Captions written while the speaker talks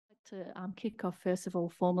to kick off, first of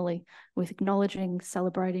all, formally with acknowledging,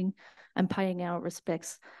 celebrating and paying our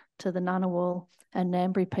respects to the Ngunnawal and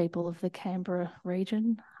Ngambri people of the Canberra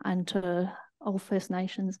region and to all First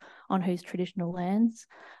Nations on whose traditional lands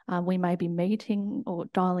we may be meeting or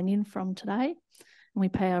dialing in from today. And we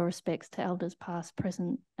pay our respects to elders past,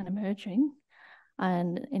 present and emerging,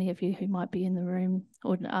 and any of you who might be in the room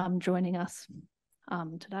or joining us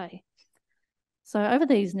today. So over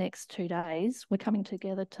these next 2 days, we're coming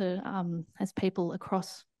together to, as people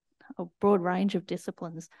across a broad range of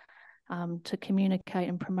disciplines, to communicate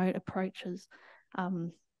and promote approaches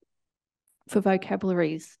for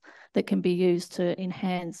vocabularies that can be used to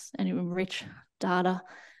enhance and enrich data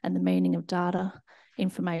and the meaning of data,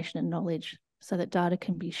 information and knowledge, so that data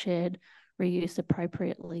can be shared, reused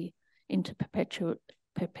appropriately into perpetuity.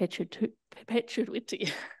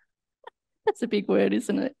 That's a big word,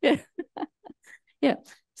 isn't it? Yeah. Yeah.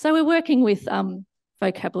 So we're working with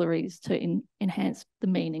vocabularies to enhance the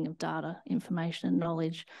meaning of data, information and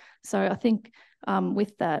knowledge. So I think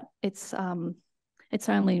with that, it's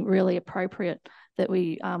only really appropriate that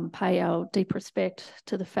we pay our deep respect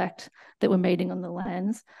to the fact that we're meeting on the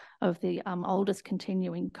lands of the oldest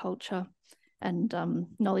continuing culture and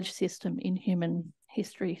knowledge system in human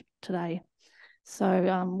history today.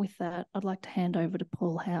 So with that, I'd like to hand over to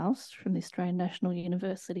Paul House from the Australian National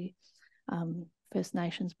University First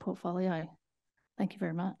Nations portfolio. Thank you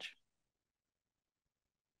very much.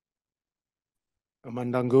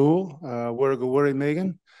 Amandangu, Waragawari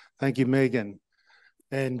Megan. Thank you, Megan.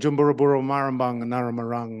 And Jumburaburu Marambang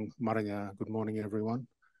Naramarang Maranga. Good morning, everyone.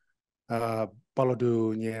 Baladu,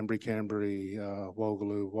 Nyambri, Canberry,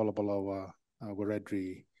 Wogalu, Wallabaloa,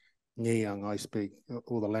 Wiradjuri, Nyang. I speak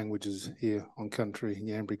all the languages here on country.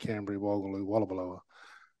 Nyambri, Canberry, Wogalu, Wallabaloa,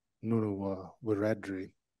 Nunu,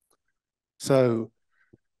 Wiradjuri. So,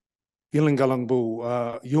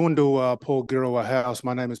 Yilingalangbu, Yundu Paul Giroa House.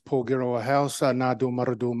 My name is Paul Giroa House. Nadu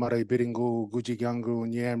Maradu Mare Biringu, Gujigangu,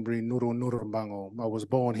 Nyambri, Nuru Nurumbango. I was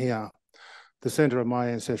born here, the centre of my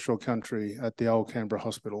ancestral country, at the Old Canberra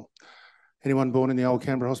Hospital. Anyone born in the Old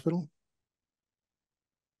Canberra Hospital?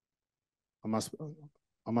 I must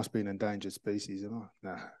be an endangered species, am I?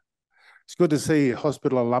 No. It's good to see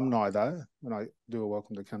hospital alumni, though, when I do a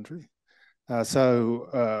welcome to country.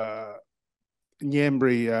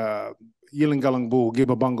 Nyambri, Yilingalangbu,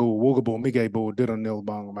 Gibabungu, Wogabu, Migebu,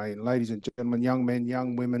 Diranilbang, ladies and gentlemen, young men,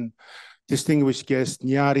 young women, distinguished guests,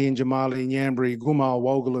 Nyari and Jamali, Nyambri, Guma,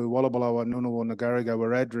 Wogalu, Wallabaloa, Nunawa, Nagariga,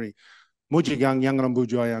 Wiradjuri, Mujigang, Yangarambu,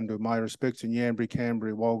 Joyandu. My respects to Nyambri,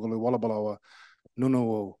 Canberry, Wogalu, Wallabaloa,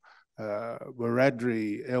 Nunawa,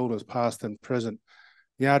 Wiradjuri, elders past and present.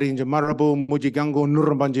 Nyari Njamarabu, Mujigango,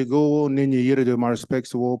 Nurumbanjigo, Ninya Yiridu. My respects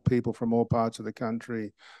to all people from all parts of the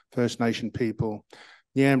country, First Nation people.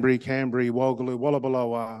 Nyambri, Canberry, Wogalu,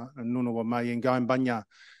 Wallabaloa, and Nunawa Mayin, Gaimbanya,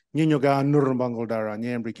 Ninyoga, Nurumbangoldara,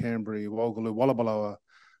 Nyambri, Canberry, Wogalu, Wallabaloa.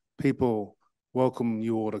 People, welcome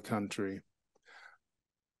you all to country.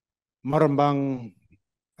 Marambang,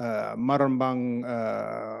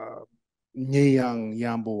 Nyang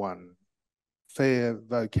Yambuwan. Fair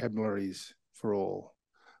vocabularies for all.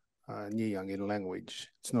 Nyang in language.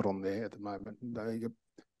 It's not on there at the moment.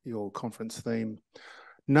 Your conference theme.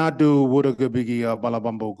 Nadu Wudagabigi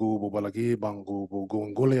Balabambo Gubu Balagi Bangu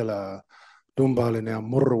Gungulela Dumbalina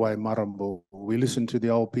Murwai Marambo. We listen to the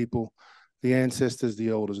old people, the ancestors, the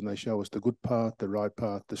elders, and they show us the good path, the right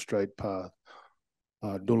path, the straight path.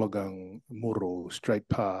 Dulagang Muru, straight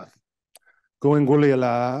path. Going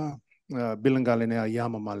Guliela. Bilangalinau,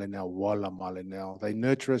 Yamamalinau, Wallamalinau. They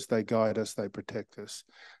nurture us, they guide us, they protect us.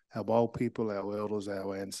 Our old people, our elders,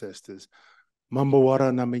 our ancestors.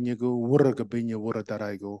 Mambawara Naminyagu, Wuragabinya,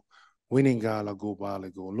 Wuradarego, Winingala go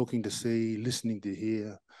Baligo, looking to see, listening to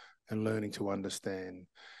hear, and learning to understand.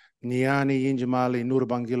 Niani, Injamali,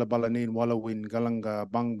 Nurabangila Balanin, Wallawin, Galanga,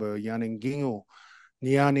 Bangba, Yaning Gingo,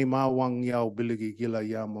 Niani, Mawang Yao, Biligi Gila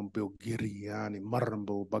Yamam, Bilgiri, Yani,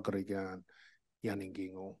 Marambo, Bagarigan, Yaning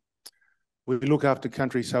Gingo. We look after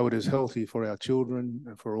country so it is healthy for our children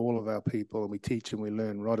and for all of our people, and we teach and we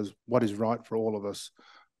learn what is right for all of us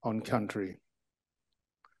on country.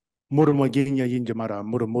 Living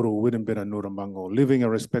a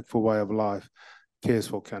respectful way of life cares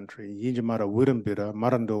for country.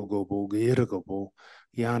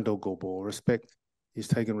 Respect is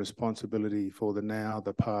taking responsibility for the now,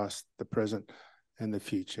 the past, the present, and the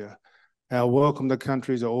future. Our welcome to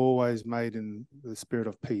countries are always made in the spirit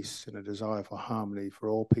of peace and a desire for harmony for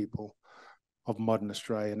all people of modern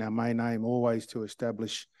Australia. And our main aim always to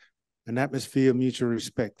establish an atmosphere of mutual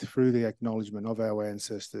respect through the acknowledgement of our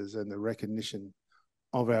ancestors and the recognition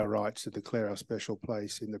of our rights to declare our special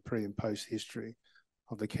place in the pre and post history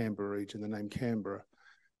of the Canberra region. The name Canberra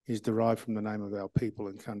is derived from the name of our people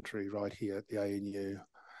and country right here at the ANU.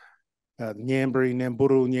 Nyambri,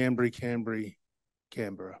 Namburu, Nyambri,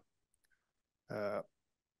 Canberra.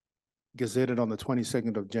 Gazetted on the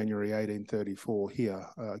 22nd of January 1834 here,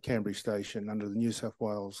 Canberra Station, under the New South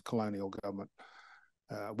Wales colonial government.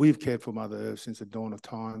 We've cared for Mother Earth since the dawn of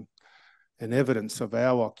time, and evidence of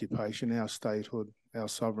our occupation, our statehood, our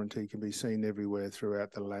sovereignty can be seen everywhere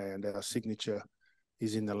throughout the land. Our signature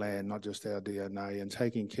is in the land, not just our DNA, and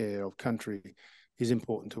taking care of country is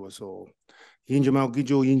important to us all. Yinjamal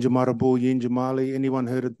Gijul, Yinjamarabu, Yinjamali. Anyone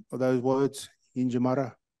heard of those words?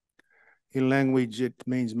 Yinjamara? In language, it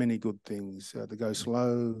means many good things. To go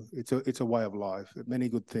slow, it's a way of life. Many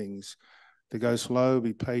good things. To go slow,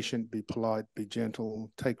 be patient, be polite, be gentle,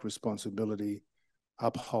 take responsibility,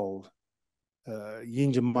 uphold.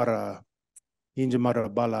 Yinjamara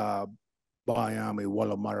bala bayami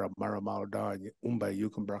wala mara maramal umbe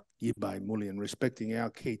yukumbrak yibai mulian. Respecting our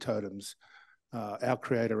key totems, our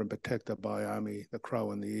creator and protector Bayami, the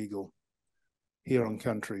crow and the eagle, here on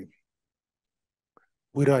country.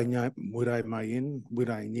 Wirai mayin,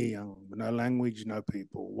 wirai niyang, no language, no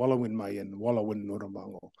people. Wallawin mayin, wallawin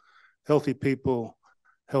nuramango. Healthy people,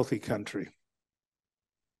 healthy country.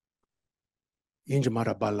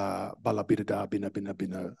 Injamara bala bidada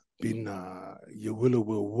bina yuwilu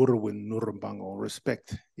wurawin nurambango.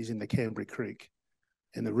 Respect is in the Canberra Creek,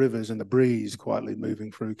 and the rivers and the breeze quietly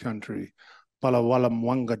moving through country. Bala walam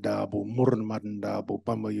wangadabu, murn madandabu,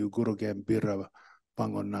 bamayu gurugam bira.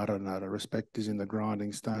 Nara. Respect is in the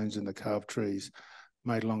grinding stones and the carved trees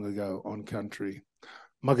made long ago on country.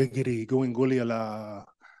 Magagiri guinguliala,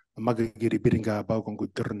 magagiri biringa bogong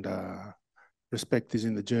gudrunda. Respect is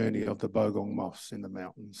in the journey of the bogong moths in the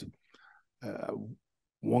mountains.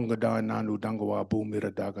 Wangadai nandu dangawa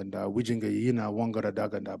boomira daganda, wijinga yina wangara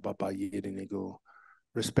daganda baba yedinigo.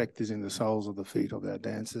 Respect is in the soles of the feet of our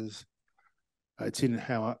dancers. It's in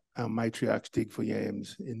how our matriarchs dig for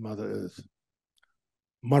yams in Mother Earth.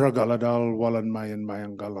 Maragaladal, Wallan Mayan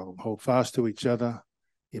Mayangalam. Hold fast to each other,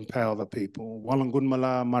 empower the people.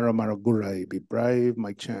 Wallangunmala, Maramara, be brave,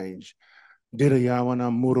 make change.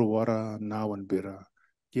 Dirayawana, Murawara, Nawan Bira.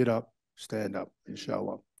 Get up, stand up, and show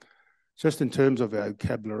up. Just in terms of our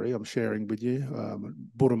vocabulary, I'm sharing with you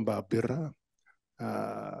Burumba Bira,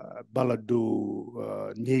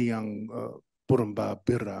 Baladu, Nyang Burumba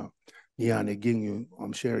Bira, Nyane Gingu.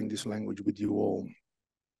 I'm sharing this language with you all.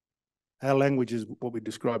 Our language is what we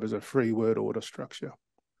describe as a free word order structure.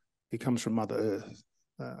 It comes from Mother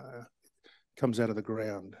Earth, comes out of the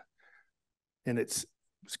ground, and it's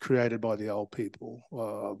created by the old people,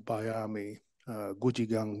 Bayami,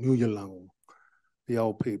 Gujigang, Nuyalang, the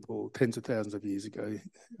old people, tens of thousands of years ago,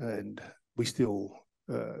 and we still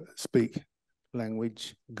speak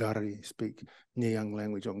language, Gari, speak Nyang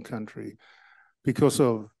language on country because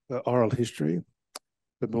of oral history,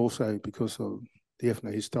 but also because of the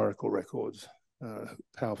ethno-historical records,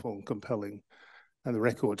 powerful and compelling, and the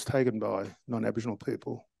records taken by non-Aboriginal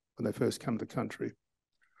people when they first come to the country.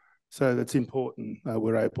 So that's important.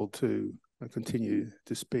 We're able to continue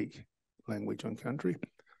to speak language on country.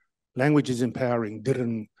 Language is empowering.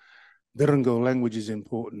 Dirango language is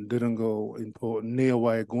important. Dirango important.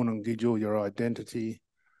 Niawai gunang gijo, your identity.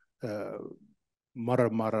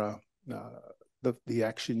 Mara. The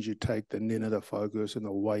actions you take, the nina, the focus, and the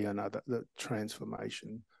wayana, the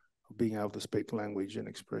transformation of being able to speak language and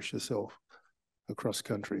express yourself across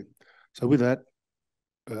country. So with that,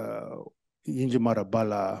 Yinjamara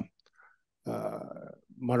bala,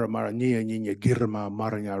 Mara nia ninya girma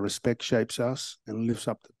maranya, respect shapes us and lifts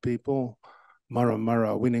up the people. Mara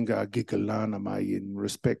wininga gigalana mayin,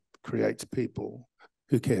 respect creates people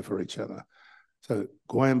who care for each other. So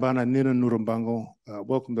Gwayambana Nina Nurumbango,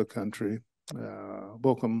 welcome to the country.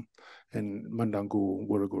 Welcome, and Mandangu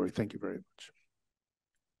Wuruguri. Thank you very much.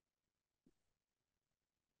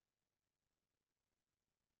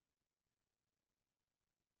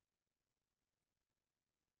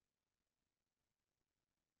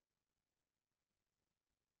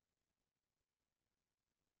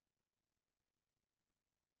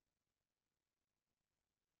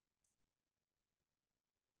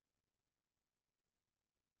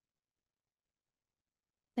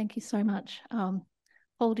 Thank you so much.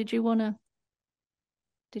 Paul, did you want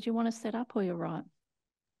to set up, or you're right?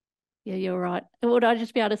 Yeah, you're right. Would I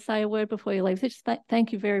just be able to say a word before you leave? Just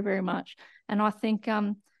thank you very, very much. And I think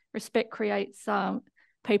respect creates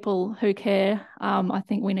people who care. I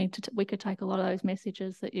think we could take a lot of those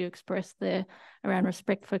messages that you expressed there around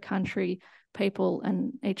respect for country, people,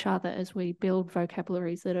 and each other as we build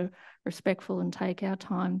vocabularies that are respectful and take our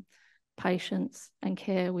time, patience, and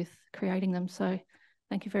care with creating them. So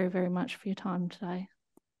Thank you very, very much for your time today.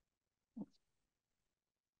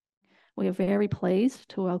 We are very pleased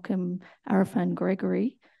to welcome Arifan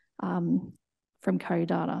Gregory from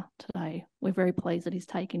CoData today. We're very pleased that he's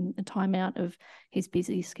taken the time out of his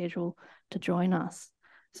busy schedule to join us.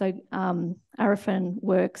 So Arifan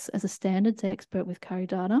works as a standards expert with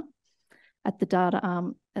CoData at the data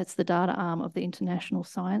arm. That's the data arm of the International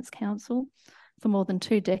Science Council. For more than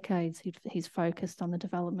 2 decades, he's focused on the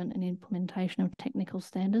development and implementation of technical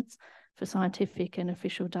standards for scientific and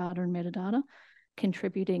official data and metadata,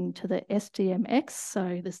 contributing to the SDMX,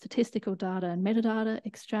 so the Statistical Data and Metadata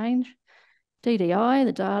Exchange, DDI,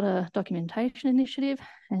 the Data Documentation Initiative,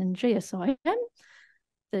 and GSIM,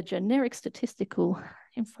 the Generic Statistical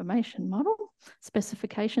Information Model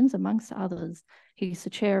specifications, amongst others. He's the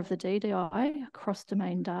chair of the DDI,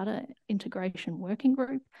 Cross-Domain Data Integration Working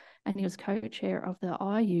Group, and he was co-chair of the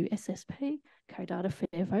IUSSP, CoData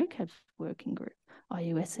Fair Vocab Working Group.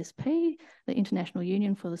 IUSSP, the International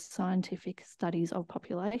Union for the Scientific Studies of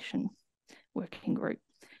Population Working Group.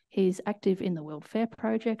 He's active in the World Fair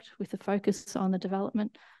project with a focus on the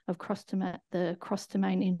development of the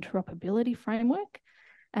cross-domain interoperability framework,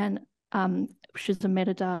 and which is a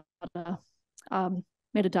metadata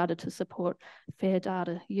to support fair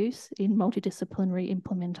data use in multidisciplinary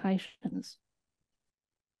implementations.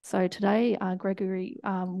 So today, Gregory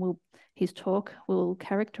his talk will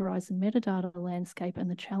characterise the metadata landscape and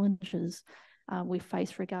the challenges we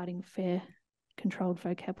face regarding fair controlled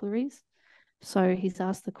vocabularies. So he's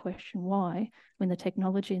asked the question, why, when the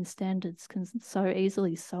technology and standards can so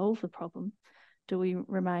easily solve the problem, do we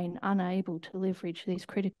remain unable to leverage these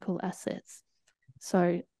critical assets?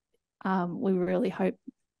 So we really hope,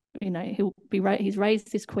 he's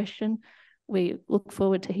raised this question. We look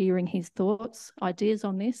forward to hearing his thoughts, ideas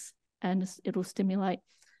on this, and it'll stimulate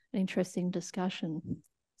an interesting discussion.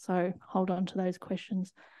 So hold on to those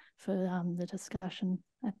questions for the discussion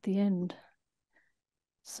at the end.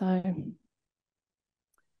 So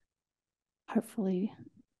hopefully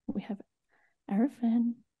we have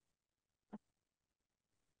Arifan.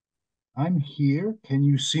 I'm here. Can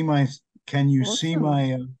you see my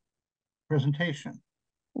presentation?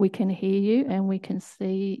 We can hear you and we can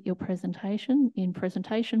see your presentation in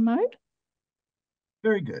presentation mode.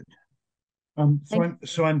 Very good.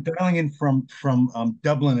 So I'm dialing in from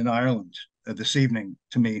Dublin in Ireland this evening.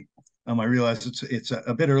 To me, I realize it's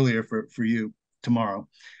a bit earlier for you tomorrow.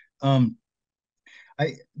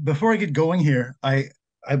 Before I get going here, I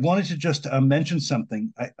wanted to just mention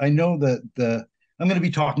something. I know that I'm going to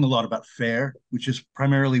be talking a lot about FAIR, which is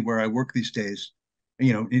primarily where I work these days,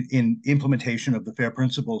 in implementation of the FAIR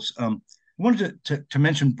principles. I wanted to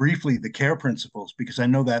mention briefly the CARE principles, because I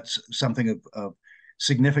know that's something of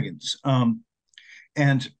significance.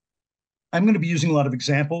 And I'm going to be using a lot of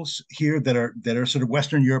examples here that are sort of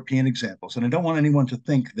Western European examples. And I don't want anyone to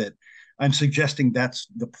think that I'm suggesting that's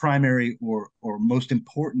the primary or most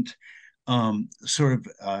important sort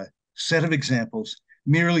of set of examples,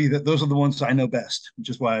 merely that those are the ones I know best, which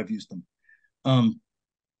is why I've used them.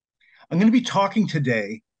 I'm going to be talking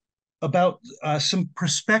today about some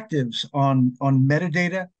perspectives on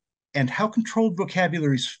metadata and how controlled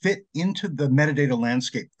vocabularies fit into the metadata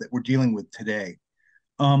landscape that we're dealing with today.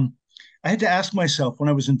 I had to ask myself when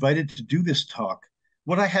I was invited to do this talk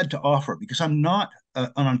what I had to offer, because I'm not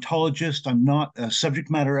an ontologist, I'm not a subject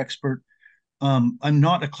matter expert, I'm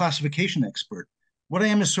not a classification expert. What I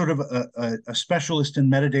am is sort of a specialist in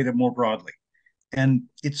metadata more broadly. And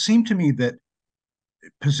it seemed to me that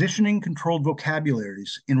positioning controlled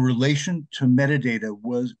vocabularies in relation to metadata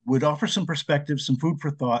would offer some perspective, some food for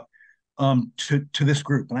thought to this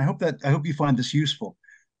group. And I hope you find this useful.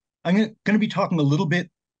 I'm going to be talking a little bit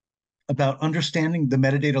about understanding the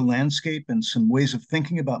metadata landscape and some ways of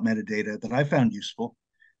thinking about metadata that I found useful.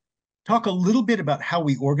 Talk a little bit about how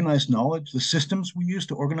we organize knowledge, the systems we use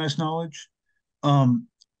to organize knowledge.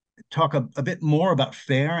 Talk a bit more about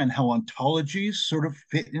FAIR and how ontologies sort of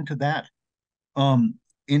fit into that,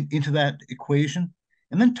 into that equation,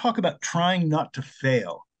 and then talk about trying not to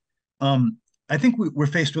fail. I think we're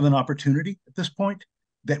faced with an opportunity at this point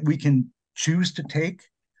that we can choose to take,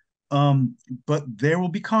 but there will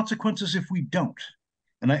be consequences if we don't.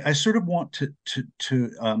 And I sort of want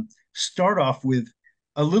to start off with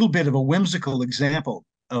a little bit of a whimsical example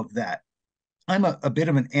of that. I'm a bit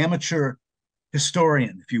of an amateur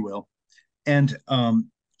historian, if you will, and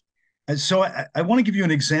so I want to give you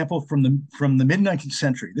an example from the mid-19th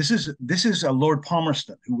century. This is Lord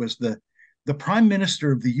Palmerston, who was the Prime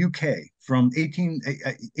Minister of the UK from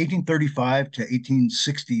 1835 to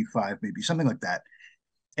 1865, maybe something like that.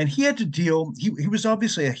 And he had to deal. He was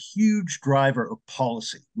obviously a huge driver of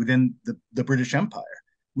policy within the British Empire.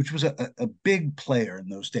 which was a big player in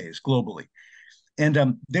those days globally.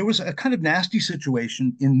 And there was a kind of nasty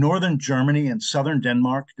situation in northern Germany and southern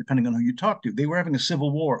Denmark, depending on who you talk to. They were having a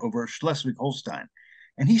civil war over Schleswig-Holstein.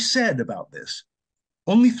 And he said about this,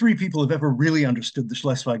 only 3 people have ever really understood the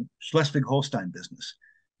Schleswig-Holstein business.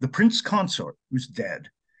 The prince consort, who's dead,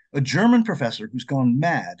 a German professor who's gone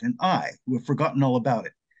mad, and I, who have forgotten all about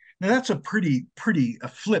it. Now, that's a pretty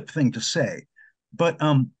flip thing to say. But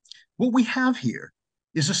what we have here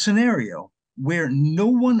is a scenario where no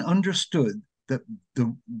one understood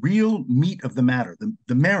the real meat of the matter,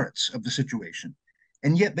 the merits of the situation.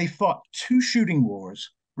 And yet they fought 2 shooting wars,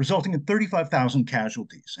 resulting in 35,000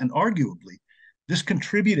 casualties. And arguably, this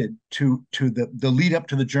contributed to the lead up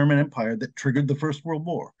to the German Empire that triggered the First World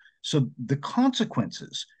War. So the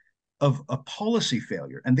consequences of a policy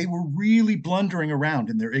failure, and they were really blundering around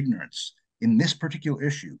in their ignorance in this particular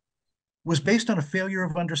issue, was based on a failure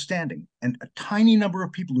of understanding, and a tiny number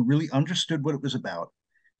of people who really understood what it was about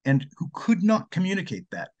and who could not communicate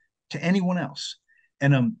that to anyone else.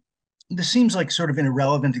 And this seems like sort of an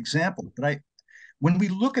irrelevant example, but when we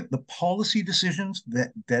look at the policy decisions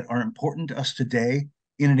that are important to us today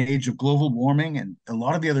in an age of global warming and a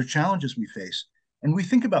lot of the other challenges we face, and we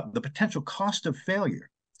think about the potential cost of failure,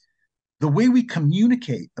 the way we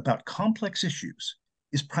communicate about complex issues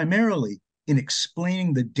is primarily in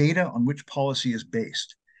explaining the data on which policy is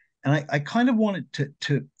based. And I kind of wanted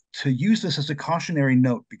to use this as a cautionary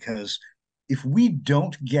note, because if we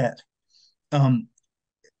don't get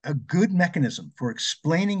a good mechanism for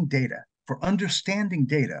explaining data, for understanding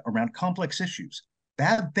data around complex issues,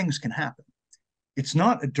 bad things can happen. It's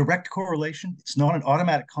not a direct correlation. It's not an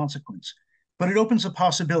automatic consequence, but it opens a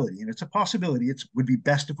possibility, and it's a possibility it would be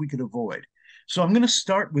best if we could avoid. So I'm going to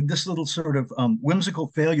start with this little sort of whimsical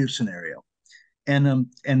failure scenario and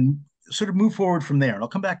sort of move forward from there. And I'll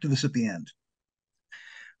come back to this at the end.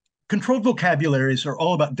 Controlled vocabularies are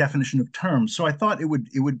all about definition of terms. So I thought it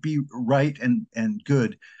would be right and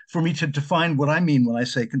good for me to define what I mean when I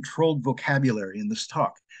say controlled vocabulary in this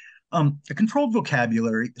talk. A controlled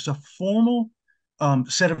vocabulary is a formal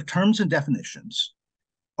set of terms and definitions,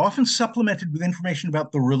 often supplemented with information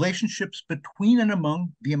about the relationships between and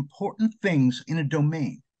among the important things in a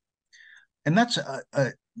domain. And that's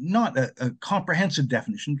not a comprehensive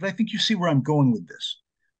definition, but I think you see where I'm going with this.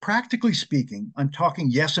 Practically speaking, I'm talking,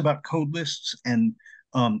 yes, about code lists and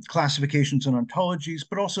classifications and ontologies,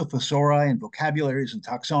 but also thesauri and vocabularies and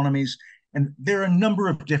taxonomies. And there are a number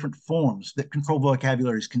of different forms that controlled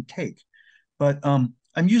vocabularies can take. But I'm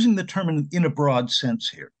using the term in a broad sense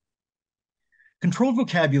here. Controlled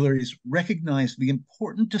vocabularies recognize the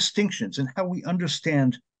important distinctions in how we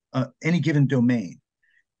understand any given domain.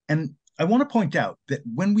 And I want to point out that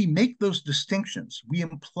when we make those distinctions, we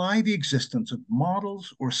imply the existence of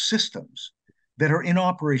models or systems that are in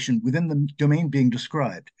operation within the domain being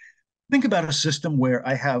described. Think about a system where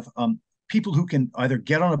I have people who can either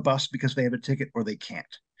get on a bus because they have a ticket or they can't.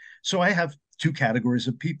 So I have 2 categories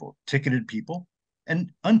of people, ticketed people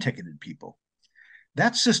and unticketed people.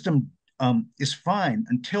 That system is fine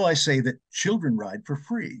until I say that children ride for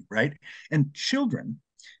free, right? And children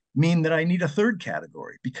mean that I need a 3rd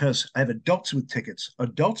category because I have adults with tickets,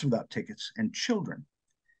 adults without tickets, and children.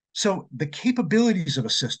 So the capabilities of a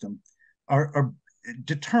system are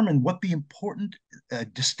determine what the important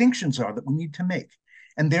distinctions are that we need to make.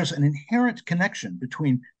 And there's an inherent connection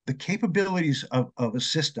between the capabilities of a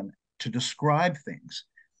system to describe things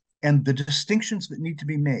and the distinctions that need to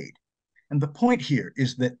be made. And the point here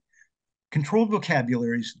is that controlled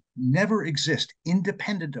vocabularies never exist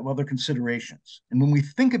independent of other considerations. And when we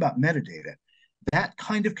think about metadata, that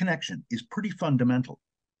kind of connection is pretty fundamental.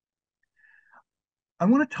 I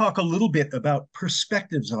want to talk a little bit about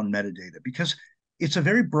perspectives on metadata because it's a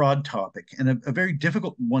very broad topic and a very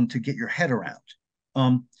difficult one to get your head around.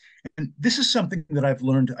 And this is something that I've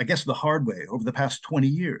learned, I guess, the hard way over the past 20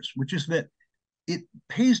 years, which is that it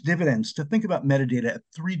pays dividends to think about metadata at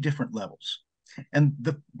 3 different levels. And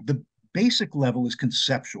the basic level is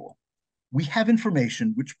conceptual. We have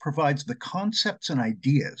information which provides the concepts and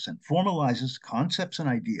ideas and formalizes concepts and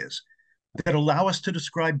ideas that allow us to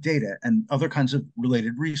describe data and other kinds of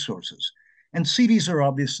related resources. And CVs are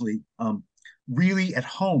obviously really at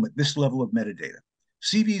home at this level of metadata.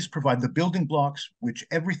 CVs provide the building blocks which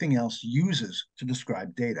everything else uses to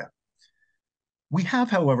describe data. We have,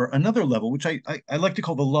 however, another level, which I like to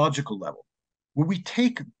call the logical level, where we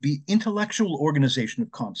take the intellectual organization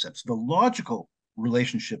of concepts, the logical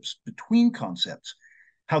relationships between concepts,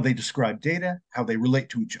 how they describe data, how they relate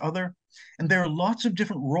to each other, and there are lots of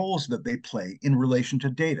different roles that they play in relation to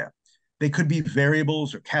data. They could be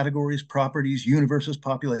variables or categories, properties, universes,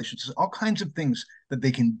 populations, all kinds of things that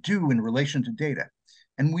they can do in relation to data.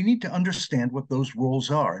 And we need to understand what those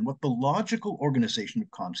roles are and what the logical organization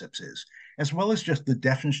of concepts is, as well as just the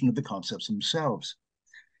definition of the concepts themselves.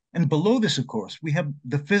 And below this, of course, we have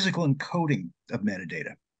the physical encoding of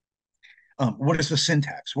metadata. What is the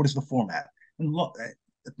syntax? What is the format? And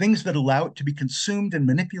things that allow it to be consumed and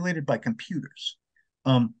manipulated by computers.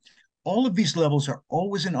 All of these levels are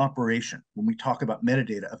always in operation when we talk about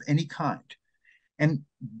metadata of any kind. And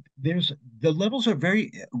the levels are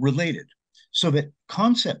very related, so that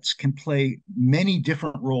concepts can play many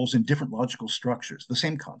different roles in different logical structures, the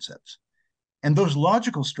same concepts. And those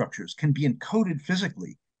logical structures can be encoded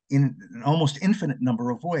physically in an almost infinite number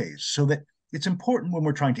of ways, so that it's important when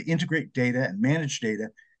we're trying to integrate data and manage data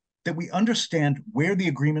that we understand where the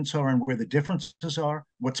agreements are and where the differences are,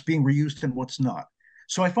 what's being reused and what's not.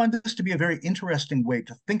 So I find this to be a very interesting way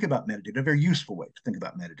to think about metadata, a very useful way to think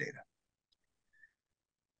about metadata.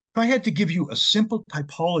 If I had to give you a simple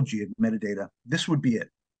typology of metadata, this would be it.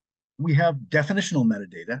 We have definitional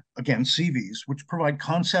metadata, again, CVs, which provide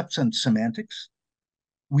concepts and semantics.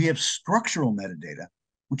 We have structural metadata,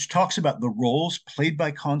 which talks about the roles played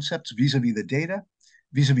by concepts vis-a-vis the data,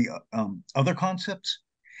 vis-a-vis other concepts,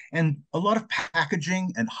 and a lot of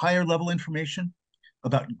packaging and higher level information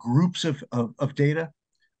about groups of data,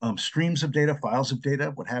 streams of data, files of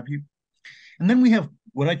data, what have you. And then we have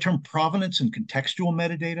what I term provenance and contextual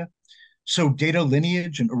metadata. So data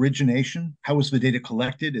lineage and origination. How was the data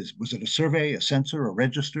collected? Was it a survey, a sensor, a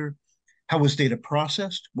register? How was data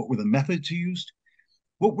processed? What were the methods used?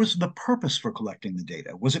 What was the purpose for collecting the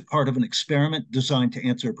data? Was it part of an experiment designed to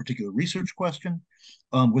answer a particular research question?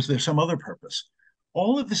 Was there some other purpose?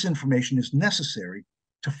 All of this information is necessary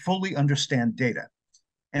to fully understand data.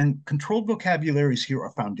 And controlled vocabularies here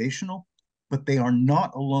are foundational, but they are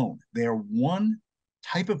not alone. They are one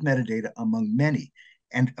type of metadata among many,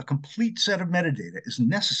 and a complete set of metadata is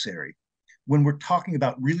necessary when we're talking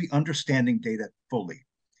about really understanding data fully.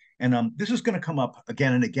 And this is going to come up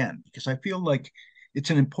again and again, because I feel like it's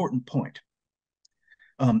an important point.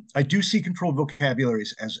 I do see controlled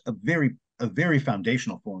vocabularies as a very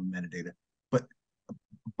foundational form of metadata,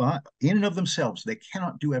 but in and of themselves, they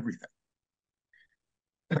cannot do everything.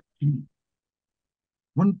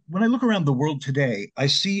 When I look around the world today, I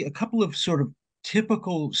see a couple of sort of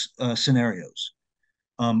typical scenarios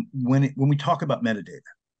when we talk about metadata.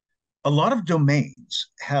 A lot of domains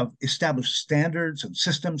have established standards and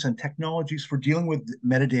systems and technologies for dealing with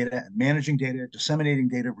metadata and managing data, disseminating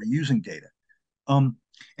data, reusing data.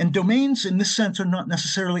 And domains in this sense are not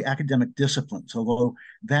necessarily academic disciplines, although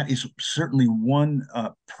that is certainly one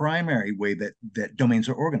primary way that domains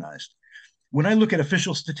are organized. When I look at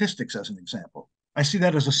official statistics as an example, I see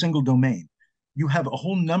that as a single domain. You have a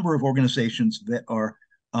whole number of organizations that are,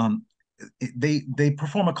 they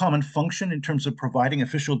perform a common function in terms of providing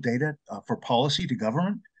official data for policy to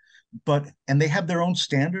government, and they have their own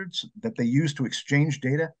standards that they use to exchange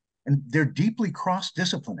data, and they're deeply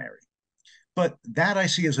cross-disciplinary. But that I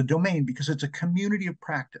see as a domain because it's a community of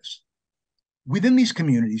practice. Within these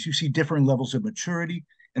communities, you see differing levels of maturity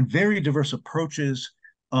and very diverse approaches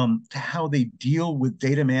to how they deal with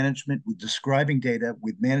data management, with describing data,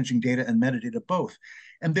 with managing data and metadata both.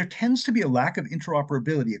 And there tends to be a lack of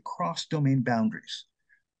interoperability across domain boundaries.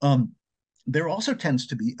 There also tends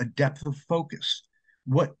to be a depth of focus,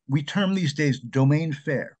 what we term these days domain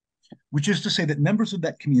fair, which is to say that members of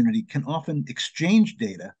that community can often exchange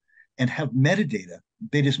data and have metadata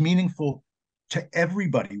that is meaningful to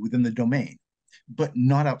everybody within the domain, but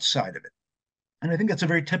not outside of it. And I think that's a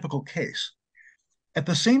very typical case. At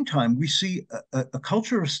the same time, we see a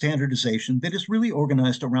culture of standardization that is really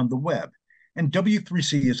organized around the web. And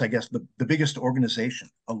W3C is, I guess, the biggest organization.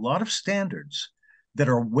 A lot of standards that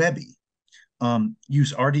are webby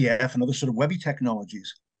use RDF and other sort of webby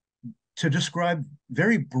technologies to describe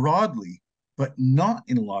very broadly, but not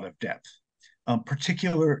in a lot of depth,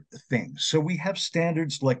 particular things. So we have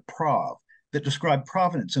standards like PROV that describe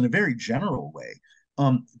provenance in a very general way,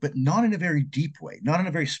 but not in a very deep way, not in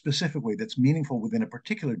a very specific way that's meaningful within a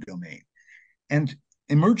particular domain. And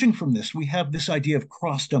emerging from this, we have this idea of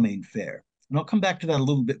cross-domain fair. And I'll come back to that a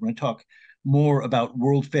little bit when I talk more about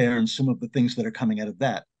World Fair and some of the things that are coming out of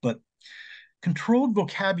that. But controlled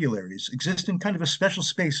vocabularies exist in kind of a special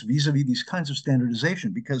space vis-a-vis these kinds of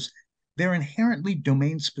standardization because they're inherently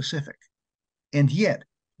domain-specific. And yet,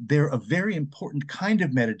 they're a very important kind of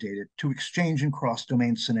metadata to exchange in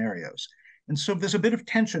cross-domain scenarios. And so there's a bit of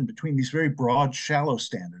tension between these very broad, shallow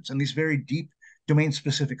standards and these very deep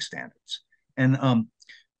domain-specific standards. And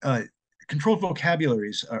controlled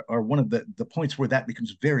vocabularies are one of the points where that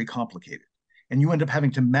becomes very complicated. And you end up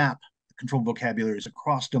having to map controlled vocabularies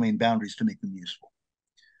across domain boundaries to make them useful.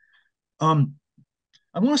 I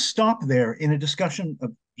want to stop there in a discussion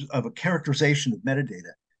of a characterization of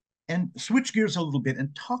metadata and switch gears a little bit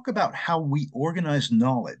and talk about how we organize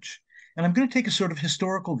knowledge. And I'm going to take a sort of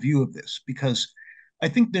historical view of this because I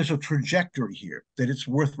think there's a trajectory here that it's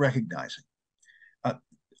worth recognizing.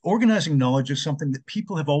 Organizing knowledge is something that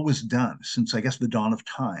people have always done since, I guess, the dawn of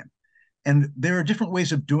time. And there are different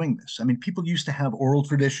ways of doing this. I mean, people used to have oral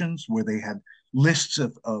traditions where they had lists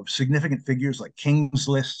of significant figures like kings'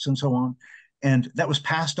 lists and so on. And that was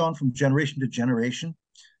passed on from generation to generation.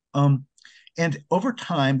 And over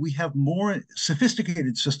time, we have more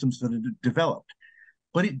sophisticated systems that are developed.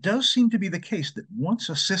 But it does seem to be the case that once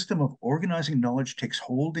a system of organizing knowledge takes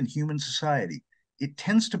hold in human society, it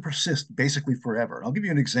tends to persist basically forever. I'll give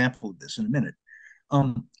you an example of this in a minute.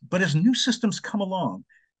 But as new systems come along,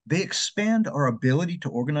 they expand our ability to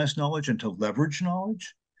organize knowledge and to leverage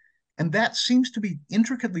knowledge. And that seems to be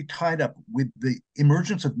intricately tied up with the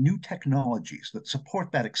emergence of new technologies that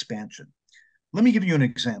support that expansion. Let me give you an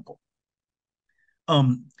example. I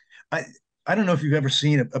don't know if you've ever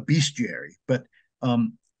seen a bestiary, but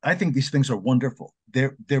I think these things are wonderful.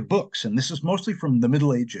 They're books, and this is mostly from the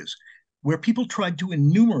Middle Ages, where people tried to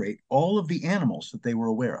enumerate all of the animals that they were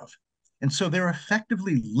aware of. And so they're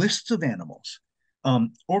effectively lists of animals,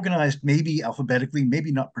 organized maybe alphabetically,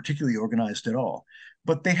 maybe not particularly organized at all.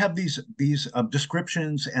 But they have these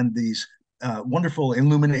descriptions and these wonderful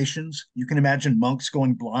illuminations. You can imagine monks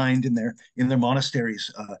going blind in their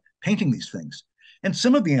monasteries painting these things. And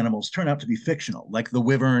some of the animals turn out to be fictional, like the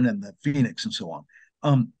wyvern and the phoenix and so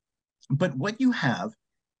on. But what you have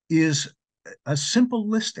is a simple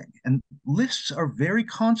listing, and lists are very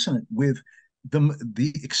consonant with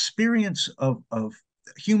the experience of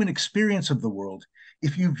human experience of the world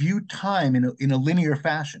if you view time in a linear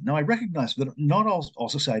fashion. Now, I recognize that not all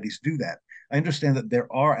societies do that. I understand that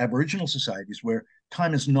there are Aboriginal societies where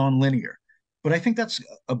time is nonlinear, but I think that's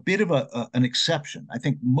a bit of an exception. I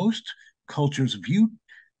think most cultures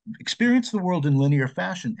experience the world in linear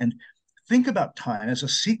fashion and think about time as a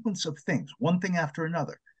sequence of things, one thing after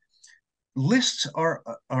another. Lists are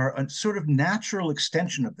a sort of natural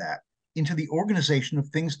extension of that into the organization of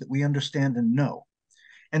things that we understand and know.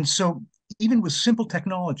 And so even with simple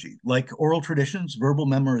technology like oral traditions, verbal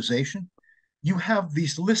memorization, you have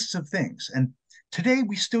these lists of things. And today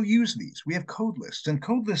we still use these. We have code lists, and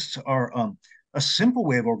code lists are a simple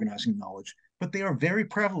way of organizing knowledge, but they are very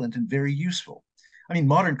prevalent and very useful. I mean,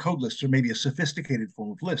 modern code lists are maybe a sophisticated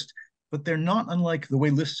form of list, but they're not unlike the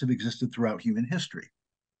way lists have existed throughout human history.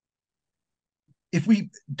 If we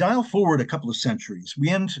dial forward a couple of centuries, we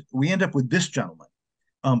end up with this gentleman,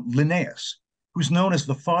 Linnaeus, who's known as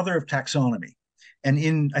the father of taxonomy. And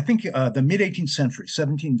in, I think, the mid-18th century,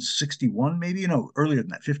 1761, maybe, earlier than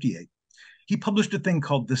that, 58, he published a thing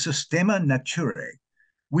called the Systema Naturae,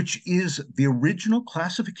 which is the original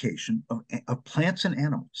classification of plants and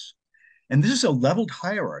animals. And this is a leveled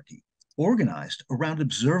hierarchy organized around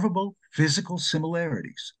observable physical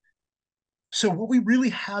similarities. So what we really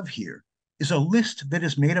have here is a list that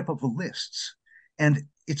is made up of lists. And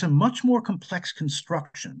it's a much more complex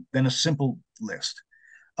construction than a simple list.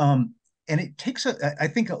 And it takes, I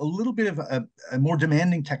think, a little bit of a more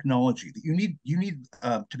demanding technology that you need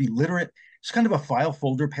to be literate. It's kind of a file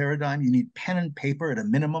folder paradigm. You need pen and paper at a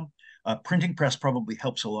minimum. Printing press probably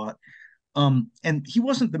helps a lot. And he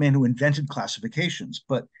wasn't the man who invented classifications,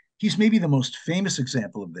 but he's maybe the most famous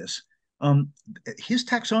example of this. His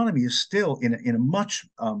taxonomy is still in a much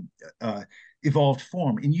evolved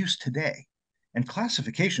form in use today. And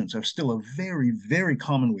classifications are still a very, very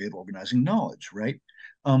common way of organizing knowledge, right?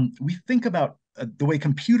 We think about the way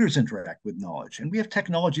computers interact with knowledge, and we have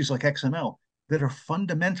technologies like XML that are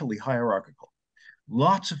fundamentally hierarchical.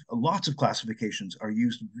 Lots of classifications are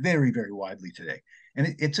used very, very widely today.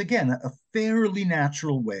 And it's, again, a fairly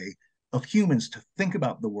natural way of humans to think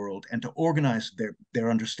about the world and to organize their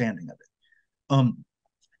understanding of it.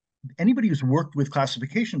 Anybody who's worked with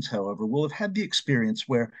classifications, however, will have had the experience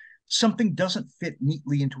where something doesn't fit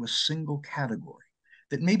neatly into a single category,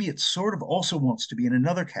 that maybe it sort of also wants to be in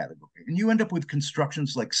another category. And you end up with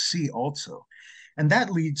constructions like see also. And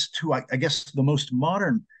that leads to, I guess, the most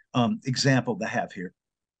modern example they have here,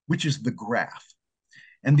 which is the graph.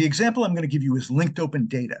 And the example I'm going to give you is linked open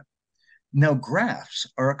data. Now, graphs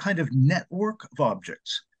are a kind of network of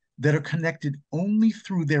objects that are connected only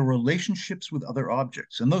through their relationships with other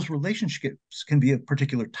objects. And those relationships can be of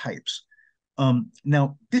particular types.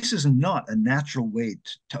 Now, this is not a natural way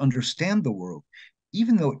to understand the world,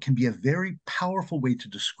 even though it can be a very powerful way to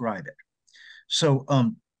describe it. So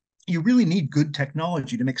you really need good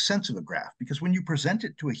technology to make sense of a graph, because when you present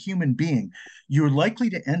it to a human being, you're likely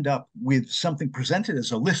to end up with something presented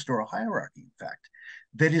as a list or a hierarchy, in fact,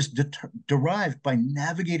 that is derived by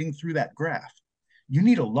navigating through that graph. You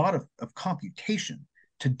need a lot of computation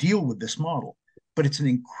to deal with this model, but it's an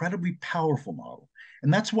incredibly powerful model.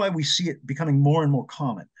 And that's why we see it becoming more and more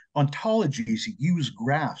common. Ontologies use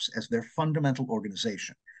graphs as their fundamental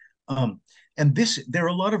organization. And there are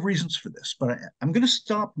a lot of reasons for this, but I'm going to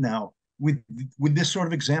stop now with this sort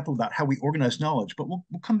of example about how we organize knowledge, but we'll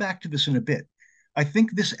come back to this in a bit. I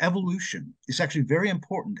think this evolution is actually very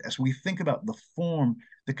important as we think about the form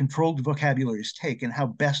that controlled vocabularies take and how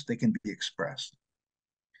best they can be expressed.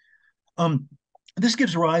 This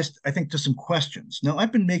gives rise, I think, to some questions. Now,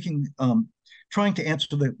 I've been trying to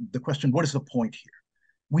answer the question, what is the point here?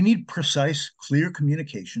 We need precise, clear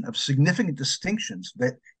communication of significant distinctions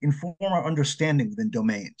that inform our understanding within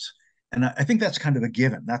domains. And I think that's kind of a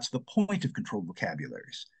given. That's the point of controlled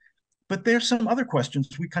vocabularies. But there's some other questions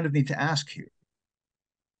we kind of need to ask here.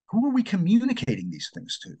 Who are we communicating these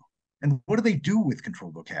things to? And what do they do with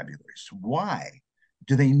controlled vocabularies? Why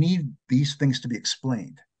do they need these things to be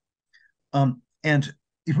explained? And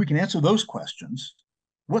if we can answer those questions,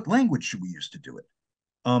 what language should we use to do it?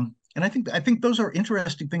 And I think those are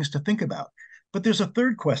interesting things to think about. But there's a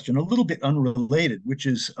third question, a little bit unrelated, which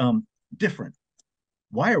is different.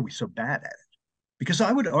 Why are we so bad at it? Because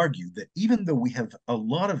I would argue that even though we have a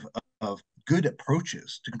lot of good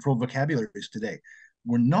approaches to controlled vocabularies today,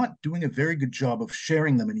 we're not doing a very good job of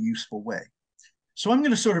sharing them in a useful way. So I'm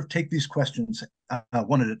going to sort of take these questions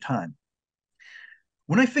one at a time.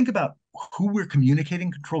 When I think about who we're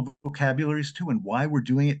communicating controlled vocabularies to and why we're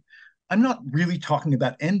doing it, I'm not really talking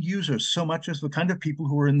about end users so much as the kind of people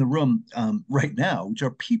who are in the room right now, which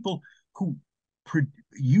are people who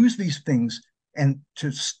use these things and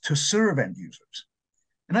to serve end users.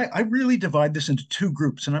 And I really divide this into two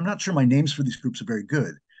groups, and I'm not sure my names for these groups are very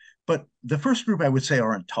good. But the first group I would say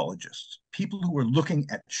are ontologists, people who are looking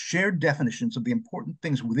at shared definitions of the important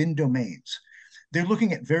things within domains. They're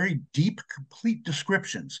looking at very deep, complete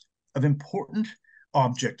descriptions of important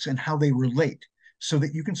objects and how they relate, so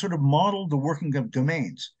that you can sort of model the working of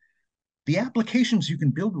domains. The applications you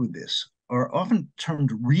can build with this are often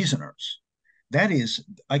termed reasoners. That is,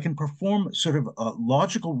 I can perform sort of a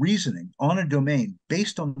logical reasoning on a domain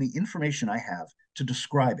based on the information I have to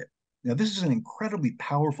describe it. Now, this is an incredibly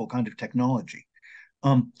powerful kind of technology.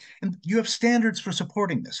 And you have standards for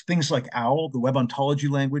supporting this, things like OWL, the web ontology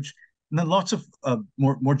language, and then lots of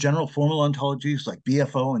more general formal ontologies like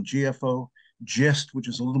BFO and GFO, GIST, which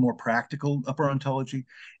is a little more practical upper ontology,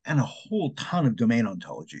 and a whole ton of domain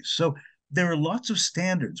ontologies. So there are lots of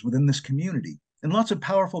standards within this community and lots of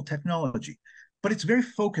powerful technology, but it's very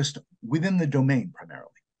focused within the domain primarily.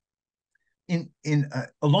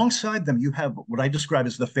 Alongside them, you have what I describe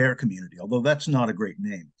as the FAIR community, although that's not a great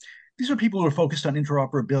name. These are people who are focused on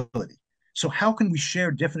interoperability. So how can we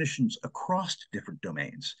share definitions across different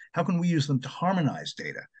domains? How can we use them to harmonize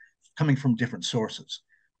data coming from different sources?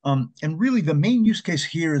 And really, the main use case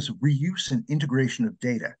here is reuse and integration of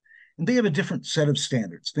data. And they have a different set of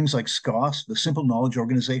standards, things like SCOS, the Simple Knowledge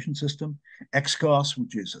Organization System, XCOS,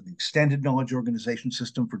 which is the Extended Knowledge Organization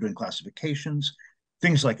System for doing classifications,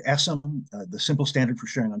 things like ESSM, the Simple Standard for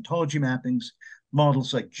Sharing Ontology Mappings,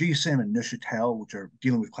 models like GSIM and Neuchatel, which are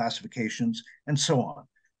dealing with classifications, and so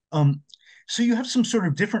on. So you have some sort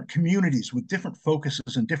of different communities with different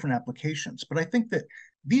focuses and different applications. But I think that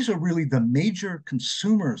these are really the major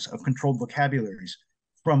consumers of controlled vocabularies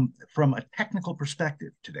from a technical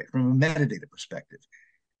perspective today, from a metadata perspective.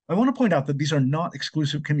 I want to point out that these are not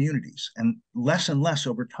exclusive communities, and less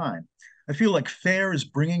over time. I feel like FAIR is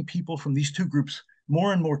bringing people from these two groups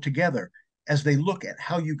more and more together as they look at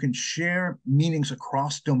how you can share meanings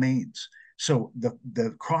across domains. So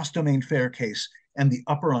the cross-domain FAIR case and the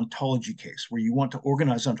upper ontology case, where you want to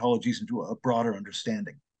organize ontologies into a broader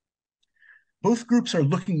understanding. Both groups are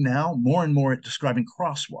looking now more and more at describing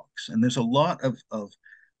crosswalks, and there's a lot of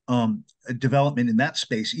development in that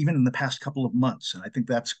space, even in the past couple of months, and I think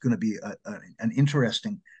that's going to be an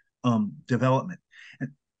interesting development.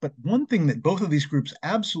 But one thing that both of these groups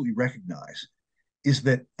absolutely recognize is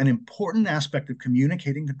that an important aspect of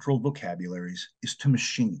communicating controlled vocabularies is to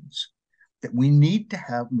machines, that we need to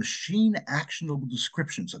have machine actionable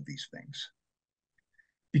descriptions of these things.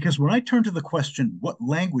 Because when I turn to the question, what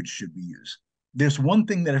language should we use? There's one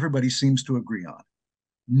thing that everybody seems to agree on: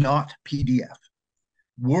 not PDF.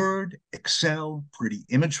 Word, Excel, pretty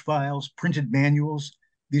image files, printed manuals,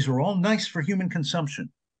 these are all nice for human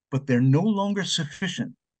consumption, but they're no longer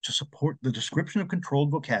sufficient to support the description of controlled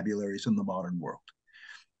vocabularies in the modern world.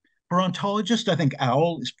 For ontologists, I think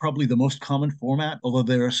OWL is probably the most common format, although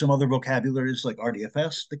there are some other vocabularies like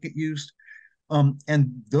RDFS that get used. And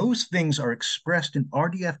those things are expressed in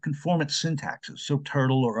RDF conformance syntaxes, so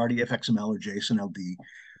Turtle or RDF XML or JSON LD.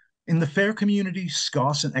 In the FAIR community,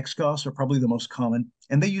 SCOS and XCOS are probably the most common,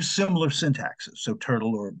 and they use similar syntaxes, so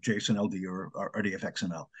Turtle or JSON LD or RDF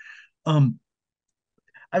XML.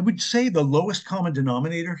 I would say the lowest common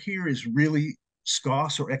denominator here is really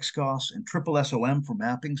SCOS or XCOS and triple SOM for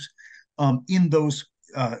mappings in those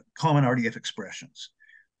common RDF expressions.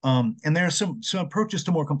 And there are some approaches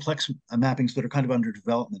to more complex mappings that are kind of under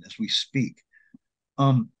development as we speak.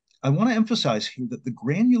 I want to emphasize here that the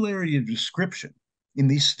granularity of description in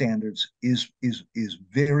these standards is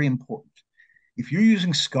very important. If you're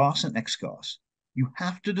using SCOS and XCOS, you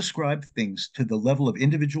have to describe things to the level of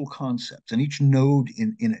individual concepts and each node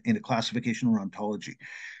in a classification or ontology.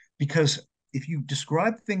 Because if you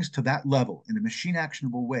describe things to that level in a machine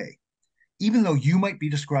actionable way, even though you might be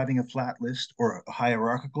describing a flat list or a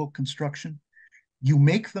hierarchical construction, you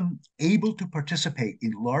make them able to participate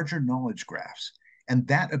in larger knowledge graphs. And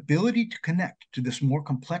that ability to connect to this more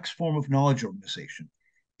complex form of knowledge organization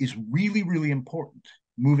is really, really important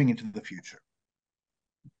moving into the future.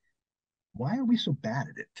 Why are we so bad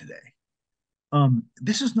at it today?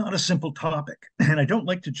 This is not a simple topic, and I don't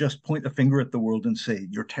like to just point a finger at the world and say,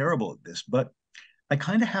 you're terrible at this, but I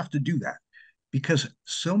kind of have to do that because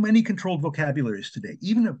so many controlled vocabularies today,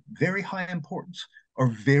 even of very high importance, are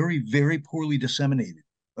very, very poorly disseminated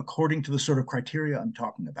according to the sort of criteria I'm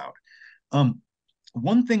talking about.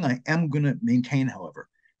 One thing I am going to maintain, however,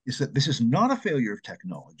 is that this is not a failure of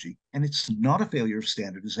technology, and it's not a failure of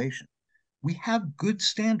standardization. We have good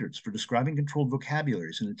standards for describing controlled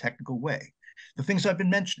vocabularies in a technical way. The things I've been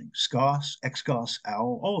mentioning, SCOS, XCOS,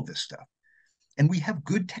 OWL, all of this stuff. And we have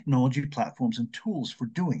good technology platforms and tools for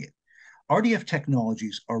doing it. RDF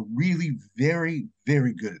technologies are really very,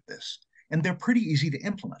 very good at this, and they're pretty easy to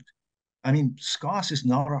implement. I mean, SCOS is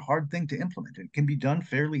not a hard thing to implement. It can be done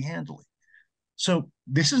fairly handily. So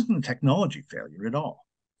this isn't a technology failure at all.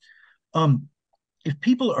 If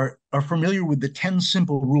people are familiar with the 10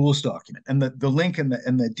 simple rules document, and the link and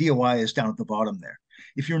the DOI is down at the bottom there.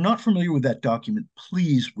 If you're not familiar with that document,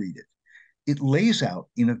 please read it. It lays out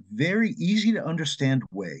in a very easy to understand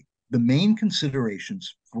way the main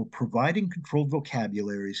considerations for providing controlled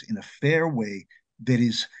vocabularies in a fair way that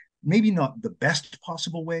is maybe not the best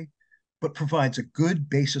possible way, but provides a good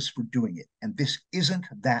basis for doing it. And this isn't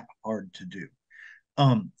that hard to do.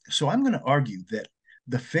 So I'm going to argue that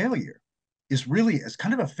the failure is really as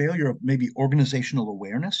kind of a failure of maybe organizational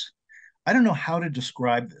awareness. I don't know how to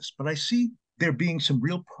describe this, but I see there being some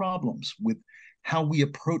real problems with how we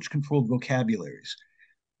approach controlled vocabularies.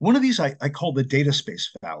 One of these I call the data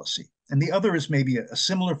space fallacy, and the other is maybe a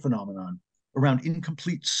similar phenomenon around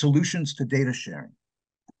incomplete solutions to data sharing.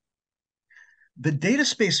 The data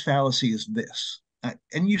space fallacy is this,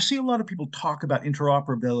 and you see a lot of people talk about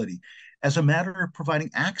interoperability as a matter of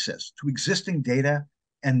providing access to existing data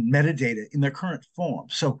and metadata in their current form.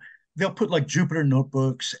 So they'll put like Jupyter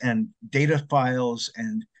notebooks and data files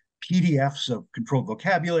and PDFs of controlled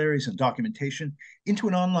vocabularies and documentation into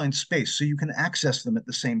an online space so you can access them at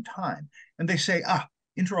the same time. And they say,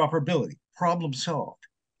 interoperability, problem solved.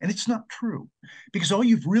 And it's not true, because all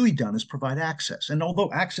you've really done is provide access. And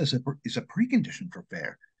although access is a precondition for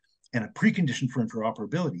FAIR and a precondition for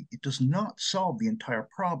interoperability, it does not solve the entire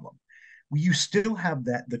problem. You still have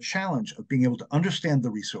the challenge of being able to understand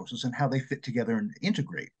the resources and how they fit together and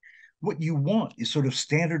integrate. What you want is sort of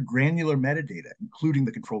standard granular metadata, including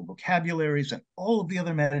the controlled vocabularies and all of the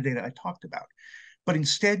other metadata I talked about. But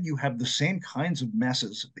instead, you have the same kinds of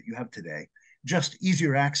messes that you have today, just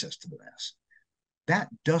easier access to the mess. That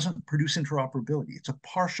doesn't produce interoperability. It's a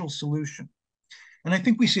partial solution. And I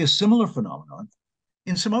think we see a similar phenomenon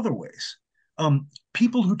in some other ways.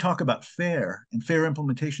 People who talk about FAIR and FAIR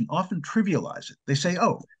implementation often trivialize it. They say,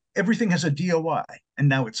 oh, everything has a DOI, and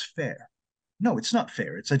now it's FAIR. No, it's not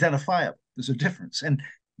FAIR. It's identifiable. There's a difference. And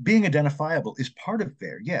being identifiable is part of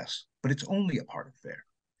FAIR, yes, but it's only a part of FAIR.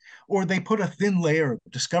 Or they put a thin layer of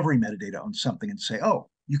discovery metadata on something and say,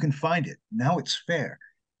 oh, you can find it. Now it's FAIR.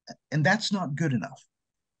 And that's not good enough.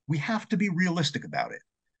 We have to be realistic about it.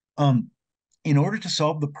 In order to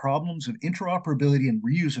solve the problems of interoperability and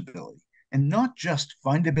reusability, and not just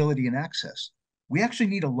findability and access, we actually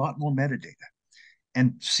need a lot more metadata.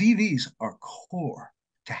 And CVs are core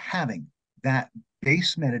to having that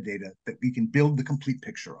base metadata that we can build the complete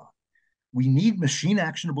picture on. We need machine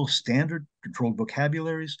actionable standard controlled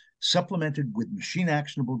vocabularies supplemented with machine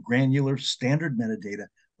actionable granular standard metadata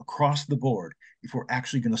across the board if we're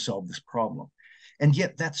actually going to solve this problem. And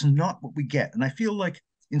yet that's not what we get. And I feel like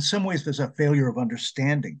in some ways, there's a failure of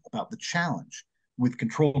understanding about the challenge with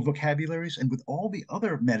controlled vocabularies and with all the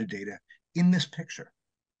other metadata in this picture.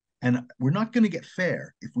 And we're not going to get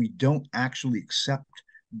fair if we don't actually accept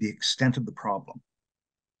the extent of the problem.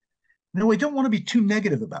 No, I don't want to be too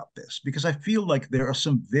negative about this because I feel like there are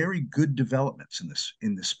some very good developments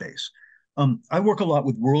in this space. I work a lot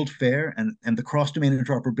with World Fair and the Cross-Domain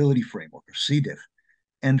Interoperability Framework, or CDIF.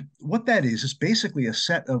 And what that is basically a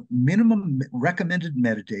set of minimum recommended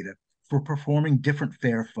metadata for performing different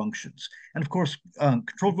FAIR functions. And of course,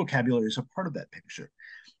 controlled vocabulary is a part of that picture.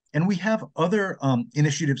 And we have other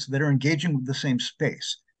initiatives that are engaging with the same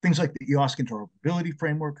space. Things like the EOSC Interoperability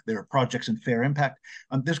Framework, there are projects in FAIR Impact.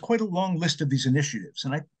 There's quite a long list of these initiatives.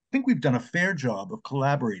 And I think we've done a fair job of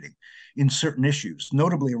collaborating in certain issues,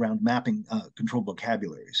 notably around mapping controlled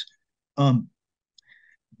vocabularies.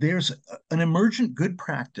 There's an emergent good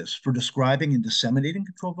practice for describing and disseminating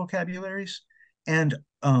controlled vocabularies, and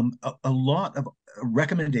a lot of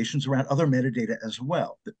recommendations around other metadata as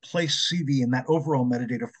well that place CV in that overall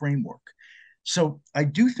metadata framework. So I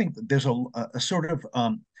do think that there's a sort of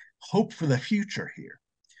hope for the future here.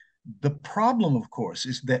 The problem, of course,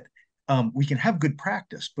 is that we can have good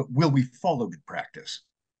practice, but will we follow good practice?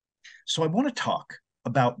 So I want to talk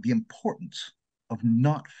about the importance of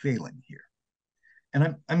not failing here.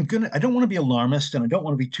 And I don't want to be alarmist and I don't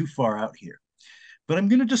want to be too far out here, but I'm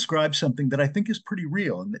going to describe something that I think is pretty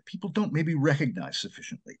real and that people don't maybe recognize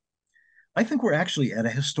sufficiently. I think we're actually at a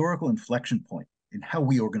historical inflection point in how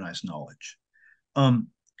we organize knowledge.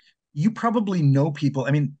 You probably know people.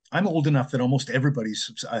 I mean, I'm old enough that almost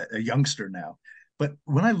everybody's a youngster now, but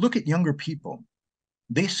when I look at younger people,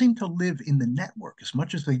 they seem to live in the network as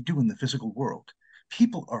much as they do in the physical world.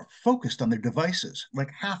 People are focused on their devices like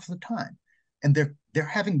half the time. And they're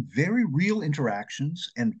having very real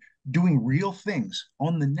interactions and doing real things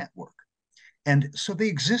on the network. And so they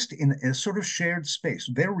exist in a sort of shared space.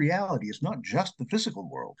 Their reality is not just the physical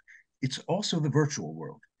world, it's also the virtual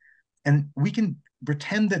world. And we can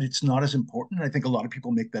pretend that it's not as important. I think a lot of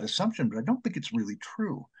people make that assumption, but I don't think it's really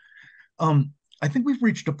true. I think we've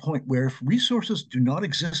reached a point where if resources do not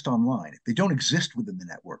exist online, if they don't exist within the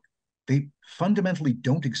network, they fundamentally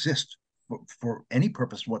don't exist for any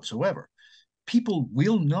purpose whatsoever. People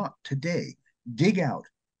will not today dig out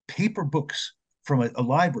paper books from a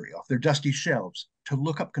library off their dusty shelves to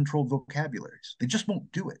look up controlled vocabularies. They just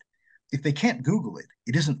won't do it. If they can't Google it,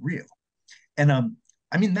 it isn't real. And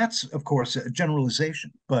I mean, that's, of course, a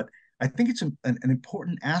generalization, but I think it's an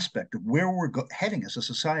important aspect of where we're heading as a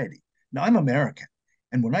society. Now, I'm American,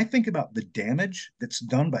 and when I think about the damage that's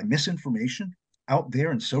done by misinformation out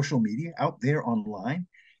there in social media, out there online,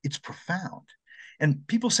 it's profound. And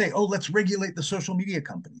people say, oh, let's regulate the social media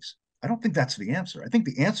companies. I don't think that's the answer. I think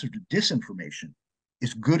the answer to disinformation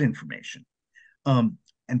is good information. And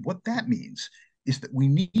what that means is that we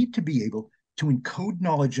need to be able to encode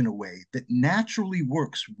knowledge in a way that naturally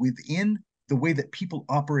works within the way that people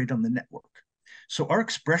operate on the network. So our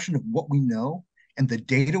expression of what we know and the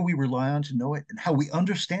data we rely on to know it and how we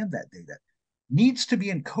understand that data needs to be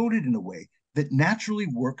encoded in a way that naturally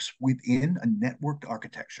works within a networked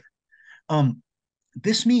architecture.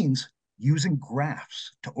 This means using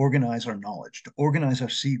graphs to organize our knowledge, to organize our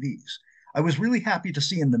CVs. I was really happy to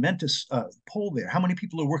see in the Mentis poll there how many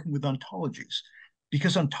people are working with ontologies,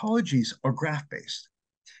 because ontologies are graph-based.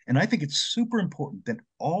 And I think it's super important that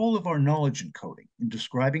all of our knowledge encoding in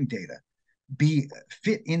describing data be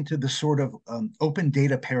fit into the sort of open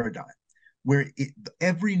data paradigm, where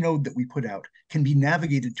every node that we put out can be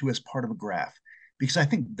navigated to as part of a graph, because I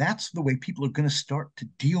think that's the way people are going to start to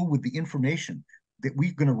deal with the information that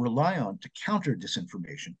we're going to rely on to counter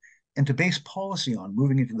disinformation and to base policy on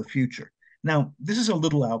moving into the future. Now, this is a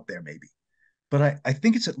little out there maybe, but I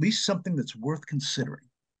think it's at least something that's worth considering.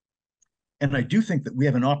 And I do think that we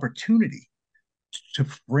have an opportunity to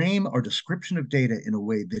frame our description of data in a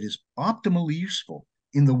way that is optimally useful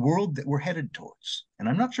in the world that we're headed towards. And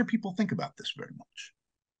I'm not sure people think about this very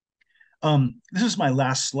much. This is my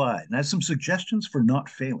last slide, and I have some suggestions for not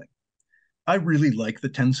failing. I really like the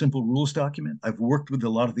 10 Simple Rules document. I've worked with a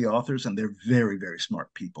lot of the authors, and they're very, very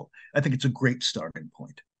smart people. I think it's a great starting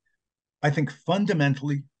point. I think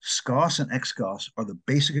fundamentally, SCOS and XCOS are the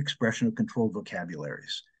basic expression of controlled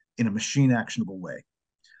vocabularies in a machine actionable way.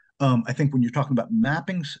 I think when you're talking about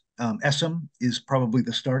mappings, SM is probably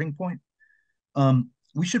the starting point.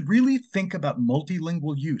 We should really think about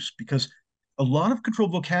multilingual use because a lot of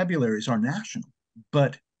controlled vocabularies are national,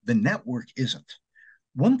 but the network isn't.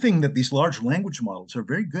 One thing that these large language models are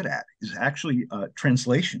very good at is actually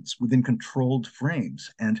translations within controlled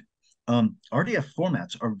frames. And RDF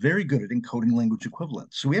formats are very good at encoding language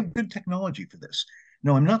equivalents. So we have good technology for this.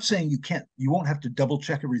 No, I'm not saying you won't have to double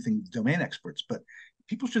check everything with domain experts, but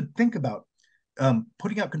people should think about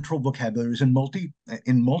putting out controlled vocabularies in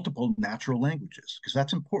multiple natural languages, because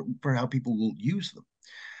that's important for how people will use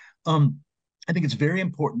them. I think it's very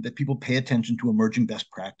important that people pay attention to emerging best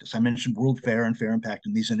practice. I mentioned World Fair and Fair Impact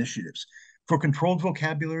in these initiatives for controlled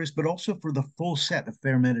vocabularies, but also for the full set of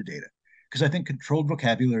fair metadata, because I think controlled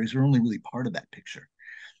vocabularies are only really part of that picture.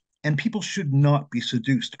 And people should not be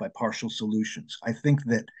seduced by partial solutions. I think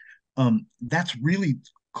that that's really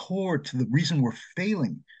core to the reason we're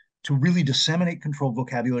failing to really disseminate controlled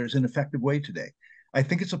vocabularies in an effective way today. I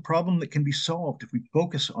think it's a problem that can be solved if we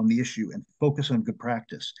focus on the issue and focus on good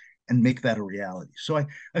practice and make that a reality. So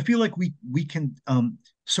I feel like we can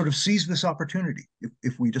sort of seize this opportunity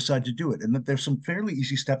if we decide to do it, and that there's some fairly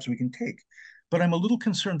easy steps we can take. But I'm a little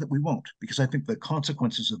concerned that we won't, because I think the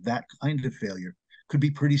consequences of that kind of failure could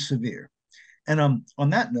be pretty severe. And on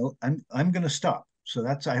that note, I'm going to stop. So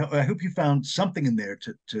that's I hope you found something in there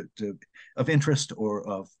to of interest or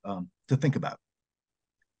of to think about.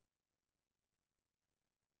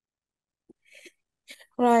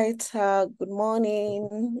 Right. Good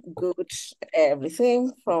morning. Good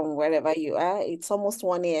everything from wherever you are. It's almost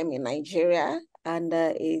 1 a.m. in Nigeria, and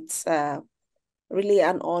it's really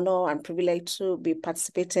an honor and privilege to be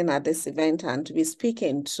participating at this event and to be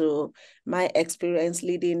speaking to my experience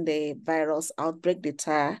leading the Virus Outbreak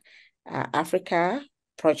Data Africa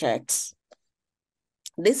project.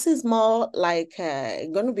 This is more like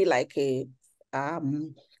going to be like a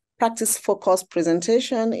practice-focused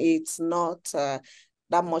presentation. It's not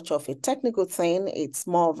that much of a technical thing. It's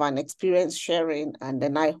more of an experience sharing, and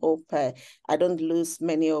then I hope I don't lose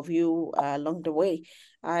many of you along the way.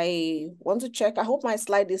 I want to check, I hope my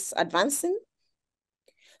slide is advancing.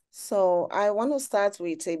 So I want to start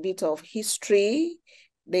with a bit of history.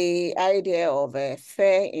 The idea of a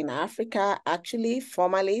fair in Africa actually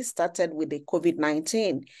formally started with the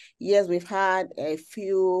COVID-19. Yes, we've had a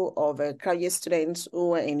few of graduate students who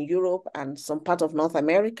were in Europe and some part of North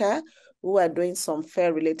America who were doing some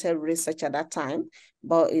fair-related research at that time,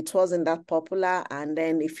 but it wasn't that popular. And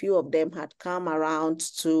then a few of them had come around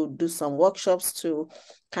to do some workshops to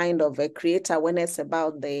kind of create awareness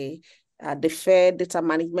about the fair data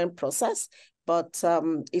management process. But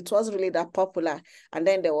it wasn't really that popular. And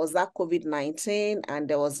then there was that COVID-19, and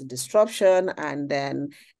there was a disruption, and then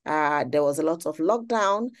there was a lot of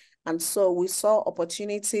lockdown. And so we saw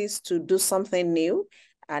opportunities to do something new.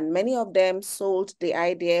 And many of them sold the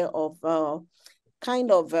idea of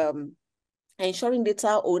ensuring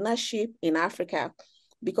data ownership in Africa,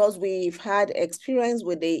 because we've had experience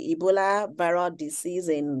with the Ebola viral disease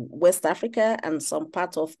in West Africa and some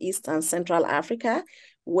part of East and Central Africa,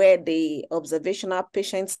 where the observational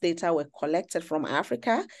patients' data were collected from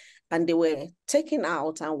Africa and they were taken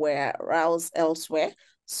out and were housed elsewhere.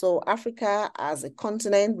 So Africa as a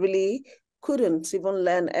continent really couldn't even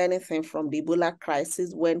learn anything from the Ebola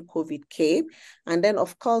crisis when COVID came. And then,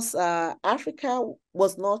 of course, Africa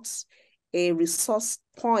was not a resource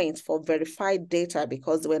point for verified data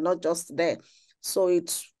because they were not just there. So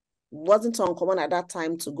it wasn't uncommon at that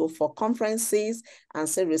time to go for conferences and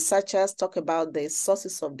say researchers talk about the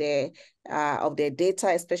sources of their data,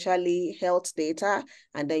 especially health data.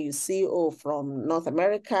 And then you see, oh, from North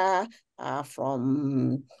America,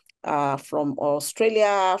 from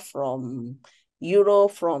Australia, from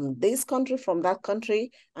Europe, from this country, from that country,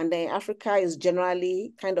 and then Africa is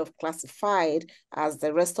generally kind of classified as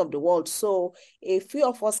the rest of the world. So a few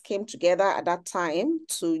of us came together at that time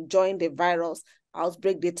to join the Virus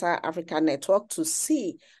Outbreak Data Africa Network to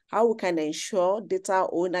see how we can ensure data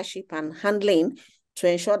ownership and handling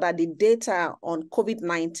to ensure that the data on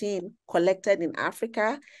COVID-19 collected in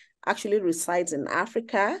Africa actually resides in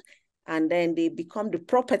Africa, and then they become the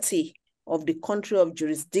property of the country of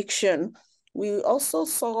jurisdiction. We also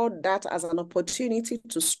saw that as an opportunity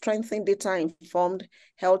to strengthen data-informed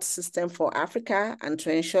health system for Africa and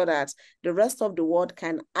to ensure that the rest of the world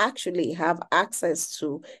can actually have access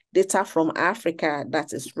to data from Africa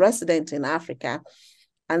that is resident in Africa.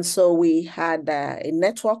 And so we had a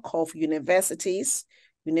network of universities,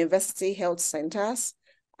 university health centers,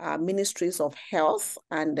 ministries of health,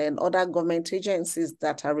 and then other government agencies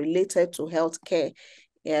that are related to healthcare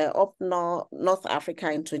up North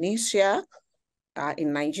Africa in Tunisia,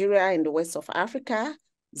 in Nigeria, in the west of Africa,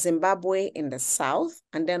 Zimbabwe in the south.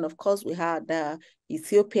 And then, of course, we had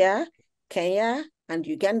Ethiopia, Kenya, and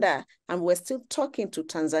Uganda. And we're still talking to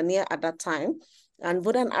Tanzania at that time. And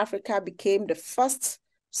Northern Africa became the first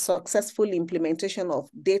successful implementation of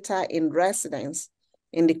data in residence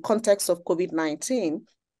in the context of COVID-19.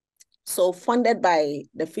 So funded by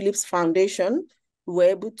the Philips Foundation, we were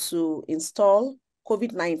able to install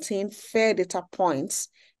COVID-19 fair data points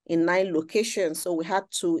in 9 locations. So we had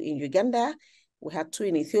 2 in Uganda, we had 2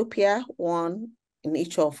 in Ethiopia, 1 in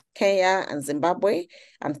each of Kenya and Zimbabwe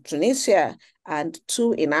and Tunisia, and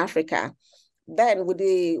 2 in Africa. Then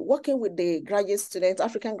working with the graduate students,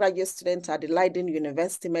 African graduate students at the Leiden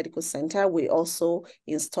University Medical Center, we also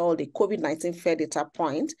installed the COVID-19 fair data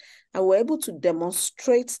point, and we're able to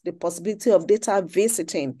demonstrate the possibility of data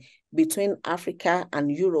visiting between Africa and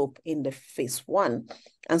Europe in the phase 1.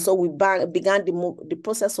 And so we began the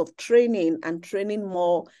process of training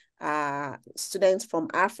more students from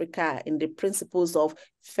Africa in the principles of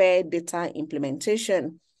fair data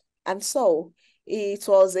implementation. And so it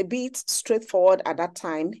was a bit straightforward at that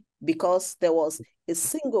time because there was a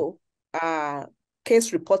single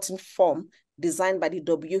case reporting form designed by the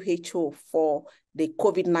WHO for the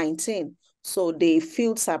COVID-19. So the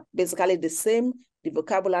fields are basically the same, the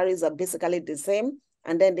vocabularies are basically the same,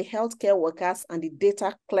 and then the healthcare workers and the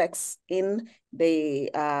data clerks in the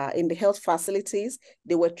health facilities,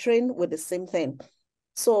 they were trained with the same thing.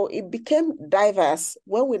 So it became diverse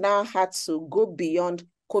when we now had to go beyond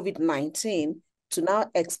COVID-19 to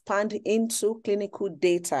now expand into clinical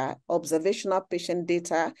data, observational patient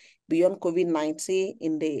data beyond COVID-19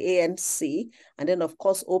 in the ANC, and then of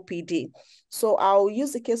course OPD. So I'll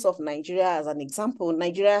use the case of Nigeria as an example.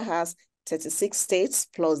 Nigeria has 36 states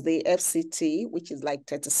plus the FCT, which is like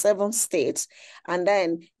 37 states. And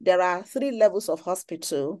then there are 3 levels of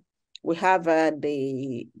hospital. We have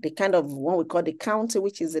the kind of what we call the county,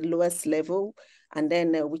 which is the lowest level, and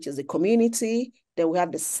then which is the community. Then we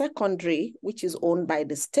have the secondary, which is owned by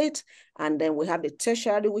the state, and then we have the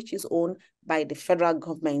tertiary, which is owned by the federal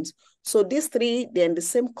government. So these 3, they're in the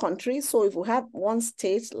same country. So if we have one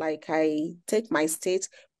state, like I take my state,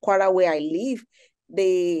 Kwara, where I live,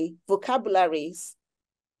 the vocabularies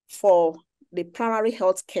for the primary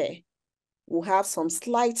health care will have some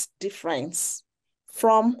slight difference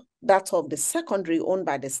from that of the secondary owned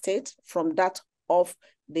by the state, from that of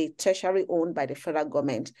the tertiary owned by the federal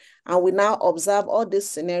government. And we now observe all this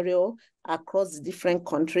scenario across the different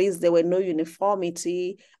countries. There were no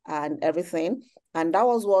uniformity and everything. And that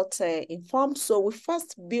was what informed. So we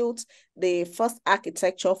first built the first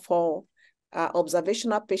architecture for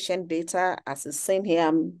observational patient data. As is saying here,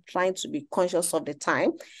 I'm trying to be conscious of the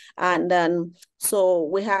time. And then, so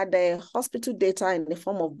we had the hospital data in the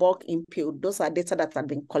form of bulk input. Those are data that had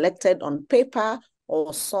been collected on paper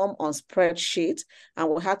or some on spreadsheet, and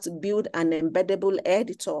we had to build an embeddable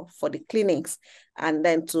editor for the clinics, and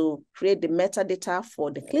then to create the metadata for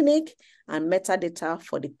the clinic and metadata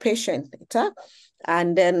for the patient data.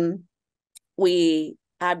 And then we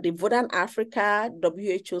had the Vodan Africa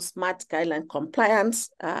WHO Smart Guideline Compliance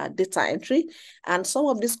data entry, and some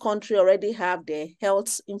of these countries already have their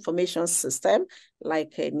health information system,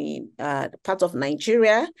 like any part of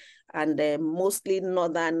Nigeria, and mostly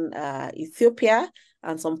northern Ethiopia,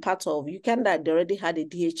 and some parts of Uganda, they already had a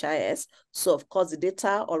DHIS. So of course the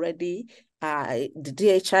data already, the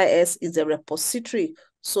DHIS is a repository.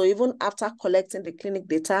 So even after collecting the clinic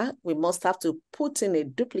data, we must have to put in a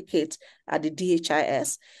duplicate at the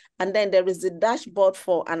DHIS. And then there is the dashboard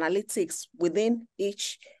for analytics within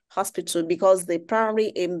each hospital, because the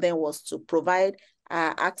primary aim then was to provide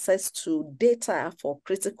access to data for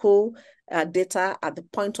critical data at the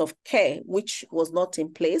point of care, which was not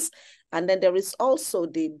in place. And then there is also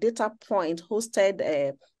the data point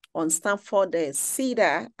hosted on Stanford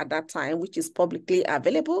CEDAR at that time, which is publicly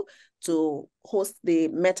available to host the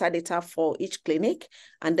metadata for each clinic.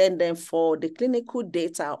 And then for the clinical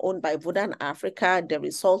data owned by Vodan Africa, there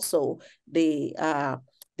is also the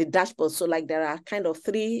dashboard. So like there are kind of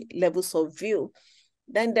 3 levels of view.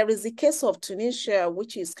 Then there is the case of Tunisia,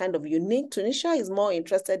 which is kind of unique. Tunisia is more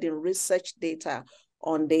interested in research data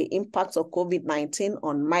on the impact of COVID-19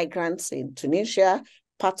 on migrants in Tunisia,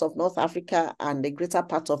 part of North Africa, and the greater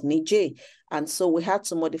part of Niger. And so we had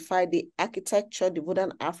to modify the architecture, the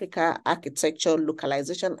Vodan Africa architecture,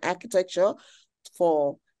 localization architecture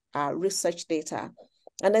for research data.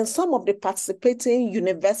 And then some of the participating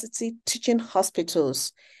university teaching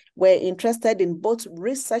hospitals were interested in both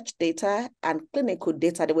research data and clinical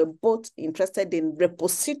data. They were both interested in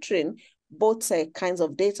repositorying both kinds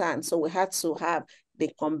of data. And so we had to have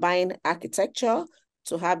the combined architecture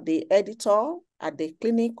to have the editor at the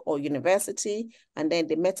clinic or university, and then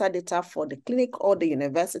the metadata for the clinic or the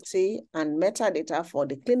university, and metadata for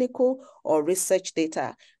the clinical or research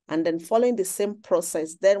data. And then following the same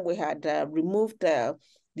process, then we had removed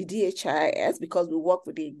the DHIS because we work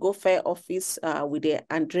with the GoFair office with the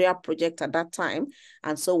Andrea project at that time.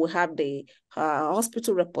 And so we have the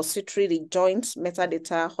hospital repository, the joint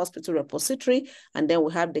metadata hospital repository, and then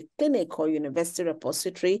we have the clinic or university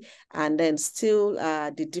repository, and then still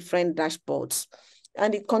the different dashboards.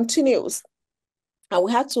 And it continues. And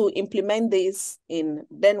we had to implement this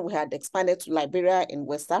then we had expanded to Liberia in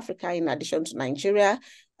West Africa, in addition to Nigeria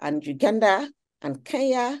and Uganda and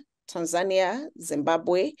Kenya, Tanzania,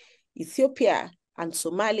 Zimbabwe, Ethiopia, and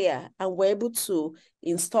Somalia, and we're able to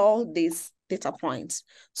install these data points.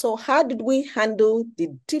 So how did we handle the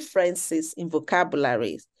differences in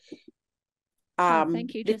vocabularies?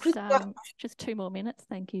 Thank you. Just 2 more minutes.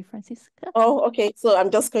 Thank you, Francisca. Oh, okay. So I'm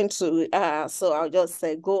just going to, so I'll just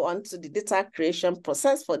go on to the data creation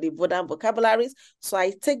process for the VODA vocabularies. So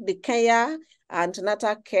I take the Kenya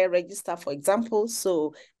Antenatal Care Register, for example.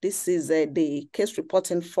 So this is the case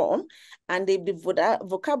reporting form. And if the VODA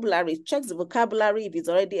vocabulary checks the vocabulary, if it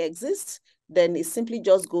already exists, then it simply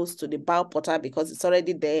just goes to the BIO portal because it's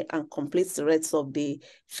already there and completes the rest of the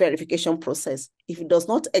verification process. If it does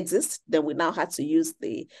not exist, then we now have to use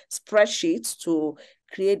the spreadsheet to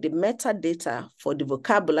create the metadata for the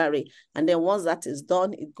vocabulary. And then once that is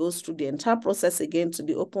done, it goes through the entire process again to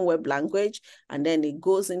the open web language, and then it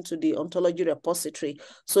goes into the ontology repository.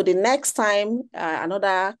 So the next time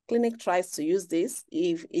another clinic tries to use this,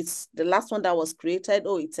 if it's the last one that was created,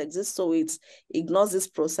 it exists, so it ignores this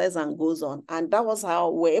process and goes on. And that was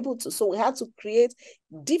how we're able to, so we had to create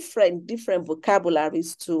different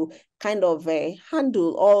vocabularies to kind of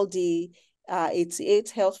handle all the 88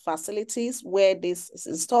 health facilities where this is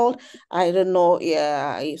installed. I don't know.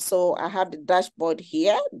 So I have the dashboard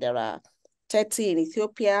here. There are 30 in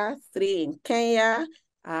Ethiopia, 3 in Kenya.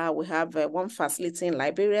 We have 1 facility in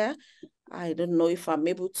Liberia. I don't know if I'm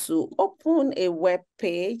able to open a web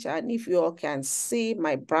page and if you all can see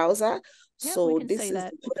my browser. Yeah, so we can this see is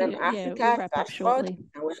that. the Africa we'll wrap up dashboard. shortly.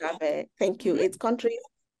 And we have 8 countries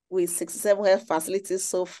with 67 health facilities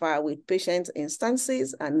so far with patient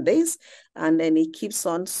instances and this, and then it keeps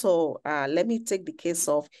on. So let me take the case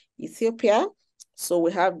of Ethiopia. So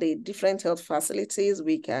we have the different health facilities.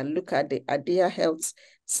 We can look at the Adia Health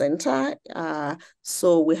Center.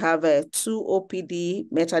 So we have 2 OPD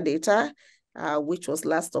metadata, which was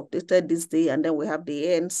last updated this day, and then we have the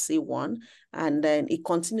ANC one, and then it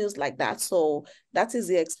continues like that. So that is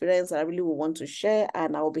the experience I really would want to share,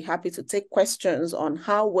 and I will be happy to take questions on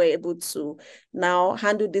how we're able to now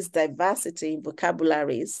handle this diversity in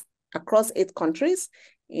vocabularies across 8 countries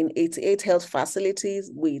in 88 health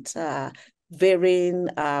facilities with varying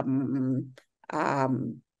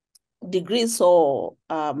degrees or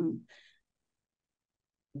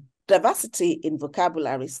diversity in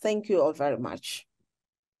vocabularies. Thank you all very much.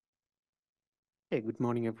 Hey, good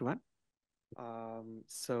morning, everyone.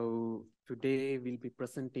 So today we'll be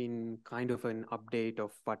presenting kind of an update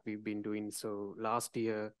of what we've been doing. So last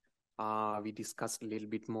year, we discussed a little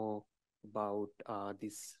bit more about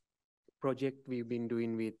this project we've been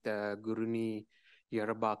doing with Guruni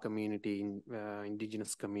Yoruba community,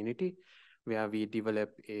 indigenous community, where we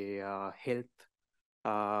developed a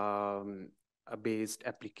health-based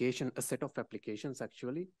application, a set of applications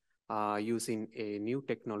actually, using a new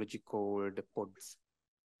technology called PODS.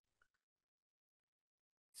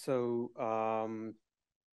 So,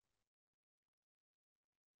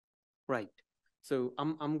 right. So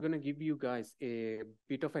I'm gonna give you guys a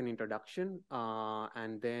bit of an introduction,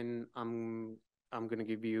 and then I'm gonna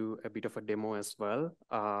give you a bit of a demo as well,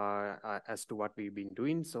 as to what we've been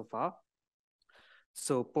doing so far.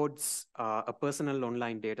 So PODS, a personal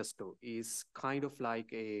online data store, is kind of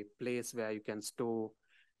like a place where you can store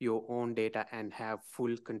your own data and have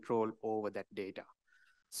full control over that data.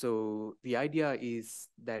 So the idea is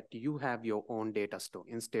that you have your own data store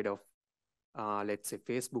instead of, let's say,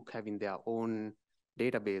 Facebook having their own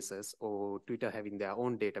databases, or Twitter having their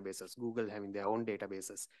own databases, Google having their own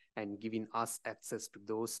databases, and giving us access to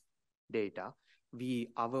those data.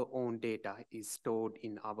 Our own data is stored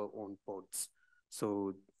in our own pods.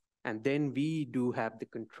 So, and then we do have the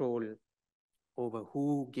control over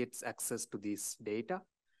who gets access to this data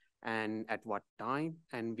and at what time,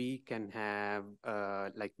 and we can have,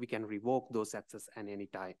 we can revoke those access at any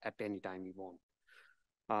time we want.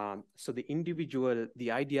 So the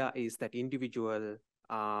idea is that individual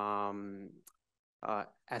as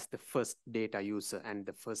the first data user and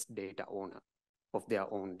the first data owner of their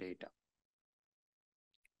own data.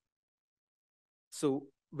 So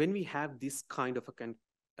when we have this kind of a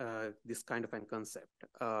concept,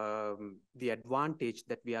 the advantage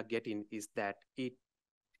that we are getting is that it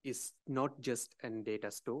is not just a data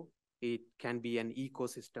store, it can be an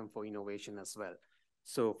ecosystem for innovation as well.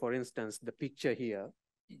 So for instance, the picture here,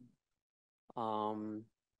 the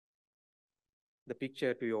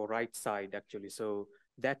picture to your right side, actually. So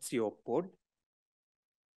that's your pod.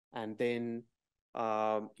 And then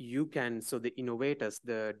you can, so the innovators,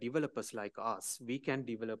 the developers like us, we can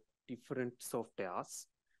develop different softwares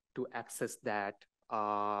to access that,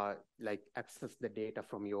 like access the data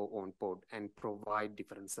from your own pod and provide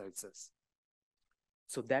different services.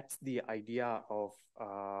 So that's the idea of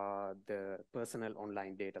the personal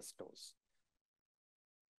online data stores.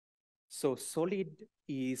 So Solid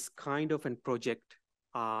is kind of a project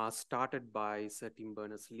started by Sir Tim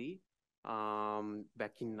Berners-Lee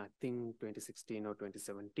back in, I think, 2016 or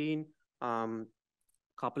 2017,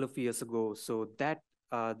 couple of years ago. So that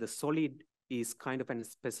the Solid is kind of a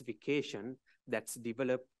specification that's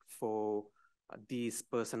developed for these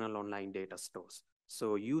personal online data stores.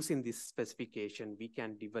 So using this specification, we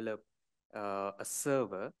can develop a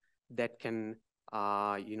server that can,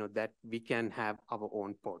 that we can have our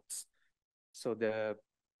own pods. So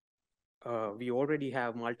we already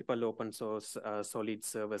have multiple open source Solid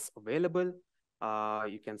servers available.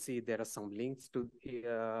 You can see there are some links to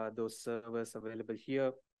those servers available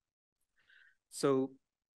here. So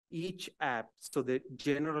each app, so the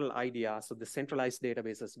general idea, so the centralized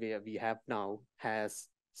databases where we have now has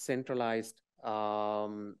centralized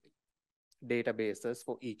databases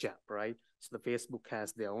for each app, right? So the Facebook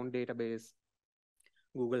has their own database,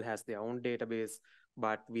 Google has their own database,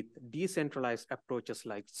 but with decentralized approaches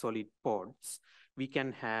like Solid Pods, we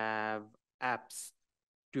can have apps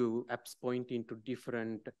pointing to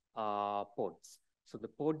different pods. So the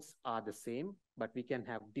pods are the same, but we can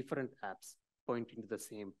have different apps pointing to the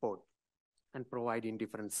same pod and providing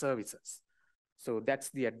different services. So that's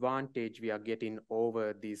the advantage we are getting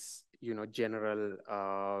over this, general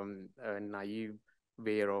naive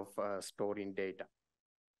way of storing data.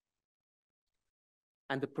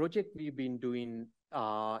 And the project we've been doing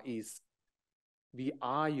is we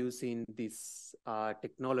are using this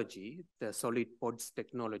technology, the Solid Pods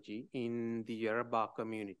technology, in the Yarrabah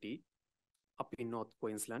community up in North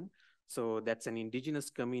Queensland. So that's an indigenous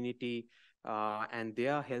community, and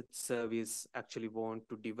their health service actually want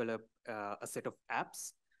to develop a set of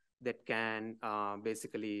apps that can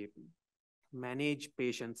basically manage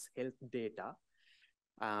patients' health data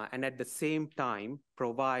and at the same time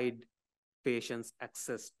provide patients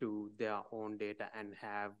access to their own data and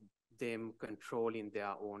have them controlling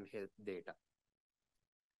their own health data.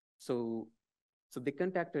 So they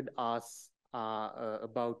contacted us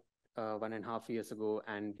about 1.5 years ago,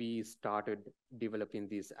 and we started developing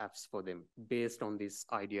these apps for them based on this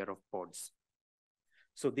idea of pods.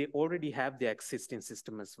 So they already have their existing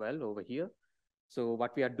system as well over here. So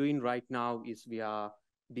what we are doing right now is we are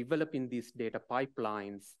developing these data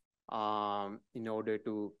pipelines in order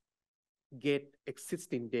to get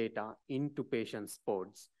existing data into patients'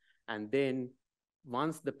 pods. And then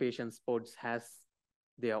once the patient's pods has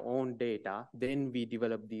their own data, then we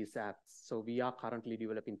develop these apps. So we are currently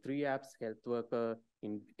developing 3 apps: Health Worker,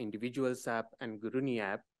 Individuals app, and Guruni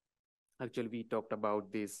app. Actually, we talked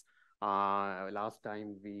about this last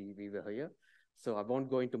time we were here. So I won't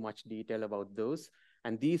go into much detail about those.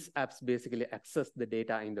 And these apps basically access the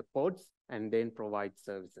data in the pods and then provide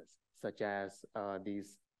services such as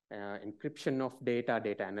these encryption of data,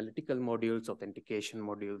 data analytical modules, authentication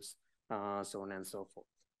modules, so on and so forth.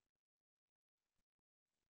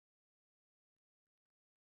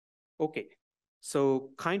 Okay, so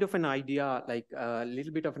kind of an idea, like a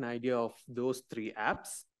little bit of an idea of those 3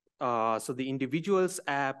 apps. So the Individuals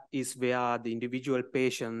app is where the individual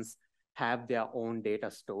patients have their own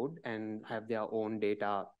data stored and have their own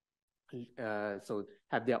data, so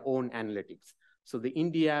have their own analytics. So the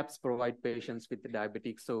Indie apps provide patients with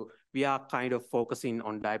diabetics. So we are kind of focusing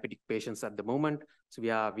on diabetic patients at the moment. So we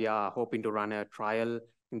are hoping to run a trial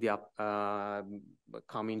in the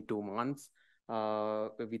coming 2 months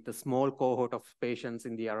with a small cohort of patients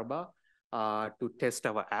in the Yarrabah to test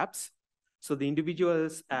our apps. So the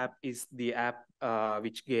Individuals app is the app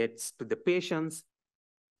which gets to the patients,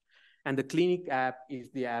 and the Clinic app is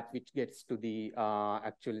the app which gets to the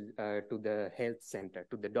to the health center,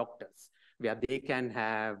 to the doctors, where they can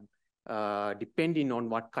have, depending on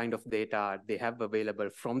what kind of data they have available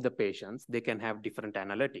from the patients, they can have different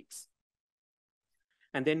analytics.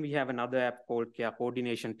 And then we have another app called Care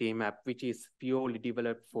Coordination Team app, which is purely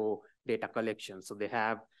developed for data collection. So they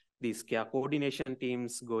have these care coordination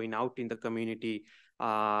teams going out in the community,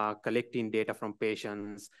 collecting data from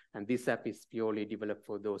patients. And this app is purely developed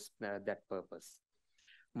for that purpose.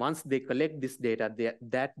 Once they collect this data,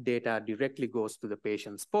 that data directly goes to the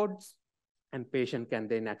patient's pods, and patient can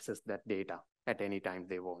then access that data at any time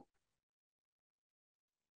they want.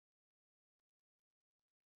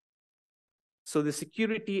 So the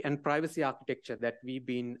security and privacy architecture that we've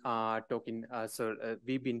been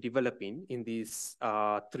we've been developing in these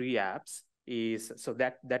 3 apps is, so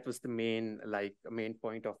that was the main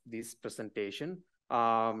point of this presentation.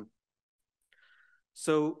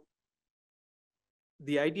 So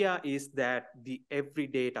the idea is that every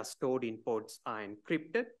data stored in pods are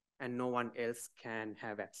encrypted, and no one else can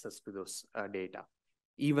have access to those data.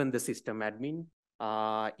 Even the system admin,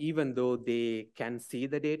 even though they can see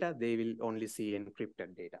the data, they will only see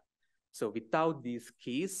encrypted data. So without these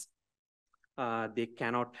keys, they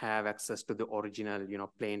cannot have access to the original,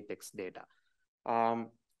 plain text data.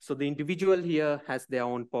 So the individual here has their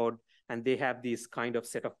own pod, and they have this kind of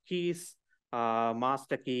set of keys,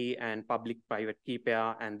 master key and public-private key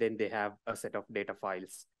pair, and then they have a set of data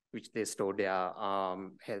files which they store their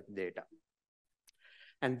health data.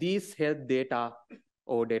 And these health data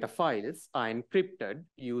or data files are encrypted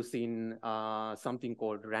using something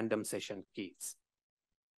called random session keys.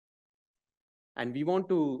 And we want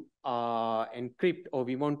to encrypt, or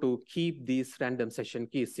we want to keep these random session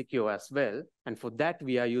keys secure as well. And for that,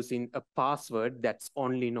 we are using a password that's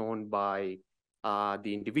only known by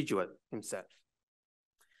the individual himself.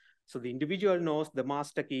 So the individual knows the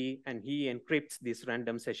master key, and he encrypts these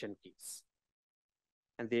random session keys.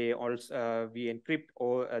 And they also, we encrypt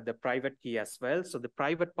the private key as well. So the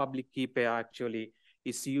private public key pair actually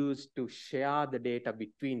is used to share the data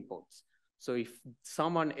between pods. So if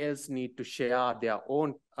someone else needs to share their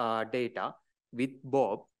own data with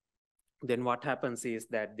Bob, then what happens is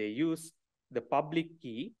that they use the public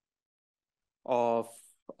key of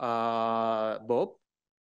Bob,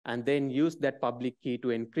 and then use that public key to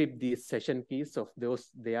encrypt these session keys of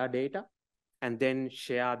their data, and then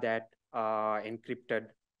share that encrypted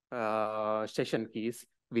session keys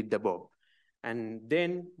with the Bob. And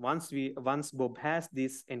then once Bob has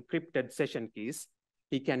these encrypted session keys,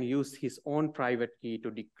 he can use his own private key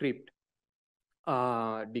to decrypt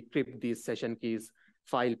these session keys,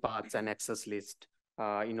 file paths, and access list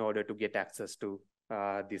in order to get access to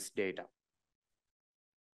this data.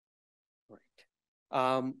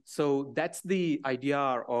 Right. So that's the idea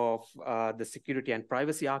of the security and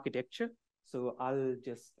privacy architecture. So I'll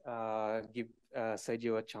just give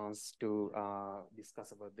Sergio a chance to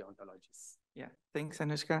discuss about the ontologies. Yeah, thanks,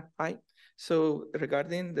 Anushka. Hi. So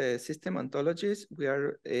regarding the system ontologies, we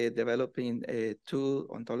are developing 2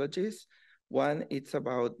 ontologies. One, it's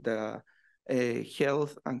about the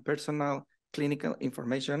health and personal clinical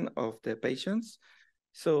information of the patients.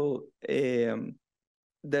 So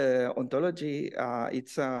the ontology,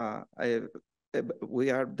 we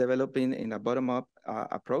are developing in a bottom-up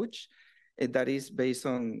approach that is based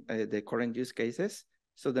on the current use cases.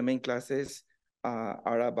 So the main classes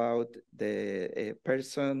are about the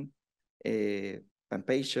person and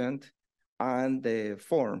patient, and the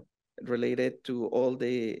form related to all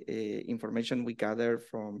the information we gather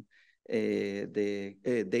from the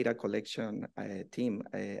data collection team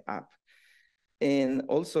app. And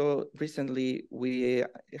also recently we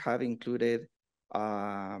have included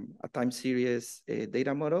a time series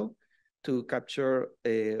data model to capture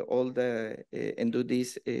all the and do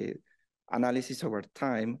this analysis over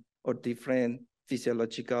time or different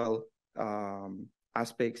physiological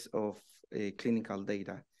aspects of clinical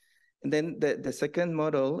data. And then the second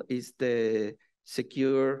model is the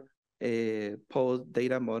secure pod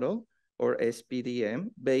data model, or SPDM,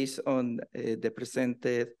 based on the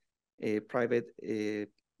presented private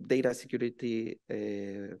data security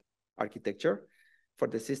architecture for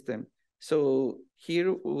the system. So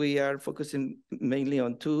here we are focusing mainly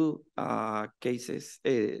on 2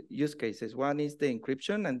 use cases. One is the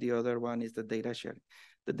encryption, and the other one is the data sharing.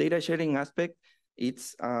 The data sharing aspect,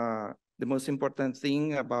 it's the most important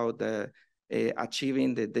thing about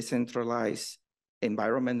achieving the decentralized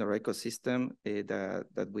environment or ecosystem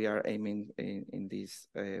that we are aiming in this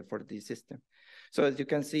for this system. So as you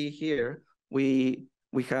can see here, we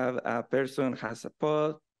have a person has a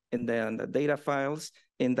pod, and then the data files,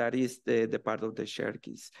 and that is the part of the shared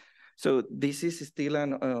keys. So this is still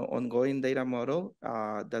an ongoing data model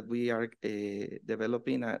that we are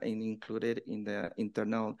developing and included in the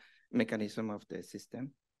internal mechanism of the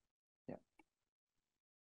system. Yeah.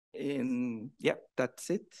 And yeah, that's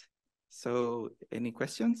it. So any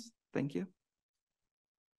questions? Thank you.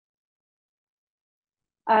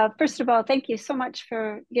 First of all, thank you so much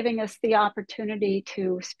for giving us the opportunity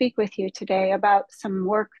to speak with you today about some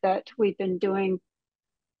work that we've been doing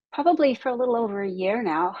probably for a little over a year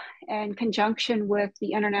now, in conjunction with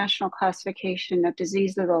the International Classification of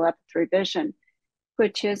Diseases of the 11th Revision,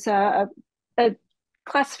 which is a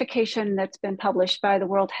classification that's been published by the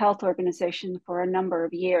World Health Organization for a number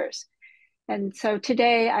of years. And so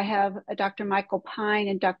today I have Dr. Michael Pine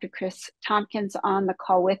and Dr. Chris Tompkins on the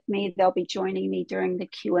call with me. They'll be joining me during the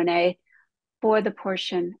Q&A for the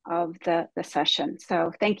portion of the session.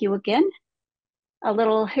 So thank you again.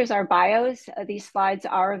 Here's our bios. These slides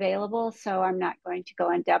are available, so I'm not going to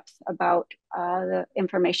go in depth about the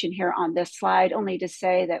information here on this slide, only to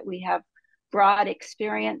say that we have broad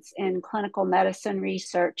experience in clinical medicine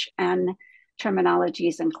research and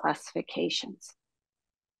terminologies and classifications.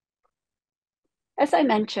 As I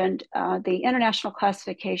mentioned, the International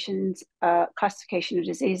Classification of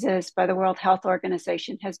Diseases by the World Health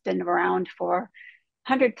Organization has been around for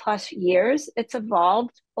 100+ years. It's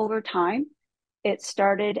evolved over time. It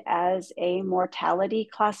started as a mortality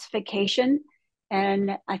classification,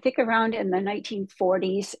 and I think around in the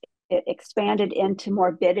 1940s, it expanded into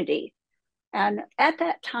morbidity. And at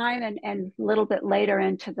that time, and a little bit later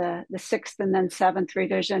into the 6th and then 7th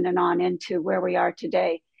revision and on into where we are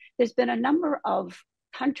today, there's been a number of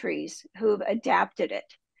countries who've adapted it.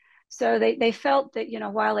 So they felt that,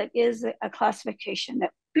 while it is a classification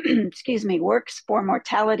that, excuse me, works for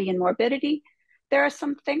mortality and morbidity, there are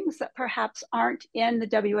some things that perhaps aren't in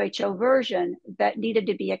the WHO version that needed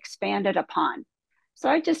to be expanded upon. So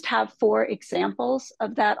I just have 4 examples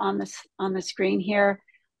of that on the screen here.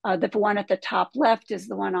 The one at the top left is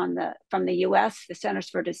the one from the US, the Centers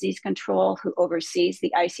for Disease Control, who oversees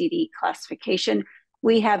the ICD classification.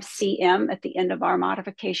 We have CM at the end of our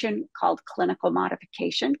modification called clinical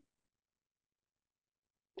modification.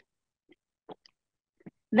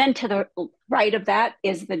 Then to the right of that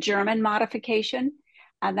is the German modification.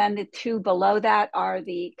 And then the 2 below that are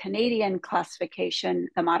the Canadian classification,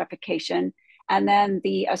 the modification, and then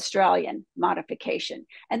the Australian modification.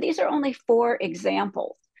 And these are only 4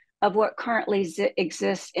 examples of what currently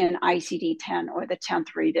exists in ICD-10 or the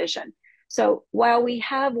 10th revision. So while we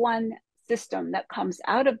have one system that comes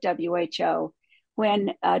out of WHO,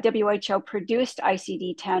 when WHO produced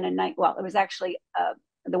ICD-10 it was actually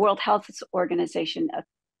the World Health Organization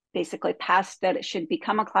basically passed that it should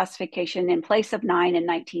become a classification in place of 9 in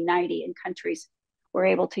 1990, and countries were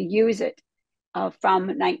able to use it from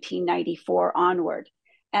 1994 onward.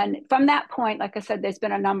 And from that point, like I said, there's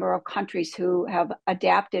been a number of countries who have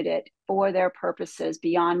adapted it for their purposes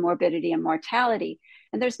beyond morbidity and mortality.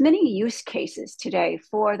 And there's many use cases today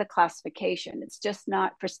for the classification. It's just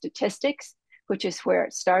not for statistics, which is where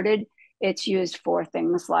it started. It's used for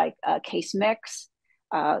things like case mix,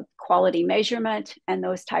 quality measurement, and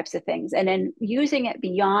those types of things. And in using it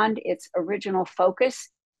beyond its original focus,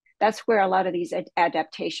 that's where a lot of these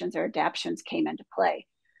adaptations or adaptions came into play.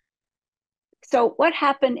 So what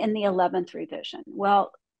happened in the 11th revision?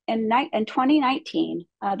 Well, in 2019,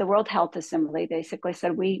 the World Health Assembly basically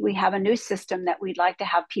said, we have a new system that we'd like to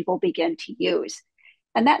have people begin to use.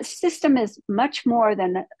 And that system is much more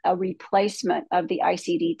than a replacement of the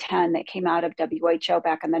ICD-10 that came out of WHO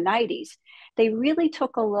back in the 90s. They really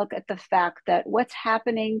took a look at the fact that what's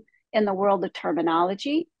happening in the world of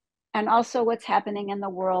terminology and also what's happening in the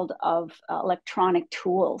world of electronic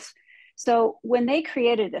tools. So when they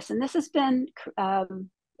created this, and this has been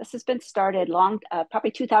started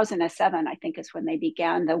probably 2007, I think is when they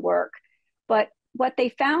began the work. But what they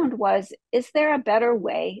found was, is there a better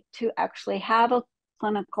way to actually have a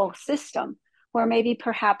clinical system where maybe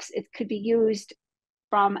perhaps it could be used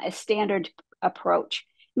from a standard approach?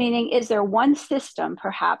 Meaning, is there one system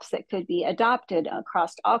perhaps that could be adopted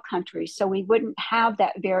across all countries so we wouldn't have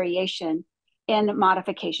that variation in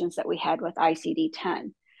modifications that we had with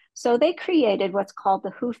ICD-10? So they created what's called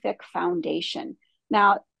the HUFIC Foundation.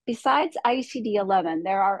 Now, besides ICD-11,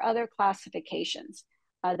 there are other classifications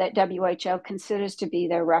that WHO considers to be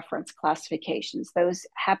their reference classifications. Those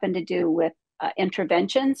happen to do with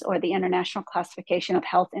interventions, or the International Classification of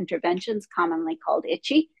Health Interventions, commonly called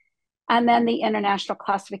ICHE, and then the International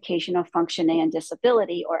Classification of Functioning and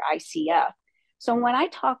Disability, or ICF. So when I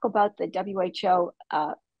talk about the WHO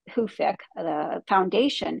HUFIC, the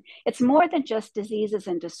foundation, it's more than just diseases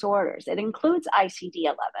and disorders. It includes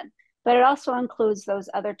ICD-11, but it also includes those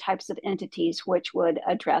other types of entities which would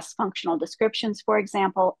address functional descriptions, for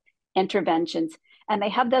example, interventions, and they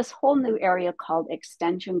have this whole new area called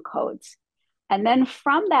extension codes. And then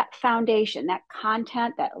from that foundation, that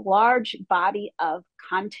content, that large body of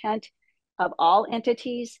content of all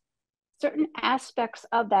entities, certain aspects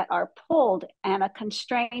of that are pulled and a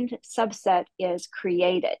constrained subset is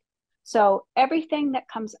created. So everything that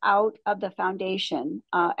comes out of the foundation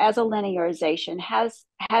as a linearization has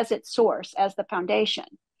its source as the foundation.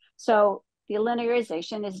 So the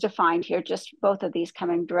linearization is defined here, just both of these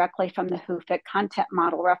coming directly from the HUFIC Content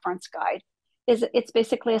Model Reference Guide. It's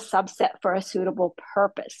basically a subset for a suitable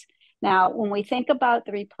purpose. Now, when we think about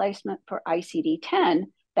the replacement for ICD-10,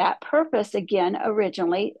 that purpose again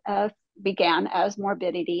originally began as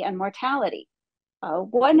morbidity and mortality.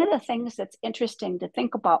 One of the things that's interesting to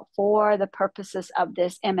think about for the purposes of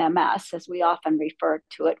this MMS, as we often refer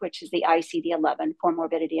to it, which is the ICD-11 for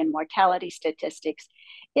morbidity and mortality statistics,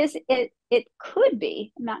 is it could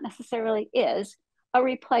be, not necessarily is, a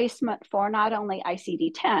replacement for not only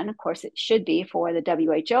ICD-10, of course it should be for the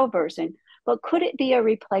WHO version, but could it be a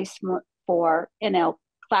replacement for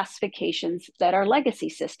classifications that are legacy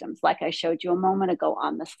systems, like I showed you a moment ago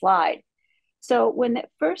on the slide? So when it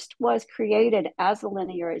first was created as a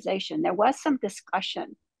linearization, there was some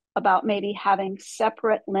discussion about maybe having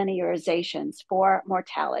separate linearizations for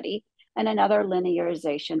mortality and another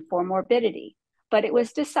linearization for morbidity. But it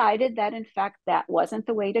was decided that, in fact, that wasn't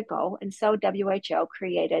the way to go. And so WHO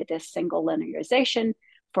created this single linearization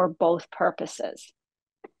for both purposes.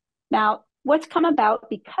 Now, what's come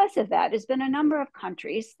about because of that has been a number of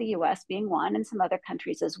countries, the US being one, and some other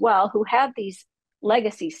countries as well, who have these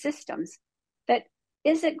legacy systems that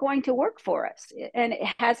is it going to work for us? And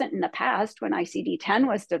it hasn't in the past. When ICD-10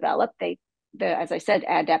 was developed, as I said,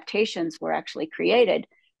 adaptations were actually created.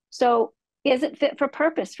 So is it fit for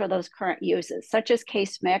purpose for those current uses, such as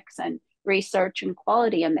case mix and research and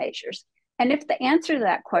quality of measures? And if the answer to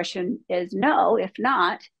that question is no, if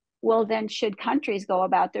not, well, then should countries go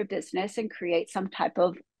about their business and create some type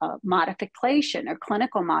of modification or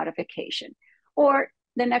clinical modification? Or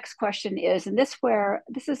the next question is, and this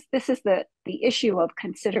is the issue of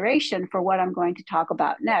consideration for what I'm going to talk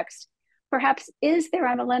about next. Perhaps is there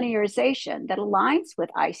a linearization that aligns with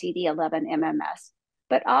ICD-11 MMS,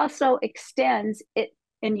 but also extends it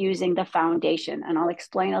in using the foundation? And I'll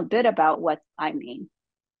explain a bit about what I mean.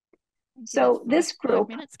 So this group, 5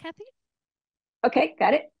 minutes, Kathy. Okay,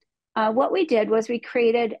 got it. What we did was we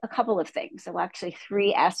created a couple of things. So actually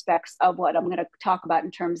 3 aspects of what I'm going to talk about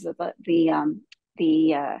in terms of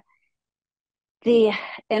the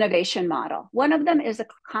innovation model. One of them is a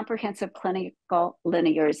comprehensive clinical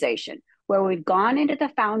linearization, where we've gone into the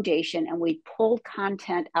foundation and we pulled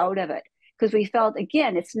content out of it because we felt,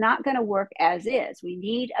 again, it's not going to work as is. We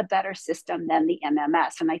need a better system than the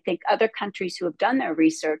MMS. And I think other countries who have done their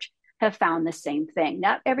research have found the same thing.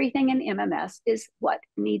 Not everything in MMS is what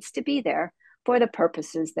needs to be there for the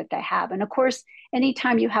purposes that they have. And of course,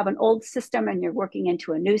 anytime you have an old system and you're working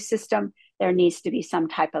into a new system, there needs to be some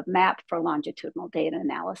type of map for longitudinal data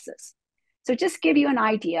analysis. So just give you an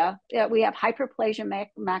idea, we have hyperplasia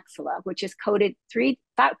maxilla, which is coded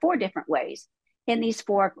 4 different ways in these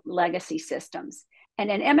 4 legacy systems. And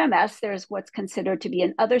in MMS, there's what's considered to be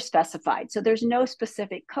an other specified. So there's no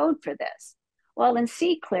specific code for this. Well, in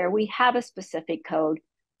C-Clear, we have a specific code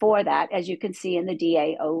for that, as you can see in the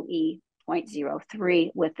DAOE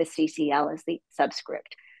 0.03 with the CCL as the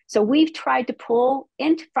subscript. So we've tried to pull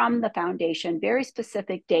in from the foundation very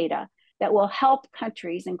specific data that will help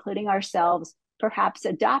countries, including ourselves, perhaps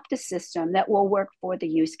adopt a system that will work for the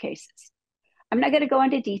use cases. I'm not going to go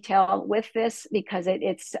into detail with this because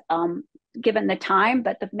it's given the time,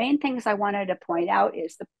 but the main things I wanted to point out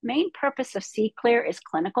is the main purpose of C-Clear is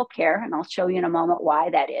clinical care, and I'll show you in a moment why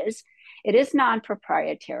that is. It is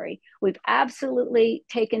non-proprietary. We've absolutely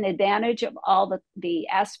taken advantage of all the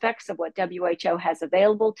aspects of what WHO has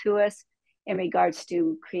available to us in regards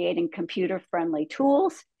to creating computer-friendly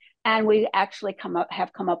tools, and we actually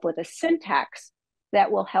have come up with a syntax that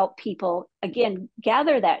will help people, again,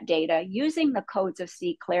 gather that data using the codes of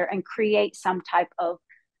C-Clear and create some type of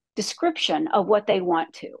description of what they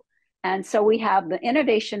want to. And so we have the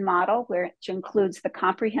innovation model, which includes the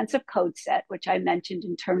comprehensive code set, which I mentioned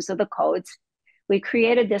in terms of the codes. We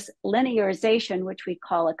created this linearization, which we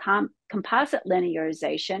call a composite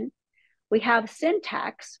linearization. We have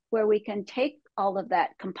syntax, where we can take all of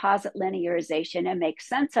that composite linearization and make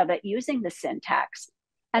sense of it using the syntax.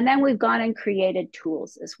 And then we've gone and created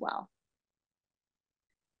tools as well.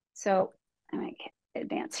 So I'm going to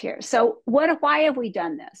advance here. So why have we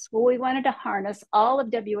done this? Well, we wanted to harness all of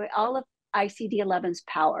ICD-11's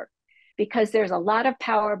power, because there's a lot of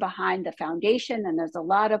power behind the foundation and there's a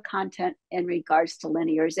lot of content in regards to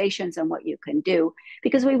linearizations and what you can do,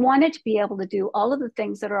 because we wanted to be able to do all of the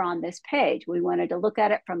things that are on this page. We wanted to look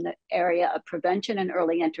at it from the area of prevention and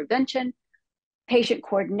early intervention, patient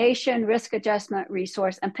coordination, risk adjustment,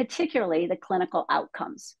 resource, and particularly the clinical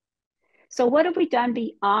outcomes. So what have we done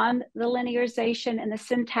beyond the linearization and the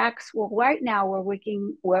syntax? Well, right now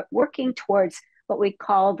we're working towards what we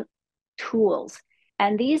called tools.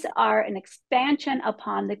 And these are an expansion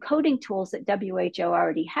upon the coding tools that WHO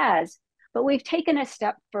already has, but we've taken a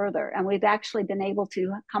step further, and we've actually been able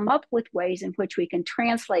to come up with ways in which we can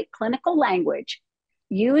translate clinical language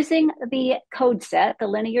using the code set, the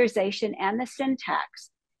linearization and the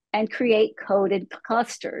syntax, and create coded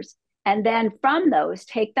clusters. And then from those,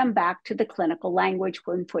 take them back to the clinical language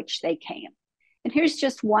from which they came. And here's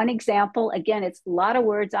just one example. Again, it's a lot of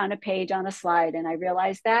words on a page, on a slide, and I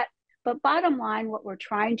realize that. But bottom line, what we're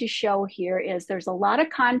trying to show here is there's a lot of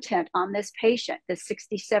content on this patient, this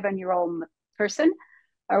 67-year-old person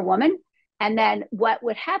or woman. And then what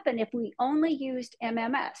would happen if we only used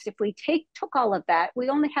MMS? If we took all of that, we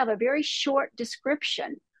only have a very short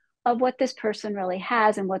description of what this person really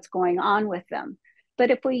has and what's going on with them. But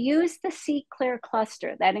if we use the C-clear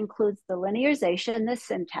cluster, that includes the linearization, the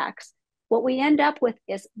syntax, what we end up with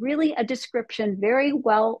is really a description very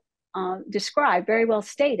well described, very well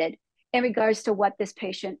stated in regards to what this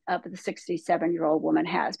patient of the 67-year-old woman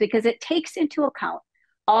has, because it takes into account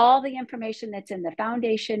all the information that's in the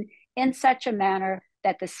foundation in such a manner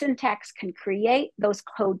that the syntax can create those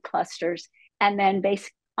code clusters, and then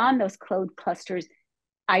based on those code clusters,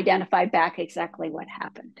 identify back exactly what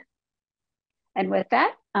happened. And with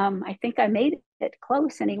that, I think I made it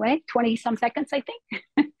close anyway, 20 some seconds, I think.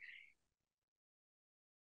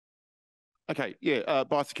 Okay, yeah,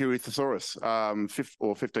 biosecurity thesaurus,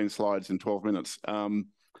 15 slides in 12 minutes.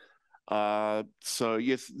 So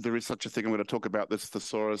yes, there is such a thing. I'm going to talk about this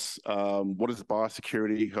thesaurus. What is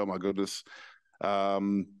biosecurity? Oh my goodness. I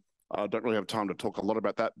don't really have time to talk a lot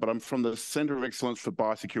about that, but I'm from the Centre of Excellence for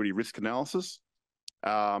Biosecurity Risk Analysis.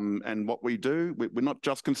 And what we do, we're not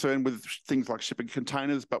just concerned with things like shipping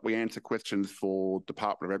containers, but we answer questions for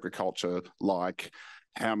Department of Agriculture, like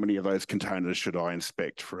how many of those containers should I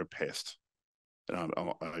inspect for a pest? And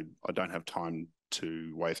I don't have time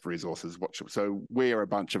to waste resources. So we're a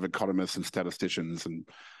bunch of economists and statisticians, and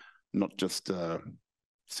not just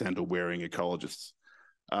sandal-wearing ecologists.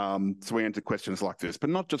 So we answer questions like this, but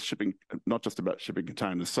not just about shipping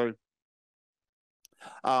containers. So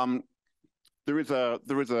there is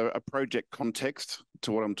a project context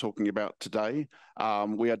to what I'm talking about today.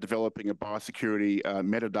 We are developing a biosecurity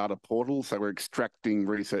metadata portal. So we're extracting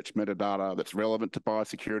research metadata that's relevant to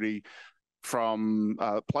biosecurity from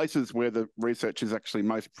places where the research is actually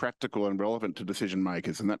most practical and relevant to decision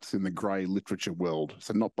makers, and that's in the grey literature world.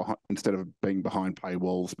 So not instead of being behind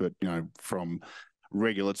paywalls, but from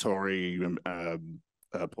regulatory,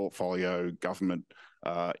 portfolio, government,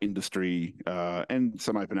 industry, and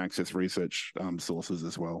some open access research sources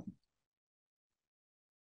as well.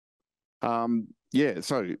 Yeah,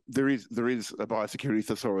 so there is a biosecurity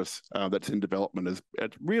thesaurus that's in development.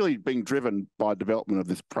 It's really being driven by development of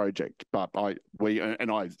this project, but I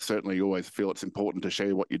certainly always feel it's important to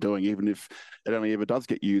share what you're doing, even if it only ever does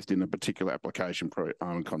get used in a particular application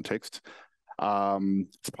context.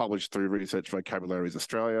 It's published through Research Vocabularies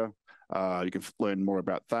Australia. You can learn more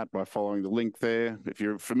about that by following the link there. If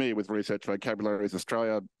you're familiar with Research Vocabularies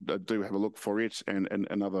Australia, do have a look for it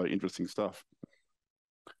and other interesting stuff.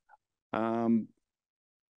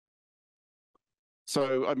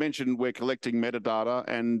 So I mentioned we're collecting metadata,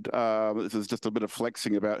 and this is just a bit of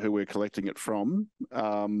flexing about who we're collecting it from.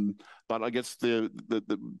 But I guess the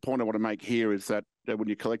point I want to make here is that when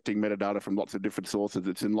you're collecting metadata from lots of different sources,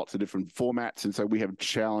 it's in lots of different formats. And so we have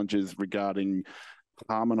challenges regarding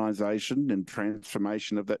harmonization and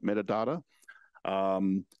transformation of that metadata.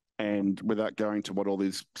 And without going to what all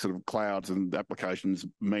these sort of clouds and applications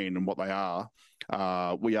mean and what they are,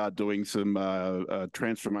 we are doing some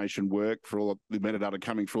transformation work for all of the metadata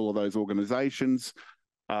coming from all of those organizations,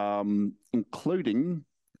 including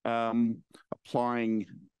applying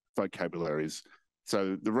vocabularies.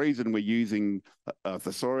 So the reason we're using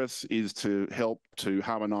thesaurus is to help to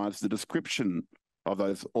harmonize the description of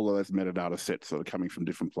all of those metadata sets that are coming from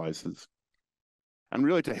different places. And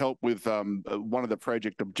really to help with one of the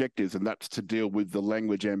project objectives, and that's to deal with the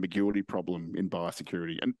language ambiguity problem in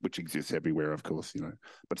biosecurity, and which exists everywhere, of course,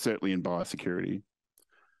 but certainly in biosecurity.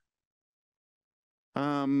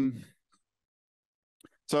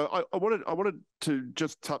 So I wanted to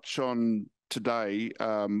just touch on today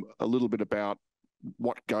a little bit about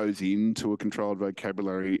what goes into a controlled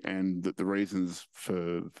vocabulary and the reasons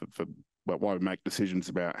for why we make decisions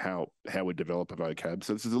about how we develop a vocab.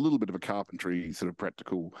 So this is a little bit of a carpentry sort of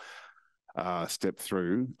practical step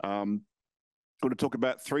through. I'm going to talk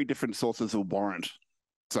about 3 different sources of warrant.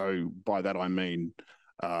 So by that I mean,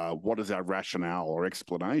 what is our rationale or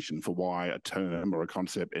explanation for why a term or a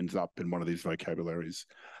concept ends up in one of these vocabularies?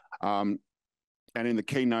 And in the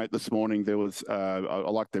keynote this morning, there was, I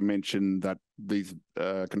like to mention that these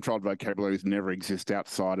controlled vocabularies never exist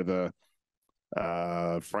outside of a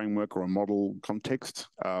framework or a model context.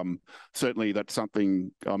 Certainly that's something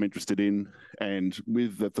I'm interested in. And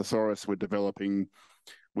with the thesaurus we're developing,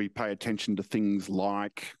 We pay attention to things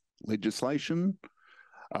like legislation,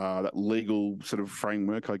 that legal sort of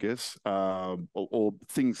framework, I guess, or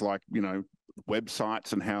things like, you know,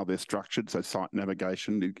 websites and how they're structured. So site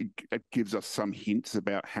navigation, it gives us some hints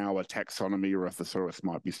about how a taxonomy or a thesaurus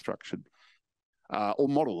might be structured. Or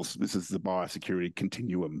models. This is the biosecurity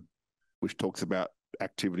continuum, which talks about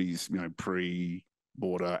activities, you know,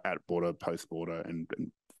 pre-border, at border, post-border, and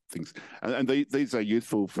things. And these are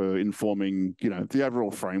useful for informing, you know, the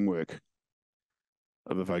overall framework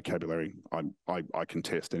of a vocabulary. I can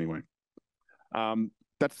test anyway.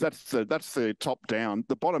 That's the top down.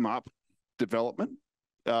 The bottom up development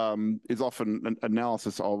is often an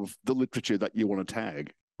analysis of the literature that you want to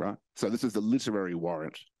tag, right? So this is the literary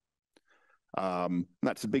warrant.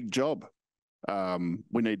 That's a big job.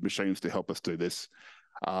 We need machines to help us do this.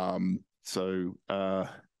 Because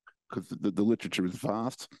the literature is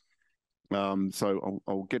vast. So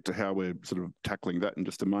I'll get to how we're sort of tackling that in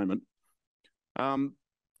just a moment. And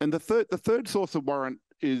the third source of warrant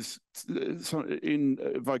is in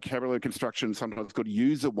vocabulary construction, sometimes called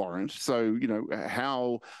user warrant. So, you know,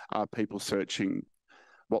 how are people searching?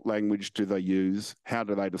 What language do they use? How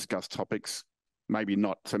do they discuss topics? Maybe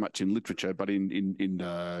not so much in literature, but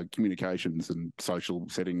in communications and social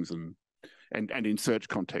settings and in search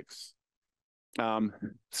contexts.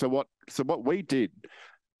 So what we did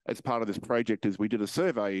as part of this project is we did a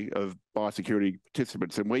survey of biosecurity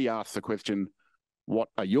participants, and we asked the question, what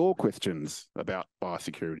are your questions about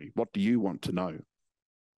biosecurity? What do you want to know?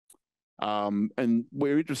 And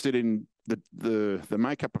we're interested in the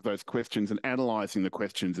makeup of those questions and analysing the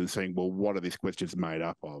questions and seeing, well, what are these questions made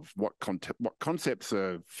up of? What concepts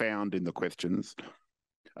are found in the questions?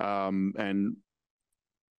 And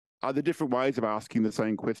are there different ways of asking the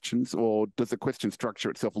same questions, or does the question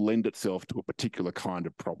structure itself lend itself to a particular kind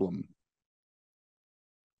of problem?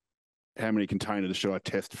 How many containers should I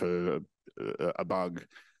test for a bug?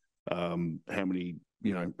 How many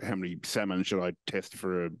salmon should I test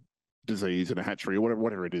for a disease in a hatchery, or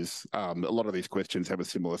whatever it is? A lot of these questions have a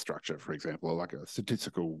similar structure, for example, like a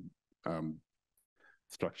statistical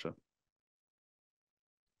structure.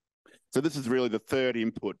 So this is really the third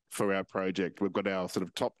input for our project. We've got our sort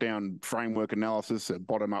of top-down framework analysis, a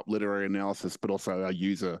bottom-up literary analysis, but also our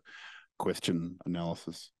user question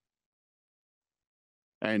analysis.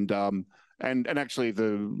 And actually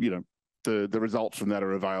the results from that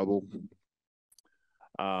are available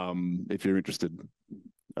if you're interested.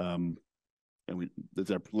 And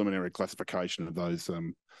there's a preliminary classification of those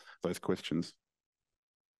questions.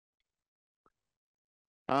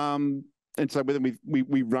 And so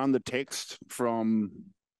we run the text from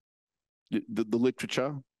the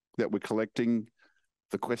literature that we're collecting,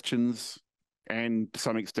 the questions, and to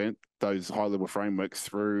some extent those high-level frameworks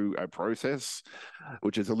through a process,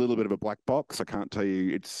 which is a little bit of a black box. I can't tell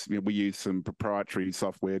you. We use some proprietary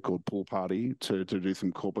software called Pool Party to do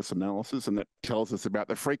some corpus analysis, and that tells us about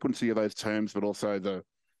the frequency of those terms, but also their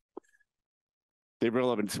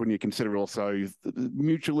relevance when you consider also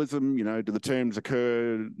mutualism. You know, do the terms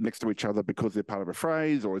occur next to each other because they're part of a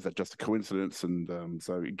phrase, or is that just a coincidence? And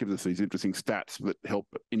so it gives us these interesting stats that help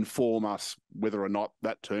inform us whether or not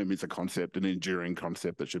that term is a concept, an enduring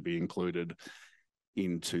concept that should be included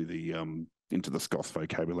into the SCOS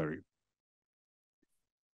vocabulary.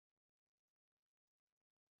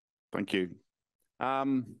 Thank you.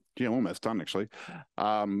 I'm almost done actually.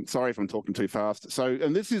 Sorry if I'm talking too fast. So,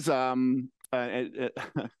 and this is so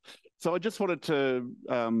I just wanted to,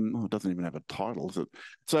 it doesn't even have a title, is it?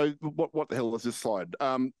 So what the hell is this slide?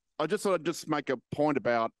 I just thought I'd just make a point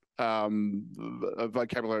about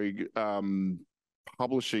vocabulary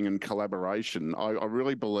publishing and collaboration. I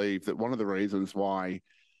really believe that one of the reasons why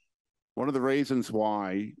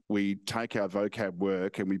we take our vocab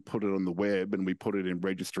work and we put it on the web and we put it in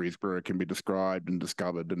registries where it can be described and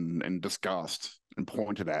discovered and discussed and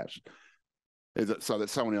pointed at, is it so that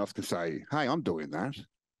someone else can say, hey, I'm doing that.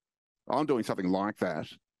 I'm doing something like that.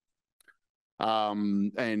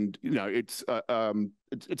 And, you know, it's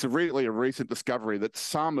really a recent discovery that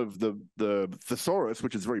some of the thesaurus,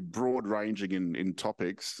 which is very broad ranging in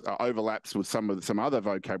topics, overlaps with some other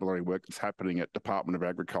vocabulary work that's happening at Department of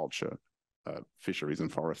Agriculture, Fisheries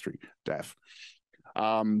and Forestry, DAF.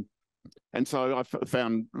 And so I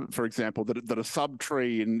found, for example, that a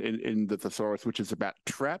subtree in the thesaurus, which is about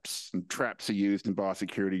traps, and traps are used in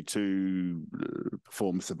biosecurity to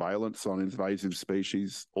perform surveillance on invasive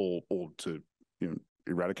species or to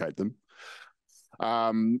eradicate them.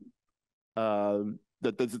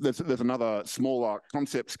 There's another smaller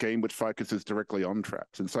concept scheme which focuses directly on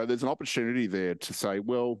traps, and so there's an opportunity there to say,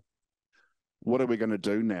 well, what are we going to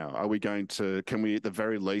do now? Are we going to? Can we, at the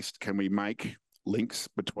very least, can we make links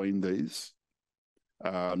between these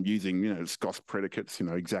using, SCOS predicates,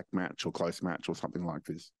 exact match or close match or something like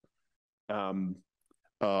this.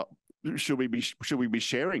 Should we be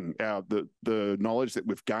sharing the knowledge that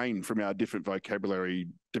we've gained from our different vocabulary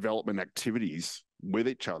development activities with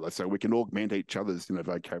each other, so we can augment each other's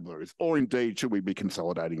vocabularies? Or indeed, should we be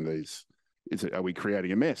consolidating these? Are we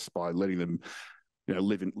creating a mess by letting them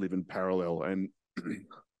live in parallel?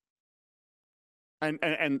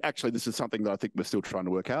 And actually, this is something that I think we're still trying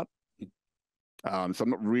to work out. So I'm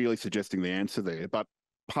not really suggesting the answer there, but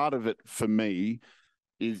part of it for me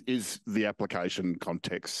is the application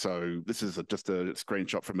context. So this is just a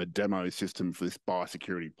screenshot from a demo system for this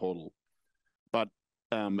biosecurity portal. But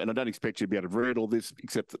and I don't expect you to be able to read all this,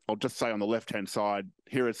 except that I'll just say on the left-hand side,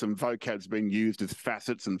 here are some vocabs being used as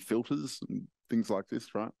facets and filters and things like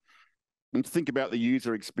this, right? And think about the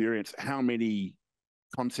user experience. How many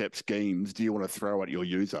concept schemes do you want to throw at your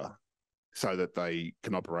user so that they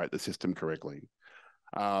can operate the system correctly?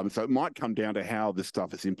 So it might come down to how this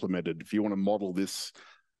stuff is implemented. If you want to model this,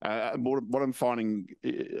 what I'm finding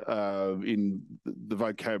in the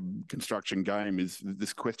vocab construction game is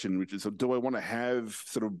this question, which is, do I want to have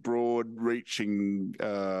sort of broad-reaching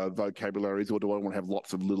vocabularies, or do I want to have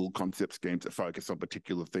lots of little concept schemes that focus on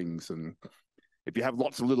particular things? And if you have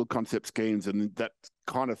lots of little concept schemes, and that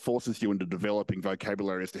kind of forces you into developing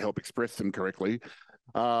vocabularies to help express them correctly.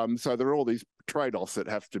 So there are all these trade-offs that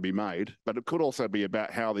have to be made, but it could also be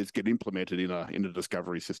about how these get implemented in a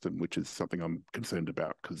discovery system, which is something I'm concerned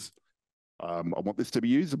about, because I want this to be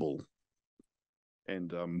usable,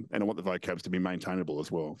 and I want the vocabs to be maintainable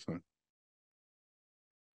as well. So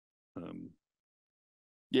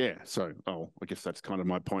yeah, so I guess that's kind of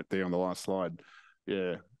my point there on the last slide.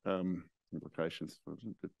 Yeah, implications.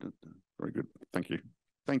 Very good. Thank you.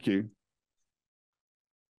 Thank you.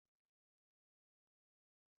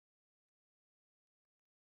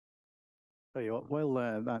 Tell you what,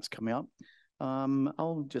 while that's coming up,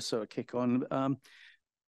 I'll just sort of kick on.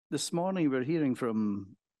 This morning we were hearing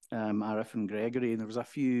from Arif and Gregory, and there was a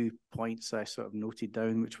few points I sort of noted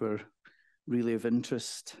down which were really of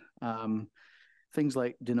interest. Things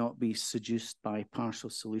like do not be seduced by partial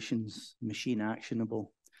solutions, machine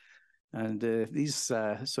actionable. And these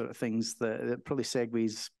sort of things that probably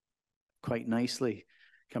segues quite nicely,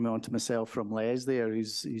 coming on to myself from Les there,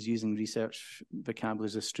 who's using Research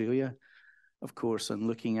Vocabularies Australia, of course, and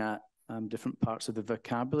looking at different parts of the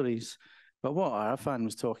vocabularies. But what Arafan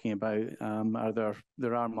was talking about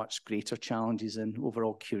there are much greater challenges in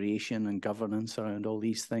overall curation and governance around all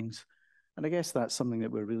these things. And I guess that's something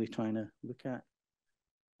that we're really trying to look at.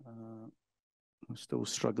 I'm still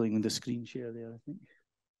struggling with the screen share there, I think.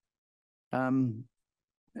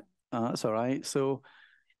 That's all right. So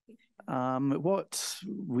what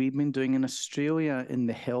we've been doing in Australia in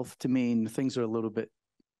the health domain, things are a little bit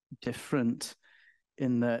different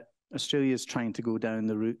in that Australia is trying to go down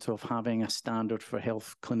the route of having a standard for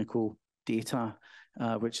health clinical data,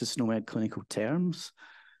 which is SNOMED clinical terms.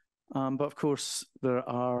 But of course, there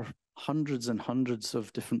are hundreds and hundreds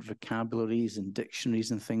of different vocabularies and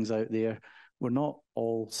dictionaries and things out there. We're not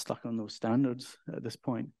all stuck on those standards at this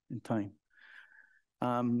point in time.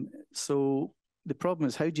 So the problem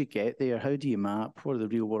is, how do you get there? How do you map? What are the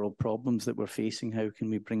real world problems that we're facing? How can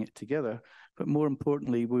we bring it together? But more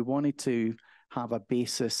importantly, we wanted to have a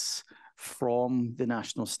basis from the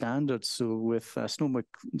national standards. So with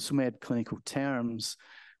SNOMED clinical terms,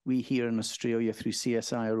 we here in Australia through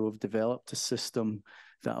CSIRO have developed a system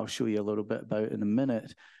that I'll show you a little bit about in a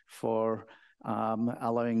minute for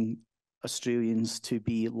allowing Australians to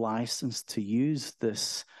be licensed to use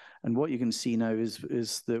this. And what you can see now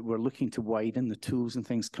is that we're looking to widen the tools and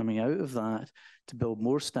things coming out of that to build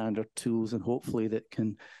more standard tools, and hopefully that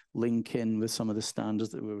can link in with some of the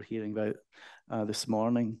standards that we were hearing about this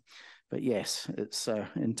morning. But yes, it's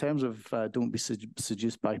in terms of don't be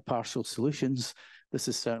seduced by partial solutions, this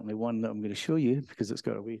is certainly one that I'm going to show you because it's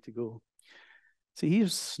got a way to go. So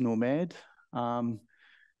here's SNOMED.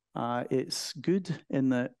 It's good in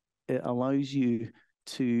that it allows you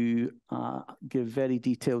to give very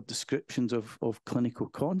detailed descriptions of clinical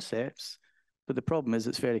concepts, but the problem is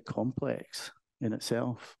it's very complex in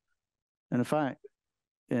itself. And in fact,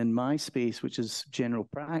 in my space, which is general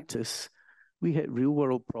practice, we hit real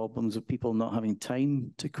world problems of people not having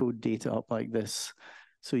time to code data up like this.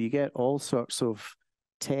 So you get all sorts of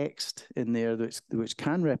text in there which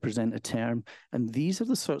can represent a term, and these are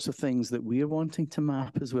the sorts of things that we're wanting to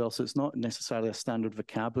map as well. So it's not necessarily a standard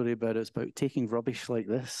vocabulary, but it's about taking rubbish like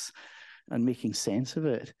this and making sense of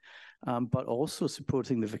it, but also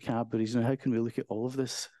supporting the vocabularies. And how can we look at all of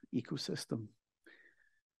this ecosystem?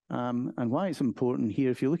 And why it's important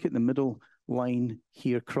here, if you look at the middle line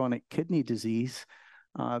here, chronic kidney disease,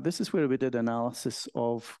 this is where we did analysis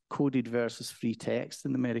of coded versus free text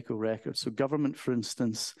in the medical record. So government, for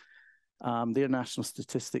instance, their national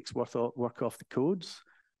statistics work off the codes,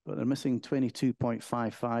 but they're missing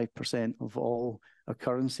 22.55% of all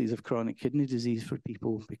occurrences of chronic kidney disease for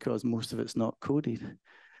people because most of it's not coded.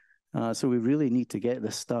 So we really need to get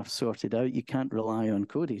this stuff sorted out. You can't rely on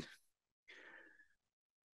coded.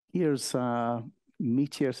 Here's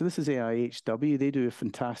Meteor. So this is AIHW. They do a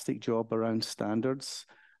fantastic job around standards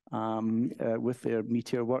with their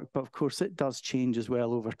Meteor work, but of course it does change as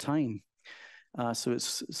well over time. So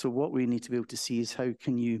what we need to be able to see is how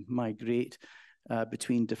can you migrate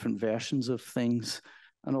between different versions of things,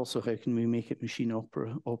 and also how can we make it machine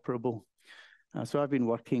operable. So I've been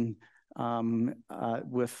working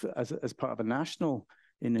as part of a national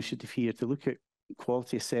initiative here to look at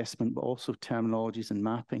quality assessment, but also terminologies and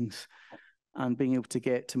mappings, and being able to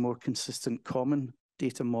get to more consistent common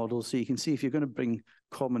data models. So you can see if you're going to bring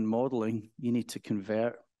common modeling, you need to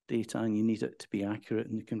convert data and you need it to be accurate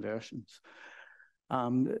in the conversions.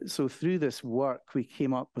 So through this work, we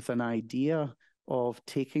came up with an idea of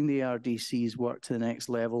taking the ARDC's work to the next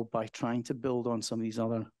level by trying to build on some of these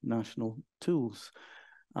other national tools.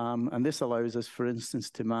 And this allows us, for instance,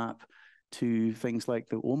 to map to things like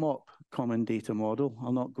the OMOP Common Data Model.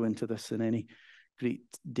 I'll not go into this in any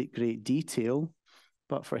great detail,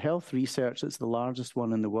 but for health research, it's the largest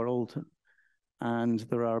one in the world. And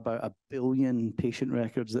there are about 1 billion patient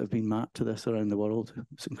records that have been mapped to this around the world.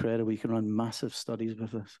 It's incredible. You can run massive studies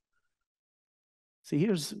with this. So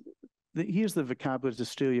here's the Vocabularies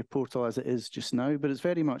Australia portal as it is just now, but it's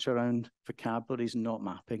very much around vocabularies, not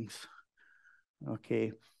mappings.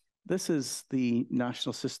 Okay, this is the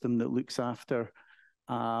national system that looks after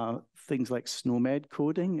things like SNOMED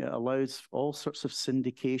coding. It allows all sorts of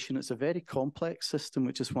syndication. It's a very complex system,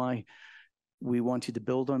 which is why we wanted to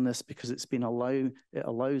build on this, because it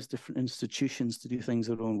allows different institutions to do things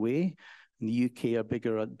their own way. In the UK are big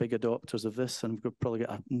adopters of this, and we've probably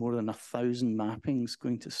got more than 1,000 mappings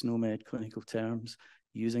going to SNOMED clinical terms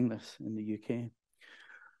using this in the UK.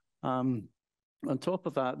 On top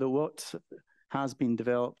of that, though, what has been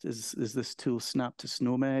developed is this tool, Snap to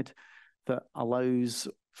SNOMED, that allows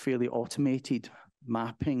fairly automated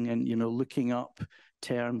mapping and looking up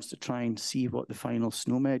terms to try and see what the final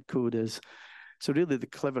SNOMED code is. So really the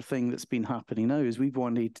clever thing that's been happening now is we've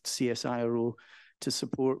wanted CSIRO to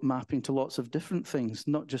support mapping to lots of different things,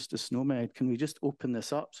 not just to SNOMED. Can we just open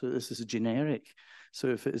this up so this is generic? So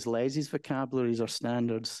if it is Leslie's vocabularies or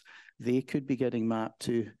standards, they could be getting mapped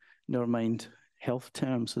to, never mind, health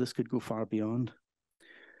terms. So this could go far beyond.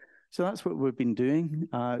 So that's what we've been doing.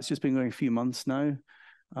 It's just been going a few months now.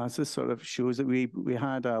 So this sort of shows that we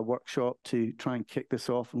had a workshop to try and kick this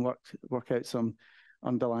off and work out some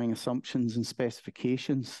underlying assumptions and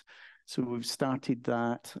specifications. So we've started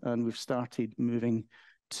that, and we've started moving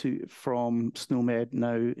from SNOMED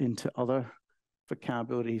now into other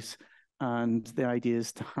vocabularies. And the idea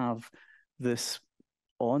is to have this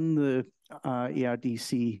on the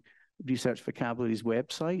ARDC Research Vocabularies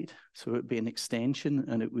website. So it would be an extension,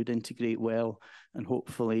 and it would integrate well and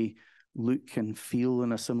hopefully look and feel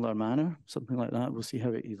in a similar manner, something like that. We'll see how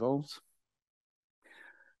it evolves.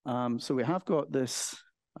 So we have got this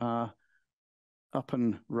up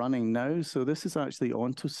and running now. So this is actually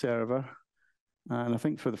onto server. And I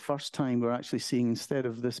think for the first time, we're actually seeing, instead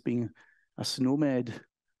of this being a SNOMED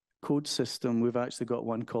code system, we've actually got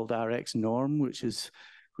one called RX Norm, which is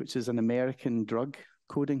an American drug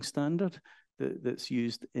coding standard that's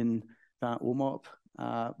used in that OMOP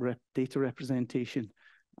data representation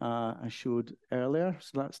I showed earlier.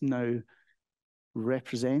 So that's now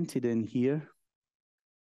represented in here.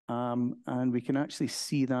 And we can actually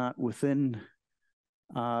see that within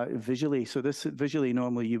visually. So this visually,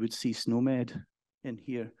 normally you would see SNOMED in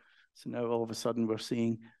here. So now all of a sudden we're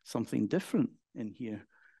seeing something different in here.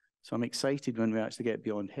 So I'm excited when we actually get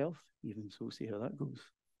beyond health even, so we'll see how that goes.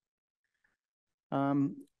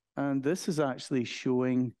 And this is actually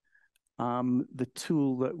showing the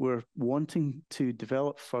tool that we're wanting to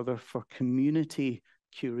develop further for community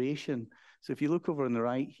curation. So if you look over on the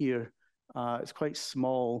right here, it's quite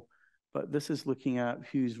small, but this is looking at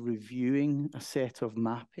who's reviewing a set of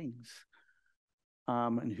mappings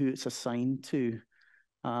and who it's assigned to.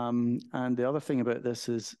 And the other thing about this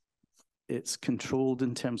is it's controlled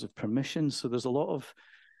in terms of permissions. So there's a lot of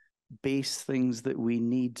base things that we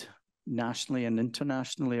need nationally and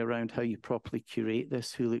internationally around how you properly curate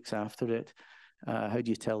this, who looks after it, how do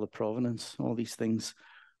you tell the provenance. All these things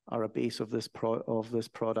are a base of this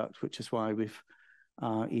product, which is why we've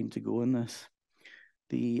aimed to go in this.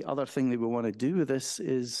 The other thing that we want to do with this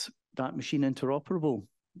is that machine interoperable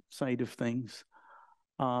side of things.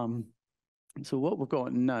 So what we've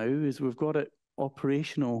got now is we've got it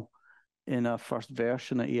operational in a first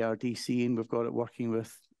version at ARDC, and we've got it working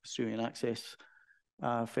with Australian Access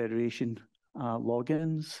Federation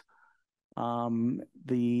logins.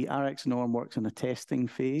 The RX norm works in a testing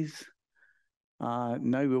phase. Now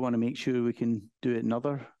we want to make sure we can do it in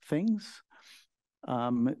other things.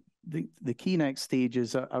 The key next stage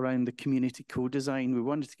is around the community co-design. We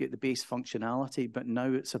wanted to get the base functionality, but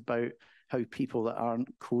now it's about how people that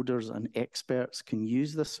aren't coders and experts can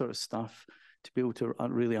use this sort of stuff to be able to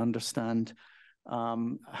really understand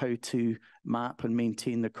how to map and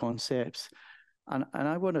maintain the concepts. And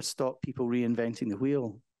I want to stop people reinventing the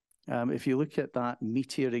wheel. If you look at that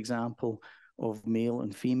meteor example of male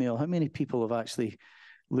and female, how many people have actually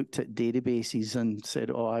looked at databases and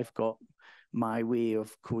said, oh, I've got my way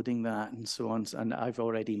of coding that and so on, and I've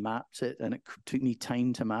already mapped it, and it took me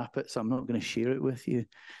time to map it, so I'm not going to share it with you.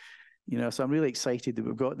 You know, so I'm really excited that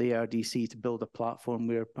we've got the ARDC to build a platform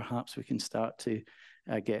where perhaps we can start to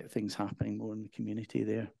get things happening more in the community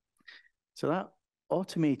there. So that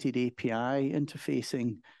automated API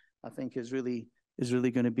interfacing, I think, is really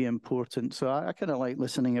going to be important. So I kind of like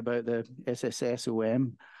listening about the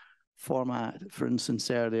SSSOM format, for instance,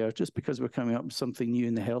 earlier. Just because we're coming up with something new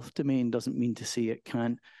in the health domain doesn't mean to say it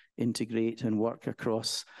can't integrate and work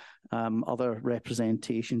across other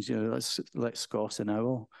representations, you know, like SCOS and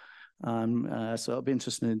OWL. So it'll be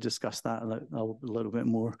interesting to discuss that a little bit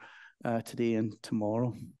more today and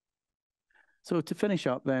tomorrow. So to finish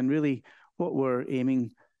up then, really what we're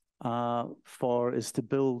aiming for is to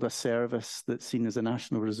build a service that's seen as a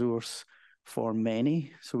national resource for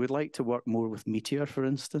many. So we'd like to work more with Meteor, for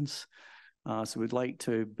instance. So we'd like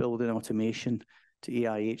to build an automation to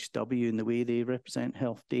AIHW in the way they represent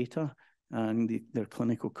health data and their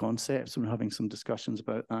clinical concepts. We're having some discussions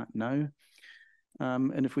about that now.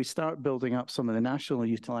 And if we start building up some of the national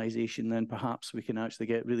utilization, then perhaps we can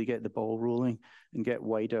actually really get the ball rolling and get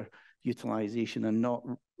wider utilization and not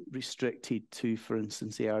restricted to, for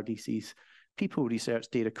instance, the ARDC's People Research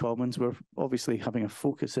Data Commons. We're obviously having a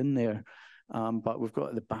focus in there, but we've got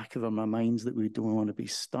at the back of our minds that we don't want to be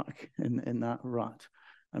stuck in that rut.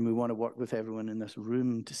 And we want to work with everyone in this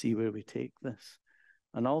room to see where we take this.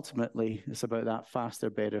 And ultimately, it's about that faster,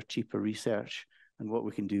 better, cheaper research and what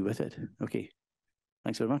we can do with it. Okay,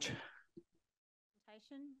 thanks very much.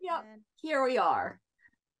 Yeah, here we are.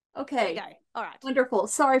 Okay. Okay. All right. Wonderful.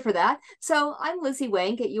 Sorry for that. So I'm Lizzie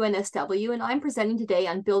Wang at UNSW, and I'm presenting today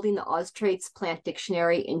on building the Austrates plant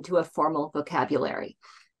dictionary into a formal vocabulary.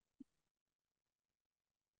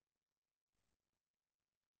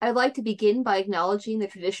 I'd like to begin by acknowledging the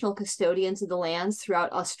traditional custodians of the lands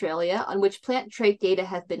throughout Australia on which plant trait data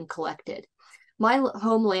have been collected. My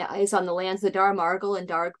homeland is on the lands of the Darmargal and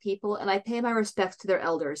Darug people, and I pay my respects to their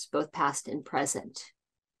elders, both past and present.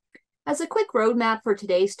 As a quick roadmap for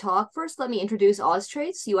today's talk, first let me introduce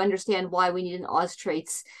Austrates so you understand why we need an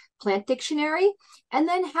Austrates plant dictionary, and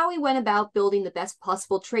then how we went about building the best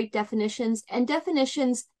possible trait definitions and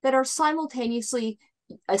definitions that are simultaneously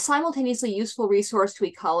a simultaneously useful resource to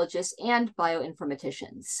ecologists and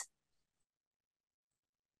bioinformaticians.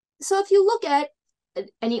 So if you look at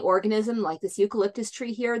any organism like this eucalyptus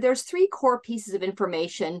tree here, there's three core pieces of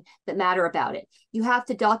information that matter about it. You have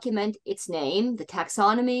to document its name, the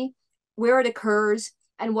taxonomy, where it occurs,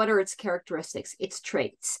 and what are its characteristics, its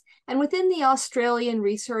traits. And within the Australian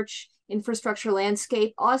research infrastructure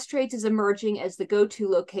landscape, Austrates is emerging as the go-to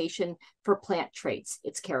location for plant traits,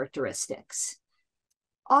 its characteristics.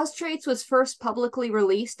 Austrates was first publicly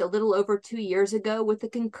released a little over 2 years ago with the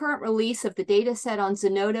concurrent release of the data set on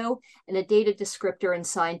Zenodo and a data descriptor in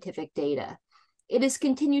scientific data. It has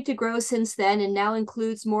continued to grow since then and now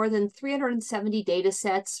includes more than 370 data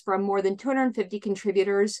sets from more than 250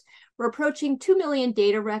 contributors. We're approaching 2 million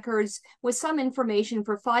data records with some information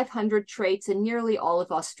for 500 traits in nearly all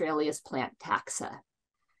of Australia's plant taxa.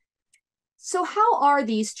 So how are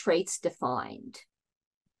these traits defined?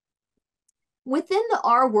 Within the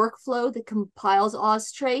R workflow that compiles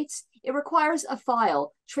Austrates, it requires a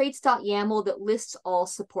file, traits.yaml, that lists all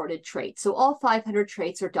supported traits. So all 500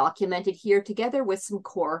 traits are documented here together with some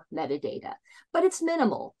core metadata, but it's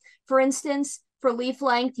minimal. For instance, for leaf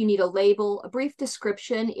length, you need a label, a brief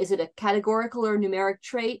description. Is it a categorical or numeric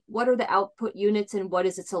trait? What are the output units and what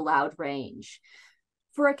is its allowed range?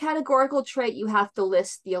 For a categorical trait, you have to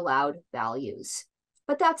list the allowed values,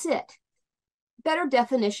 but that's it. Better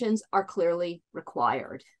definitions are clearly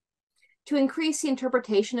required. To increase the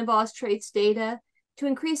interpretation of Austrates data, to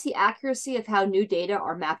increase the accuracy of how new data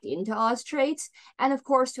are mapped into Oz traits, and of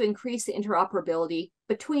course, to increase the interoperability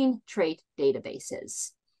between trait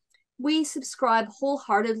databases. We subscribe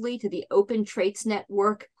wholeheartedly to the Open Traits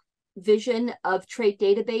Network vision of trait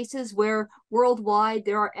databases, where worldwide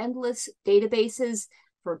there are endless databases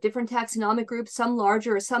for different taxonomic groups, some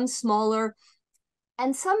larger, some smaller,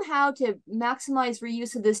 and somehow to maximize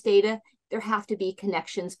reuse of this data, there have to be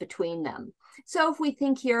connections between them. So if we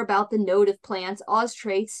think here about the node of plants, Oz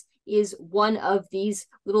traits is one of these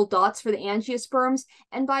little dots for the angiosperms,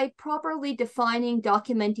 and by properly defining,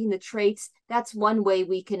 documenting the traits, that's one way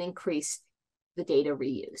we can increase the data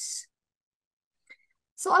reuse.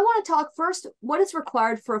 So I want to talk first, what is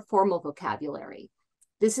required for a formal vocabulary?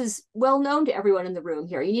 This is well known to everyone in the room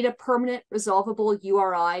here. You need a permanent resolvable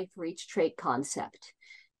URI for each trait concept.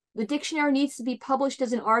 The dictionary needs to be published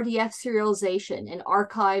as an RDF serialization and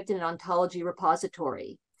archived in an ontology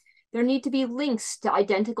repository. There need to be links to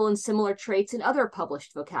identical and similar traits in other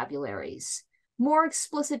published vocabularies. More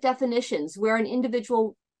explicit definitions where an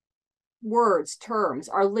individual words, terms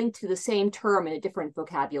are linked to the same term in a different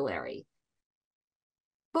vocabulary.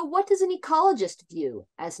 But what does an ecologist view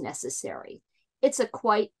as necessary? It's a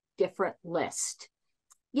quite different list.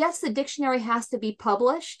 Yes, the dictionary has to be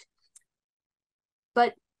published,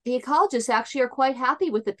 but the ecologists actually are quite happy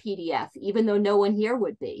with the PDF, even though no one here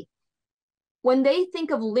would be. When they think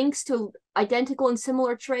of links to identical and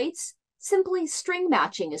similar traits, simply string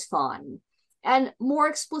matching is fine. And more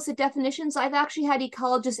explicit definitions, I've actually had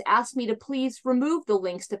ecologists ask me to please remove the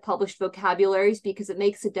links to published vocabularies because it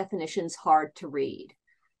makes the definitions hard to read.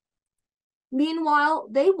 Meanwhile,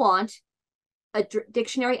 they want a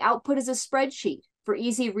dictionary output as a spreadsheet for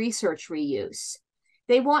easy research reuse.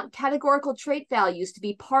 They want categorical trait values to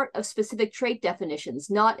be part of specific trait definitions,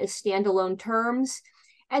 not as standalone terms.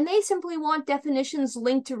 And they simply want definitions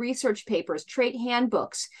linked to research papers, trait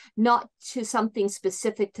handbooks, not to something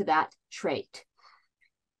specific to that trait.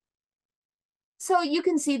 So you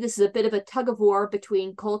can see this is a bit of a tug of war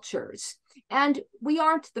between cultures. And we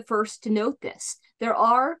aren't the first to note this. There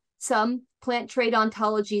are some plant trait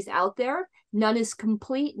ontologies out there. None is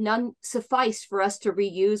complete, none sufficed for us to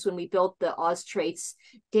reuse when we built the Oz Traits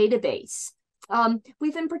database.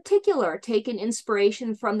 We've in particular taken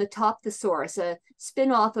inspiration from the Top Thesaurus, a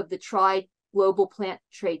spin-off of the TRI Global Plant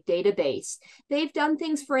Trait Database. They've done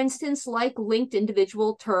things, for instance, like linked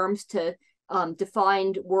individual terms to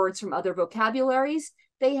defined words from other vocabularies.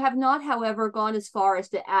 They have not, however, gone as far as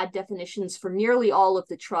to add definitions for nearly all of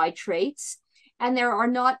the TRI traits, and there are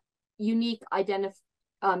not unique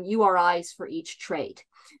URIs for each trait.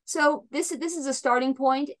 So this is a starting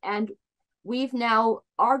point, and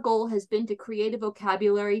our goal has been to create a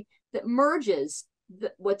vocabulary that merges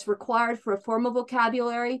what's required for a formal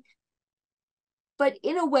vocabulary, but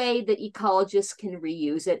in a way that ecologists can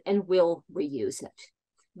reuse it and will reuse it.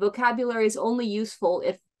 Vocabulary is only useful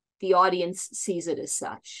if the audience sees it as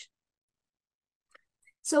such.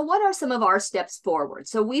 So what are some of our steps forward?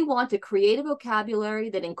 So we want to create a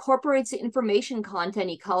vocabulary that incorporates the information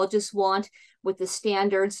content ecologists want with the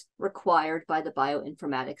standards required by the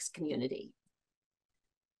bioinformatics community.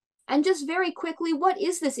 And just very quickly, what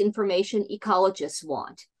is this information ecologists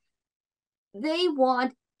want? They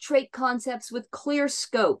want trait concepts with clear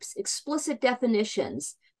scopes, explicit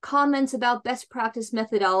definitions, comments about best practice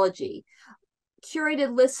methodology,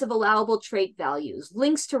 curated lists of allowable trait values,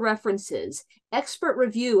 links to references, expert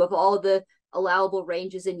review of all the allowable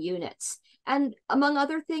ranges and units. And among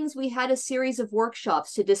other things, we had a series of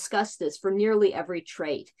workshops to discuss this for nearly every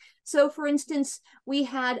trait. So for instance, we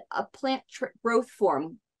had a plant growth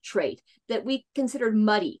form trait that we considered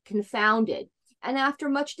muddy, confounded. And after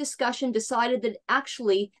much discussion, decided that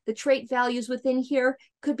actually the trait values within here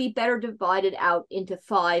could be better divided out into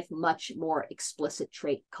 5 much more explicit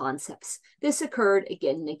trait concepts. This occurred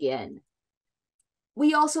again and again.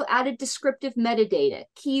 We also added descriptive metadata,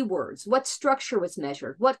 keywords, what structure was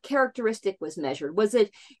measured, what characteristic was measured. Was it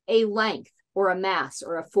a length or a mass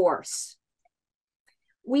or a force?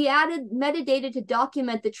 We added metadata to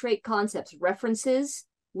document the trait concepts, references,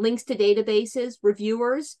 links to databases,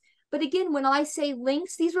 reviewers. But again, when I say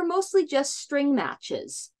links, these were mostly just string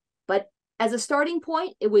matches. But as a starting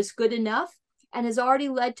point, it was good enough and has already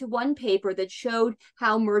led to one paper that showed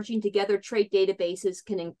how merging together trait databases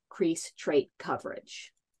can increase trait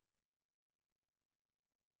coverage.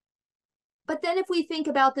 But then if we think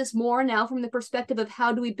about this more now from the perspective of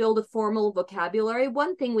how do we build a formal vocabulary,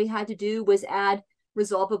 one thing we had to do was add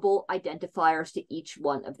resolvable identifiers to each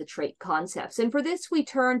one of the trait concepts. And for this, we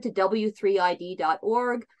turned to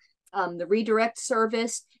w3id.org, the redirect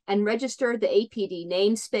service, and registered the APD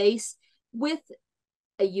namespace with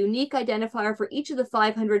a unique identifier for each of the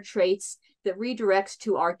 500 traits that redirects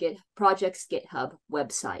to our project's GitHub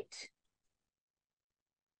website.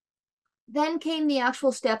 Then came the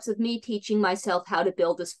actual steps of me teaching myself how to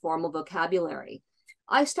build this formal vocabulary.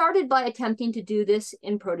 I started by attempting to do this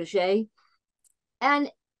in Protégé.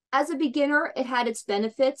 And as a beginner, it had its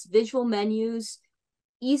benefits, visual menus,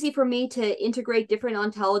 easy for me to integrate different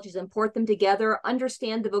ontologies and port them together,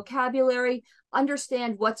 understand the vocabulary,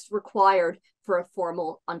 understand what's required for a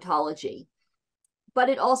formal ontology. But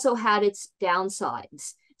it also had its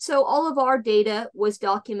downsides. So all of our data was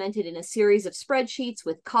documented in a series of spreadsheets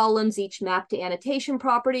with columns, each mapped to annotation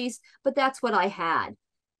properties, but that's what I had.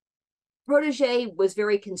 Protégé was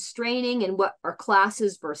very constraining in what are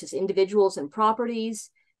classes versus individuals and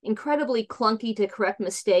properties, incredibly clunky to correct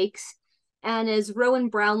mistakes. And as Rowan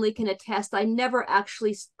Brownlee can attest, I never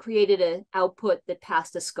actually created an output that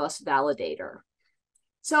passed a SCUS validator.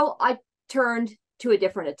 So I turned to a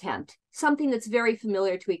different attempt, something that's very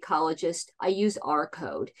familiar to ecologists. I use R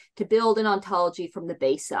code to build an ontology from the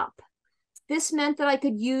base up. This meant that I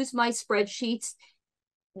could use my spreadsheets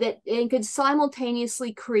and could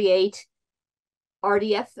simultaneously create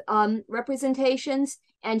RDF representations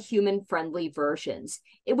and human-friendly versions.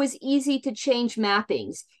 It was easy to change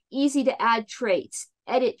mappings, easy to add traits,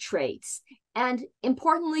 edit traits, and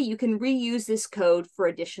importantly, you can reuse this code for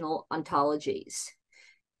additional ontologies.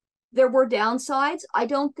 There were downsides. I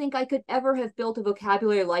don't think I could ever have built a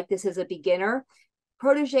vocabulary like this as a beginner.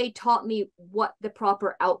 Protégé taught me what the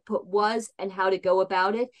proper output was and how to go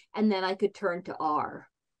about it, and then I could turn to R.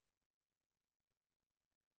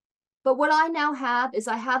 But what I now have is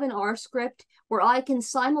I have an R script where I can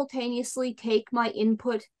simultaneously take my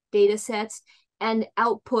input data sets and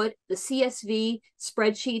output the CSV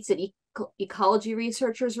spreadsheets that ecology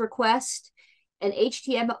researchers request, an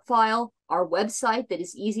HTML file, our website that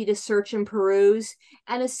is easy to search and peruse,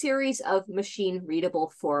 and a series of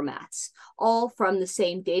machine-readable formats, all from the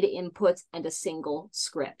same data inputs and a single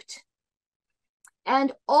script.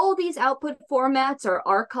 And all these output formats are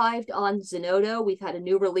archived on Zenodo. We've had a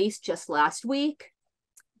new release just last week.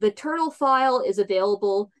 The turtle file is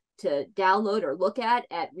available to download or look at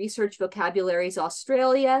Research Vocabularies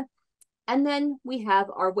Australia. And then we have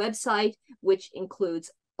our website, which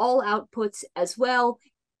includes all outputs as well,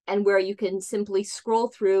 and where you can simply scroll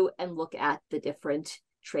through and look at the different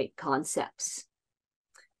trait concepts.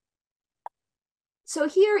 So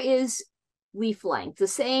here is leaf length. The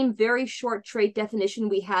same very short trait definition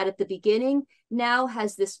we had at the beginning now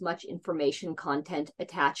has this much information content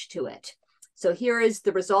attached to it. So here is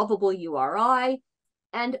the resolvable URI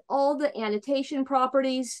and all the annotation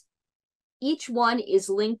properties. Each one is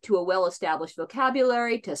linked to a well-established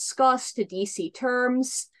vocabulary, to SCUS, to DC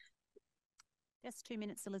terms. Just 2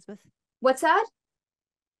 minutes, Elizabeth. What's that?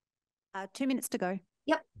 2 minutes to go.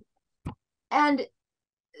 Yep. And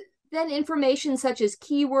then information such as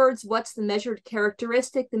keywords, what's the measured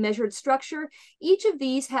characteristic, the measured structure. Each of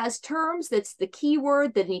these has terms that's the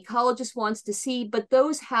keyword that an ecologist wants to see, but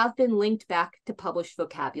those have been linked back to published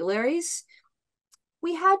vocabularies.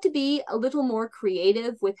 We had to be a little more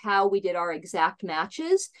creative with how we did our exact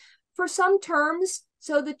matches. For some terms,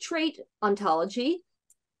 so the trait ontology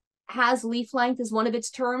has leaf length as one of its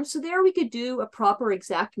terms, so there we could do a proper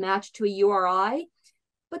exact match to a URI.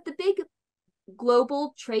 But the big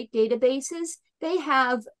global trait databases, they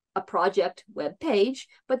have a project web page,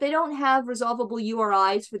 but they don't have resolvable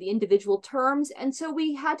URIs for the individual terms. And so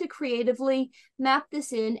we had to creatively map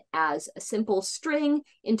this in as a simple string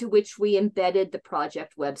into which we embedded the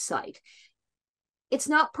project website. It's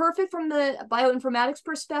not perfect from the bioinformatics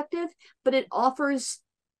perspective, but it offers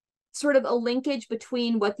sort of a linkage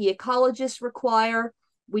between what the ecologists require.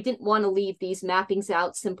 We didn't want to leave these mappings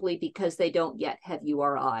out simply because they don't yet have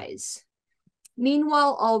URIs.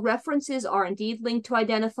 Meanwhile, all references are indeed linked to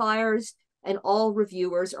identifiers, and all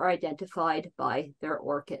reviewers are identified by their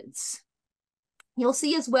ORCIDs. You'll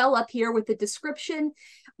see as well up here with the description,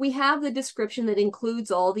 we have the description that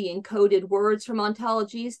includes all the encoded words from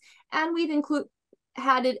ontologies, and we've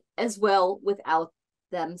had it as well without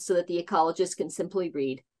them so that the ecologist can simply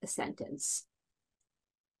read a sentence.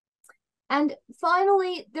 And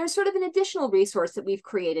finally, there's sort of an additional resource that we've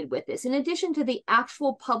created with this. In addition to the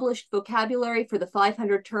actual published vocabulary for the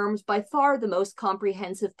 500 terms, by far the most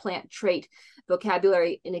comprehensive plant trait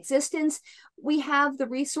vocabulary in existence, we have the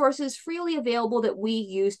resources freely available that we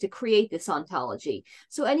use to create this ontology.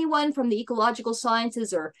 So anyone from the ecological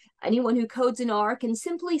sciences or anyone who codes in R can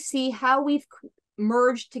simply see how we've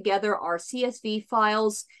merged together our CSV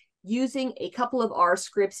files using a couple of R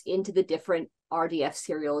scripts into the different RDF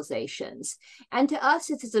serializations. And to us,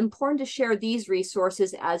 it's as important to share these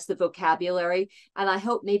resources as the vocabulary, and I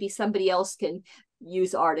hope maybe somebody else can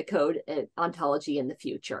use ARDC ontology in the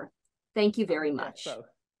future. Thank you very much. So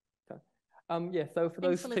for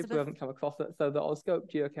those people who haven't come across it, so the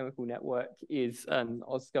AuScope Geochemical Network is an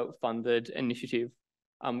AuScope-funded initiative,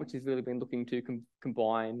 which has really been looking to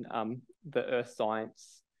combine the earth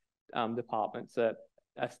science departments at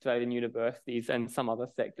Australian universities and some other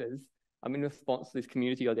sectors in response to this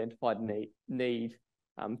community-identified need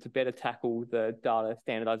to better tackle the data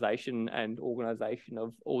standardization and organization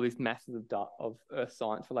of all these masses of earth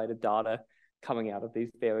science-related data coming out of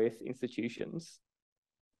these various institutions.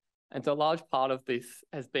 And so a large part of this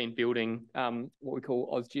has been building what we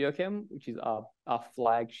call AusGeochem, which is our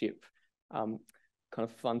flagship kind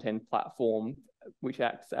of front-end platform, which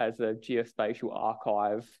acts as a geospatial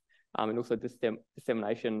archive and also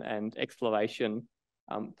dissemination and exploration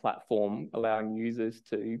platform, allowing users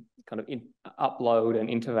to kind of upload and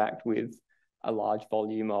interact with a large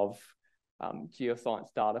volume of geoscience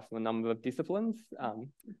data from a number of disciplines,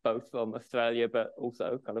 both from Australia, but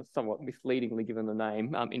also kind of somewhat misleadingly given the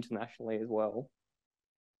name internationally as well.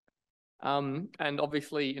 And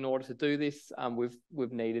obviously, in order to do this,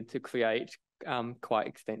 we've needed to create quite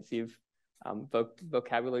extensive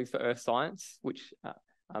vocabularies for earth science, which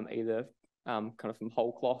either kind of from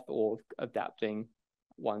whole cloth or adapting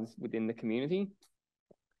ones within the community.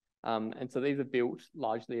 And so these are built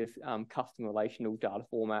largely as custom relational data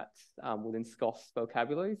formats within SCOS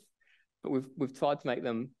vocabularies, but we've tried to make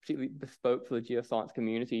them particularly bespoke for the geoscience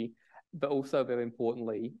community, but also very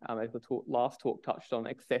importantly, as the last talk touched on,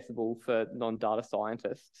 accessible for non-data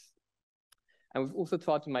scientists. And we've also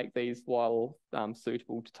tried to make these, while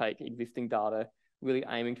suitable to take existing data, really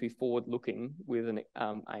aiming to be forward-looking with an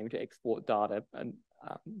aim to export data and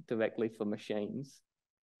directly from machines.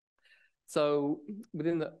 So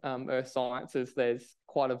within the earth sciences, there's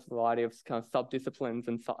quite a variety of kind of subdisciplines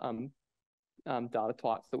and data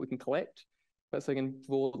types that we can collect. But so we can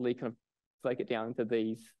broadly kind of break it down into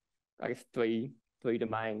these, I guess, three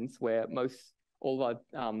domains where all of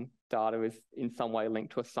our data is in some way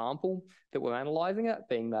linked to a sample that we're analysing it,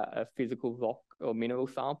 being that a physical rock or mineral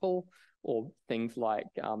sample, or things like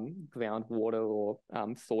groundwater or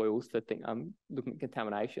soils for looking at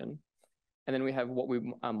contamination. And then we have what we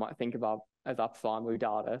might think about as our primary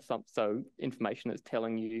data, so information that's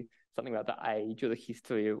telling you something about the age or the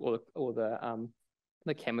history or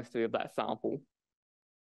the chemistry of that sample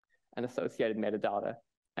and associated metadata.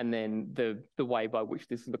 And then the way by which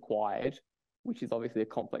this is acquired, which is obviously a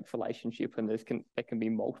complex relationship, and there can be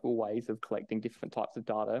multiple ways of collecting different types of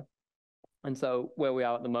data. And so where we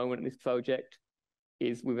are at the moment in this project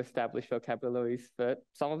is we've established vocabularies for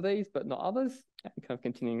some of these, but not others, and kind of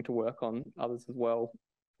continuing to work on others as well.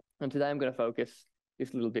 And today I'm going to focus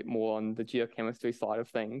just a little bit more on the geochemistry side of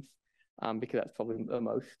things, because that's probably the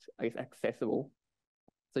most, I guess, accessible.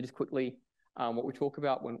 So just quickly, what we talk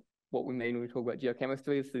about what we mean when we talk about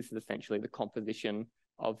geochemistry is this is essentially the composition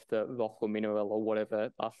of the rock or mineral or whatever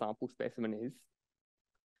our sample specimen is.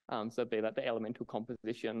 So be that the elemental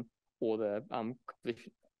composition or the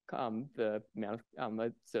amount of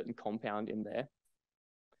a certain compound in there.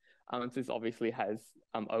 And so this obviously has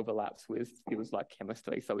overlaps with fields like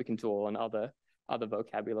chemistry, so we can draw on other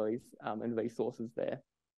vocabularies and resources there.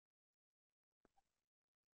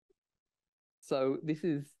 So this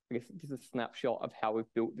is, I guess, just a snapshot of how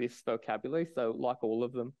we've built this vocabulary. So like all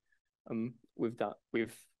of them,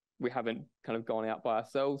 we haven't kind of gone out by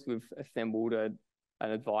ourselves. We've assembled an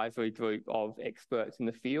advisory group of experts in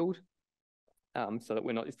the field, so that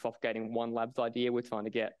we're not just propagating one lab's idea. We're trying to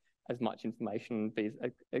get as much information, be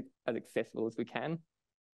as accessible as we can.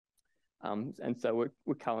 And so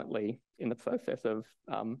we're currently in the process of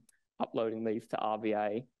uploading these to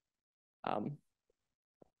RVA.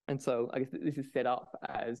 And so I guess this is set up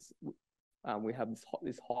as we have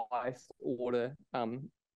this highest order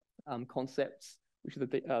concepts, which is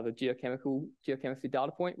the geochemistry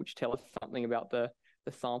data point, which tell us something about the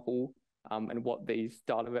sample and what these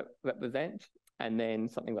data represent, and then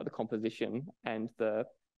something about the composition and the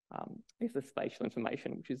spatial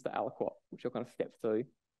information, which is the aliquot, which I'll kind of step through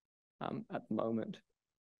at the moment.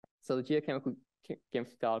 So the geochemistry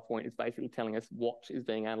data point is basically telling us what is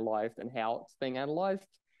being analysed and how it's being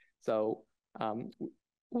analysed. So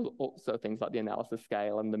also things like the analysis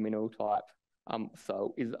scale and the mineral type.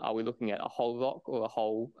 So are we looking at a whole rock or a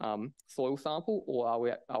whole soil sample, or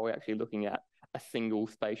are we actually looking at a single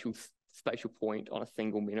spatial point on a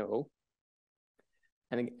single mineral?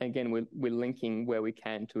 And again, we're linking where we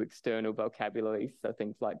can to external vocabularies, so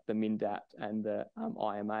things like the MINDAT and the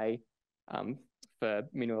IMA for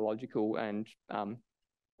mineralogical and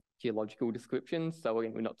geological descriptions. So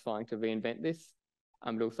again, we're not trying to reinvent this,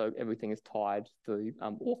 but also everything is tied through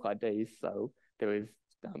ORC IDs. So there is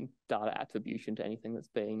data attribution to anything that's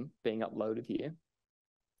being uploaded here.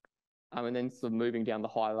 And then sort of moving down the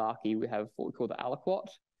hierarchy, we have what we call the aliquot.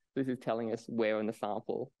 This is telling us where in the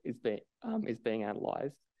sample is being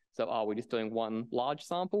analysed. So are we just doing one large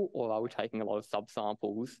sample, or are we taking a lot of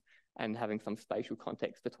subsamples and having some spatial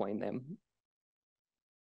context between them?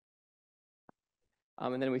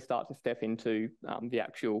 And then we start to step into the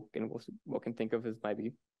actual, what we can think of as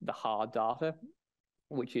maybe the hard data,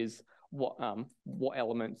 which is what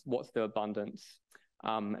elements, what's their abundance,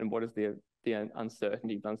 and what is the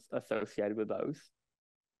uncertainty associated with those.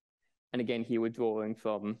 And again, here we're drawing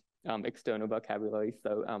from external vocabulary,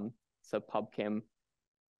 so PubChem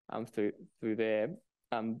through their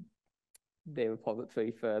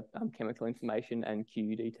repository for chemical information, and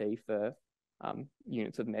QUDT for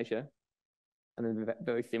units of measure. And then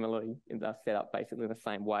very similarly, they're set up basically the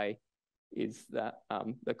same way, is that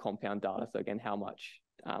the compound data. So again, how much,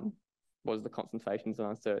 what is the concentrations and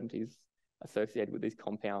uncertainties associated with these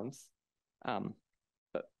compounds,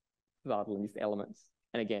 but rather than just elements.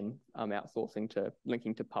 And again, I'm outsourcing to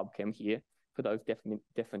linking to PubChem here for those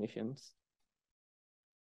definitions.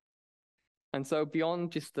 And so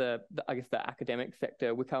beyond just the academic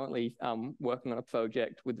sector, we're currently working on a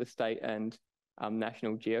project with the state and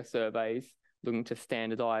national geosurveys, looking to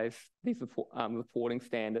standardise these reporting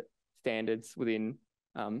standards within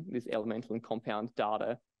this elemental and compound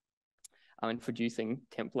data, and producing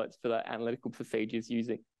templates for the analytical procedures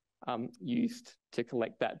used to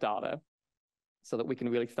collect that data, so that we can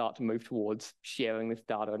really start to move towards sharing this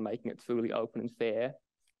data and making it truly open and fair.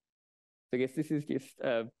 So I guess this is just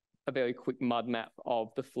a very quick mud map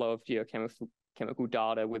of the flow of geochemical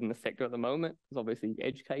data within the sector at the moment. There's obviously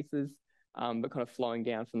edge cases, but kind of flowing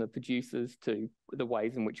down from the producers to the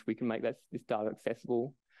ways in which we can make this data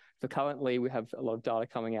accessible. So currently we have a lot of data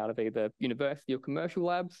coming out of either university or commercial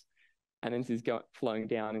labs, and then this is flowing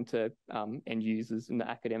down into end users in the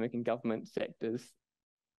academic and government sectors,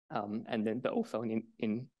 and then but also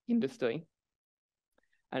in industry.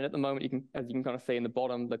 And at the moment, as you can kind of see in the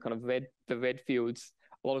bottom, the kind of red fields,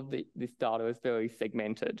 a lot of this data is very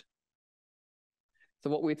segmented.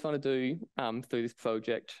 So what we're trying to do through this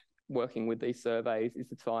project, working with these surveys, is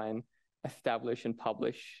to try and establish and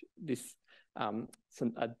publish this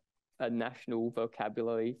a national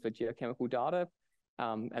vocabulary for geochemical data,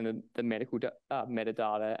 and the medical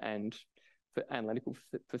metadata and for analytical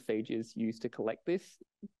procedures used to collect this,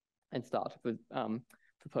 and start to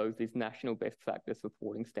propose these national best practice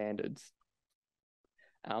reporting standards,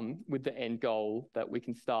 with the end goal that we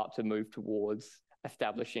can start to move towards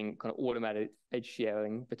establishing kind of automated edge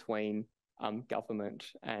sharing between government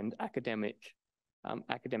and academic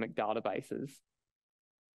databases.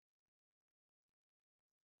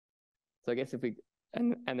 So I guess if we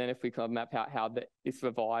and then if we kind of map out how this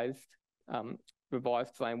revised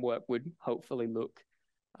framework would hopefully look,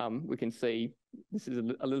 we can see this is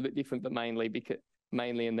a little bit different, but mainly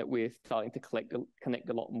in that we're starting to connect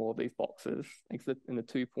a lot more of these boxes. And the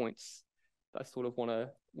 2 points that I sort of want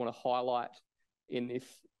to highlight in this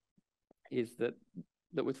is that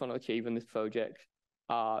we're trying to achieve in this project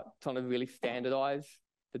are trying to really standardize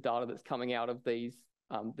the data that's coming out of these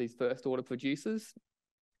first order producers,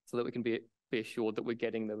 so that we can be assured that we're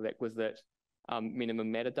getting the requisite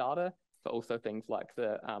minimum metadata, but also things like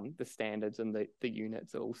the standards and the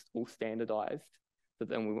units are all standardized. So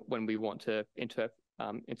then when we want to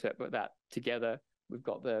interpret that together, we've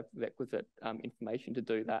got the requisite information to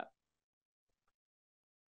do that.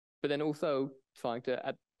 But then also trying to,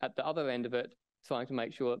 at the other end of it, trying to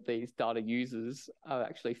make sure that these data users are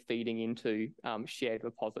actually feeding into shared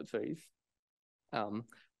repositories,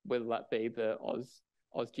 whether that be the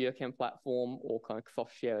Oz Geochem platform or kind of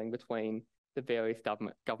cross-sharing between the various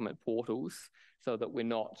government portals, so that we're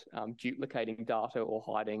not duplicating data or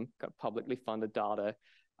hiding publicly funded data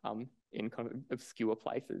in kind of obscure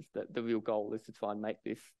places. That the real goal is to try and make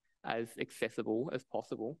this as accessible as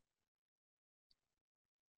possible.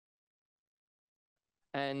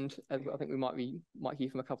 And I think we might hear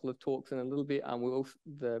from a couple of talks in a little bit.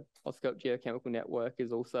 The Oscope Geochemical Network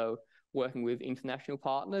is also working with international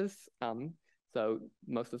partners. So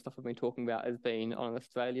most of the stuff I've been talking about has been on an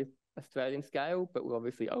Australian scale, but we're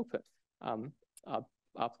obviously open.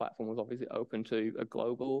 Our platform was obviously open to a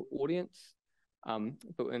global audience,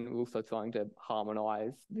 but we're also trying to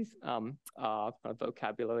harmonise this our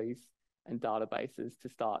vocabularies and databases to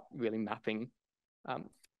start really mapping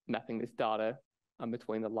this data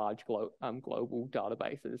between the large global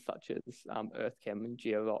databases such as EarthChem and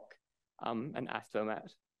GeoRock, and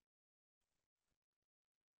ASFOMAT.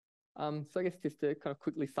 So I guess just to kind of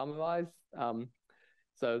quickly summarize,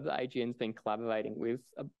 so the AGN's been collaborating with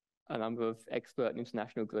a number of expert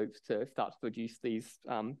international groups to start to produce these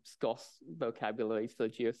SCOS vocabularies for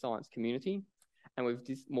the geoscience community. And we've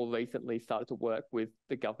just more recently started to work with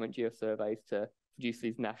the government geosurveys to produce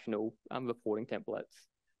these national reporting templates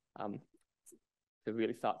to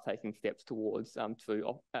really start taking steps towards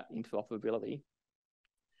true interoperability.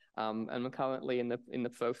 And we're currently in the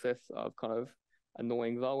process of kind of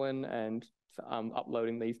annoying Rowan and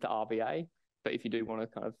uploading these to RVA. But if you do want to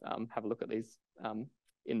kind of have a look at these,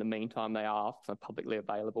 in the meantime, they are publicly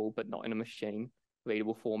available, but not in a machine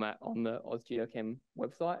readable format on the AusGeoChem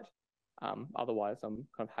website. Otherwise, I'm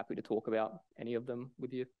kind of happy to talk about any of them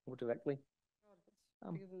with you more directly.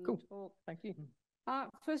 Cool. Thank you.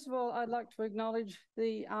 First of all, I'd like to acknowledge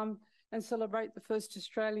and celebrate the first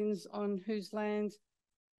Australians on whose lands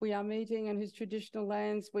we are meeting and whose traditional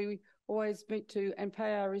lands we always meet to, and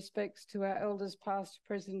pay our respects to our elders past,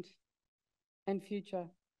 present and future.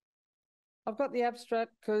 I've got the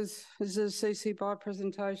abstract because this is a CC BY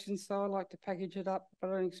presentation, so I like to package it up, but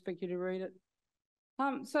I don't expect you to read it.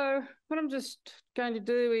 So what I'm just going to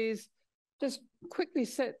do is just quickly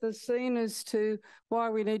set the scene as to why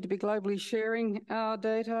we need to be globally sharing our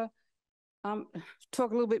data. Talk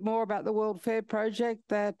a little bit more about the World Fair project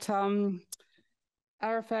that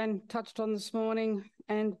Arafan touched on this morning,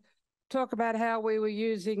 and talk about how we were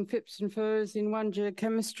using FIPS and FIRS in one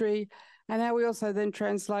geochemistry, and how we also then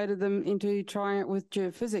translated them into trying it with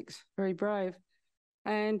geophysics. Very brave.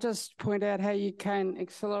 And just point out how you can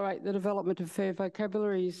accelerate the development of fair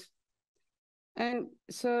vocabularies. And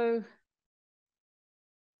so,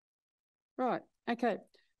 right, okay.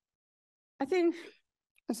 I think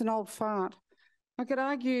it's an old fart. I could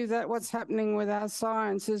argue that what's happening with our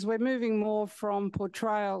science is we're moving more from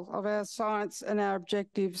portrayal of our science and our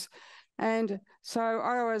objectives. And so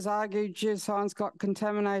I always argue geoscience got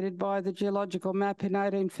contaminated by the geological map in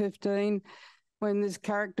 1815, when this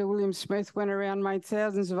character, William Smith, went around, made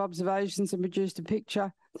thousands of observations and produced a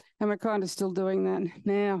picture. And we're kind of still doing that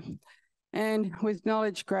now. And with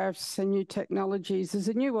knowledge graphs and new technologies, there's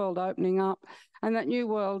a new world opening up. And that new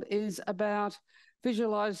world is about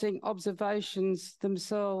visualizing observations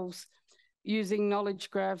themselves using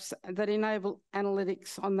knowledge graphs that enable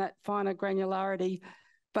analytics on that finer granularity.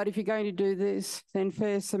 But if you're going to do this, then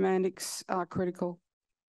fair semantics are critical.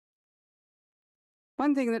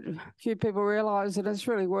 One thing that few people realise, and it's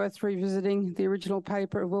really worth revisiting the original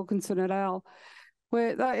paper of Wilkinson et al.,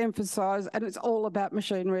 where they emphasise, and it's all about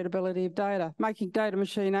machine readability of data, making data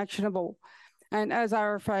machine actionable. And as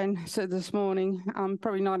Arafan said this morning,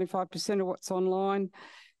 probably 95% of what's online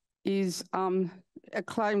is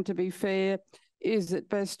claimed to be fair, is at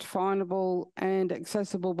best findable and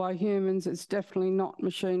accessible by humans. It's definitely not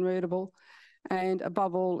machine readable. And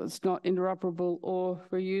above all, it's not interoperable or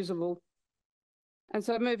reusable. And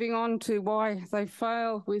so moving on to why they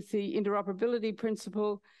fail with the interoperability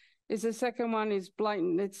principle is the second one is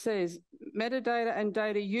blatant. It says metadata and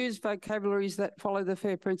data use vocabularies that follow the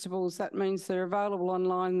FAIR principles. That means they're available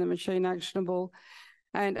online, they're machine actionable.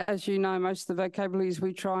 And as you know, most of the vocabularies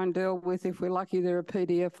we try and deal with, if we're lucky, they're a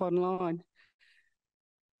PDF online.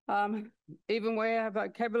 Even where our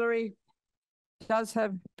vocabulary does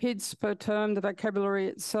have PIDs per term, the vocabulary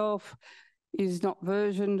itself is not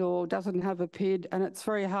versioned or doesn't have a PID, and it's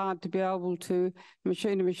very hard to be able to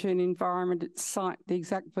machine-to-machine environment cite the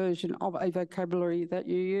exact version of a vocabulary that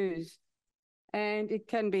you use. And it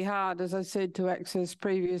can be hard, as I said, to access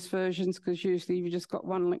previous versions because usually you've just got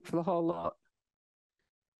one link for the whole lot.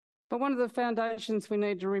 But one of the foundations we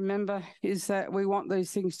need to remember is that we want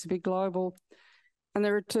these things to be global. And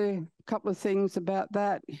there are a couple of things about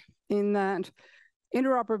that, in that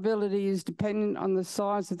interoperability is dependent on the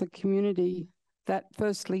size of the community that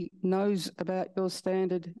firstly knows about your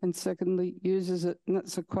standard and secondly uses it. And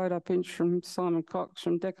that's a quote I pinched from Simon Cox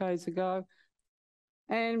from decades ago.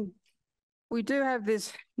 And we do have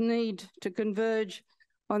this need to converge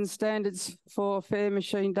on standards for fair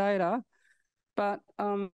machine data, but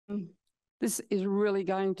this is really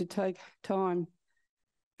going to take time.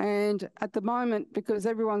 And at the moment, because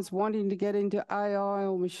everyone's wanting to get into AI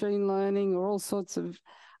or machine learning or all sorts of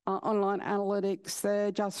online analytics,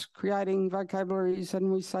 they're just creating vocabularies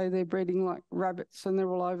and we say they're breeding like rabbits and they're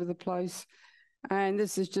all over the place. And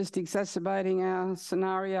this is just exacerbating our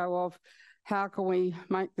scenario of how can we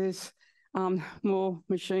make this more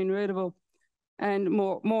machine readable and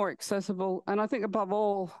more accessible. And I think above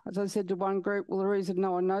all, as I said to one group, well, the reason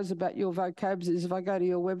no one knows about your vocabs is if I go to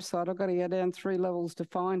your website, I've got to go down 3 levels to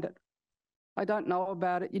find it. I don't know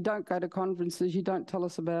about it. You don't go to conferences. You don't tell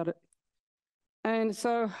us about it. And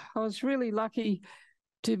so I was really lucky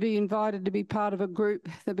to be invited to be part of a group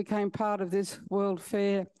that became part of this World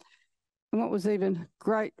Fair. And what was even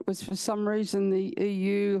great was, for some reason, the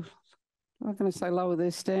EU, I'm not going to say lower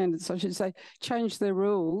their standards, I should say change their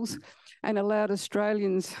rules and allowed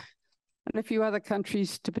Australians and a few other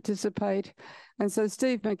countries to participate. And so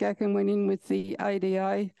Steve McGacken went in with the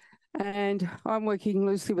ADA, and I'm working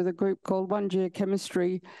loosely with a group called One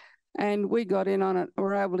Geochemistry, and we got in on it.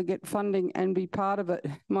 We're able to get funding and be part of it.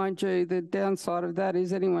 Mind you, the downside of that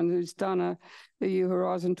is anyone who's done a EU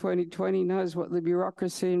Horizon 2020 knows what the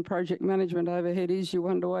bureaucracy and project management overhead is. You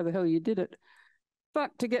wonder why the hell you did it.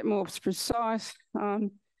 But to get more precise,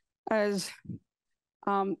 as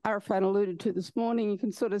Arafat alluded to this morning, you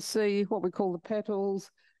can sort of see what we call the petals.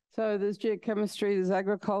 So there's geochemistry, there's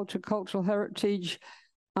agriculture, cultural heritage,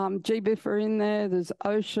 GBIF are in there, there's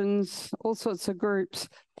oceans, all sorts of groups.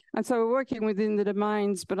 And so we're working within the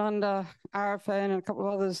domains, but under Arafat and a couple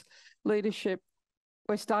of others' leadership,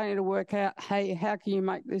 we're starting to work out, hey, how can you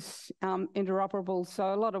make this interoperable?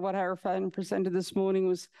 So a lot of what Arafat presented this morning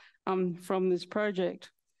was from this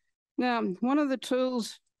project. Now, one of the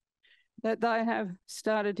tools that they have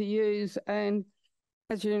started to use, and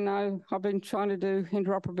as you know, I've been trying to do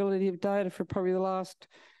interoperability of data for probably the last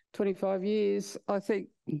 25 years. I think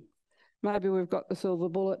maybe we've got the silver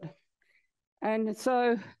bullet. And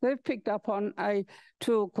so they've picked up on a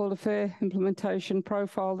tool called a Fair Implementation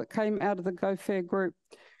Profile that came out of the Go Fair group.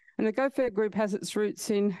 And the Go Fair group has its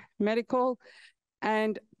roots in medical,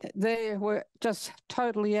 and there we're just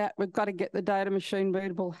totally out. We've got to get the data machine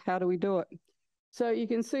readable. How do we do it? So you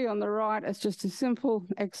can see on the right, it's just a simple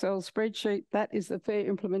Excel spreadsheet. That is the Fair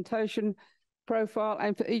Implementation Profile.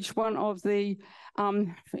 And for each one of the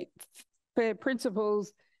FAIR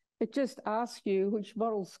principles, it just asks you which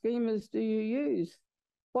model schemas do you use?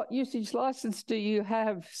 What usage license do you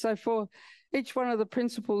have? So for each one of the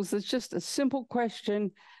principles, it's just a simple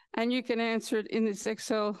question, and you can answer it in this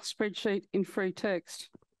Excel spreadsheet in free text.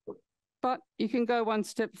 But you can go one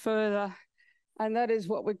step further, and that is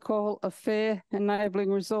what we call a fair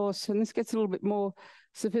enabling resource. And this gets a little bit more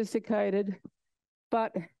sophisticated,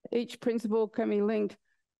 but each principle can be linked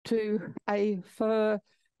to a FAIR,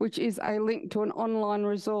 which is a link to an online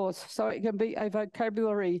resource. So it can be a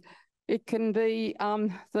vocabulary. It can be the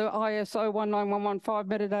ISO 19115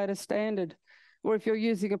 metadata standard. Or if you're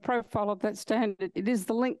using a profile of that standard, it is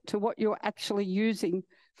the link to what you're actually using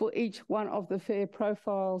for each one of the FAIR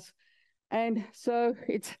profiles. And so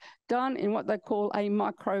it's done in what they call a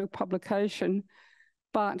micro publication,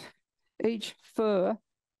 but each FAIR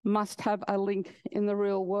must have a link in the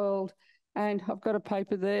real world. And I've got a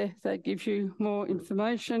paper there that gives you more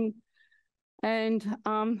information. And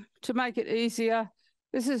to make it easier,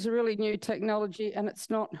 this is a really new technology and it's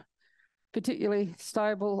not particularly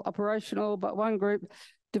stable, operational, but one group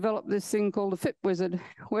developed this thing called a Fit Wizard,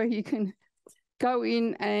 where you can go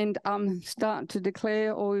in and start to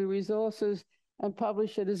declare all your resources and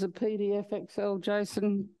publish it as a PDF, Excel,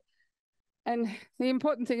 JSON. And the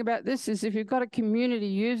important thing about this is if you've got a community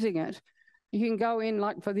using it, you can go in,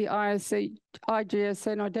 like for the IGSN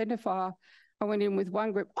identifier, I went in with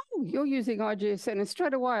one group, oh, you're using IGSN, and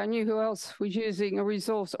straight away I knew who else was using a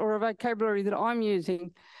resource or a vocabulary that I'm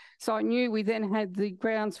using. So I knew we then had the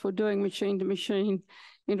grounds for doing machine-to-machine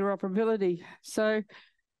interoperability. So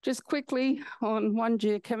just quickly on One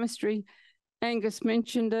Geochemistry, Angus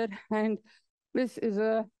mentioned it, and this is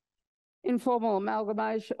a informal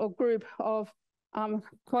amalgamation or group of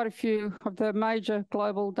quite a few of the major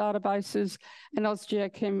global databases, and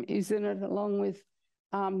AusGeoChem is in it, along with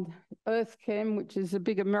EarthChem, which is a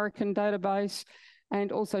big American database,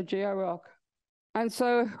 and also GeoRock. And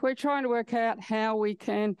so we're trying to work out how we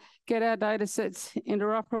can get our data sets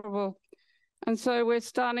interoperable. And so we're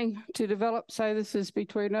starting to develop, say this is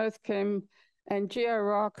between EarthChem and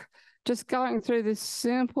GeoRock, just going through this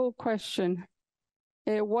simple question.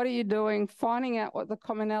 What are you doing? Finding out what the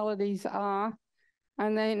commonalities are,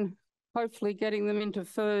 and then hopefully getting them into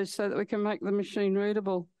FAIRs so that we can make the machine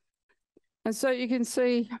readable. And so you can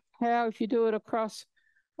see how if you do it across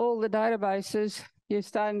all the databases, you're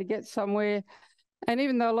starting to get somewhere. And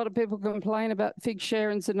even though a lot of people complain about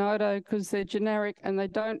Figshare and Zenodo because they're generic and they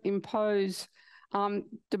don't impose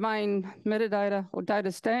domain metadata or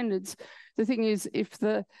data standards, the thing is if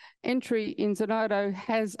the entry in Zenodo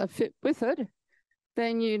has a fit with it,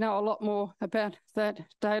 then you know a lot more about that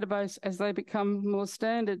database as they become more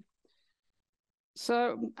standard.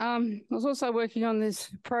 So I was also working on this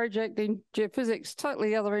project in geophysics, totally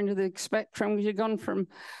the other end of the spectrum, because you've gone from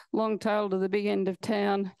long tail to the big end of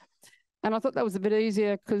town. And I thought that was a bit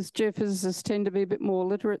easier because geophysicists tend to be a bit more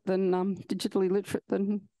literate than digitally literate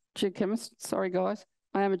than geochemist. Sorry, guys.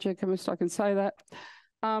 I am a geochemist, I can say that.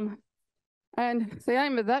 And the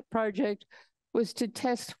aim of that project was to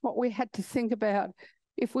test what we had to think about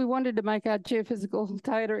if we wanted to make our geophysical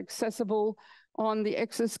data accessible on the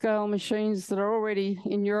exascale machines that are already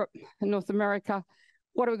in Europe and North America.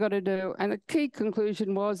 What have we got to do? And the key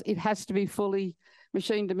conclusion was it has to be fully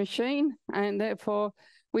machine to machine, and therefore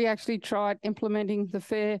we actually tried implementing the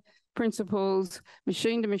FAIR principles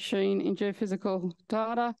machine to machine in geophysical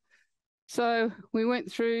data. So we went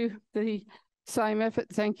through the same effort.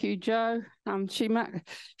 Thank you, Jo.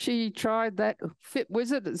 She tried that fit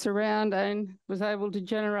wizard that's around and was able to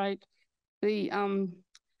generate the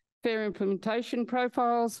FAIR implementation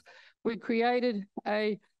profiles. We created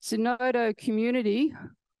a Zenodo community,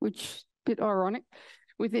 which is a bit ironic,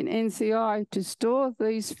 within NCI to store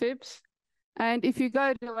these FIPs. And if you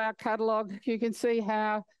go to our catalogue, you can see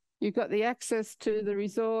how you've got the access to the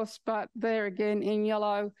resource, but there again in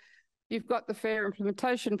yellow, you've got the FAIR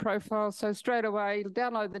implementation profile. So straight away, you'll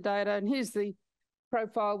download the data, and here's the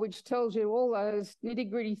profile, which tells you all those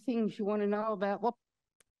nitty-gritty things you want to know about. What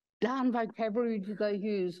darn vocabulary do they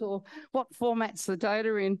use, or what format's the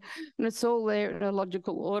data in? And it's all there in a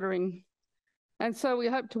logical ordering. And so we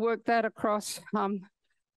hope to work that across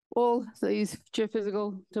all these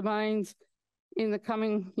geophysical domains in the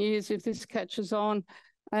coming years if this catches on.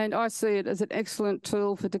 And I see it as an excellent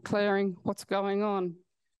tool for declaring what's going on.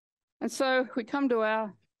 And so we come to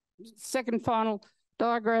our second final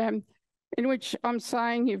diagram, in which I'm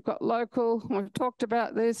saying you've got local. We've talked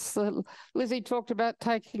about this. Lizzie talked about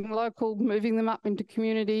taking local, moving them up into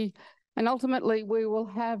community, and ultimately we will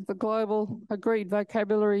have the global agreed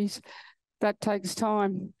vocabularies. That takes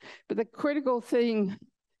time. But the critical thing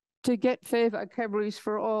to get FAIR vocabularies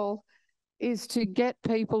for all is to get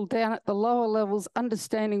people down at the lower levels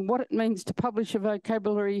understanding what it means to publish a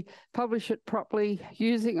vocabulary, publish it properly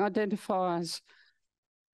using identifiers.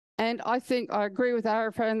 And I think I agree with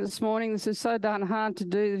Arafan this morning. This is so darn hard to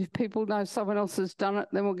do. If people know someone else has done it,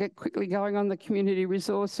 then we'll get quickly going on the community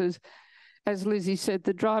resources. As Lizzie said,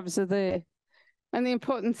 the drivers are there. And the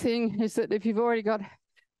important thing is that if you've already got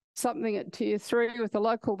something at tier 3 with the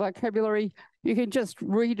local vocabulary, you can just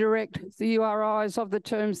redirect the URIs of the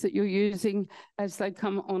terms that you're using as they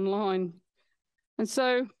come online. And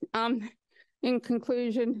so in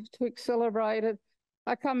conclusion, to accelerate it,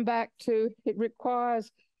 I come back to it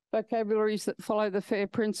requires vocabularies that follow the FAIR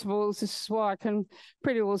principles. This is why I can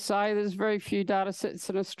pretty well say there's very few data sets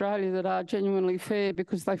in Australia that are genuinely FAIR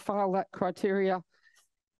because they fail that criteria.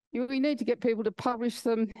 We need to get people to publish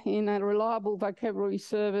them in a reliable vocabulary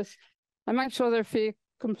service and make sure they're FAIR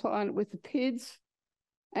compliant with the PIDs.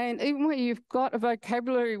 And even where you've got a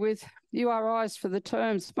vocabulary with URIs for the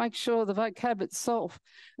terms, make sure the vocab itself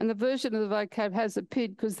and the version of the vocab has a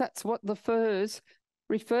PID, because that's what the FERS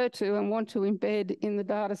refer to and want to embed in the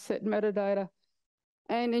data set metadata,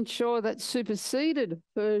 and ensure that superseded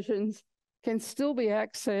versions can still be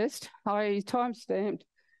accessed, i.e. timestamped,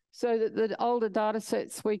 so that the older data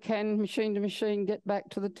sets we can machine to machine get back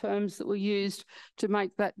to the terms that were used to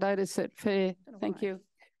make that data set FAIR. Thank you.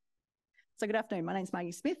 So good afternoon, my name's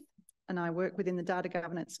Maggie Smith and I work within the data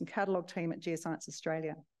governance and catalogue team at Geoscience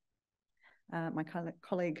Australia. My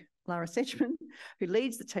colleague Lara Sedgman, who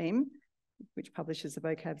leads the team, which publishes the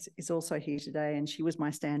vocabs, is also here today, and she was my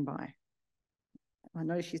standby. I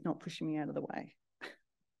know she's not pushing me out of the way.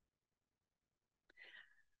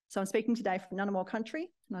 So I'm speaking today from Ngunnawal country,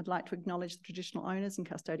 and I'd like to acknowledge the traditional owners and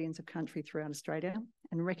custodians of country throughout Australia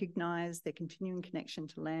and recognise their continuing connection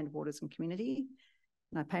to land, waters and community.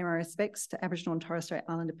 And I pay my respects to Aboriginal and Torres Strait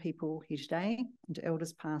Islander people here today and to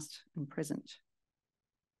elders past and present.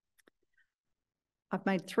 I've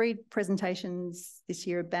made 3 presentations this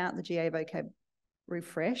year about the GA vocab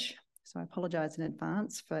refresh, so I apologise in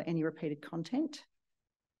advance for any repeated content.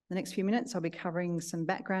 The next few minutes, I'll be covering some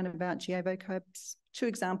background about GA vocabs, 2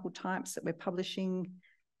 example types that we're publishing,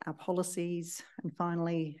 our policies, and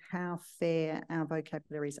finally, how fair our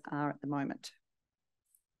vocabularies are at the moment.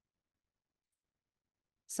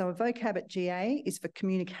 So a vocab at GA is for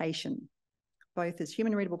communication, both as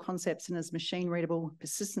human readable concepts and as machine readable,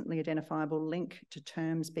 persistently identifiable link to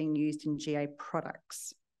terms being used in GA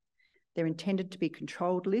products. They're intended to be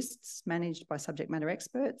controlled lists managed by subject matter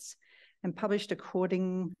experts and published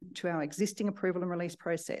according to our existing approval and release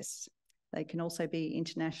process. They can also be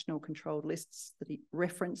international controlled lists that are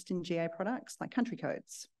referenced in GA products, like country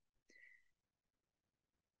codes.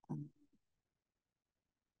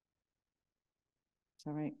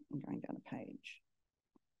 Sorry, I'm going down a page.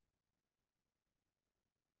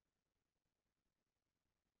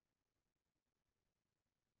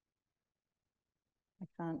 I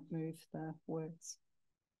can't move the words.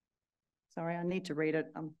 Sorry, I need to read it.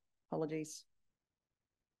 Apologies.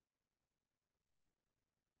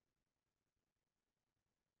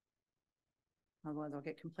 Otherwise, I'll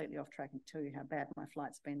get completely off track and tell you how bad my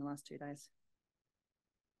flight's been the last 2 days.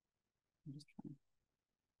 I'm just trying.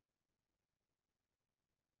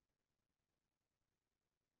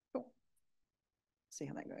 Cool. See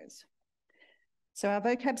how that goes. So our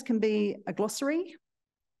vocabs can be a glossary,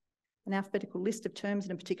 an alphabetical list of terms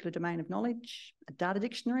in a particular domain of knowledge, a data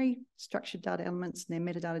dictionary, structured data elements and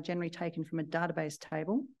their metadata generally taken from a database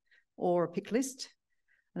table or a pick list,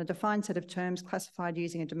 and a defined set of terms classified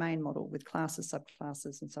using a domain model with classes,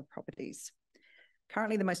 subclasses, and subproperties.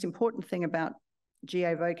 Currently, the most important thing about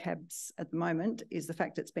GA vocabs at the moment is the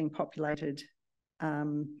fact it's being populated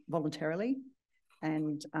voluntarily,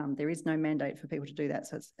 and there is no mandate for people to do that.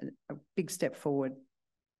 So it's a big step forward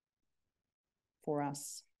for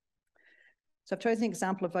us. So I've chosen an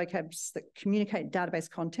example of vocabs that communicate database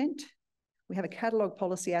content. We have a catalogue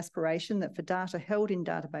policy aspiration that for data held in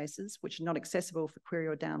databases, which are not accessible for query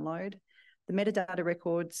or download, the metadata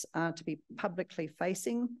records are to be publicly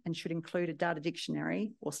facing and should include a data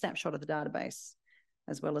dictionary or snapshot of the database,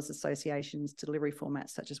 as well as associations to delivery formats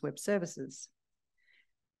such as web services.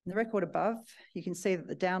 In the record above, you can see that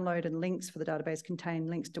the download and links for the database contain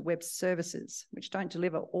links to web services, which don't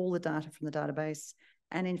deliver all the data from the database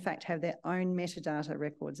and in fact have their own metadata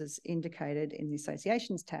records as indicated in the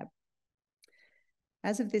Associations tab.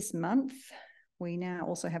 As of this month, we now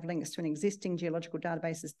also have links to an existing geological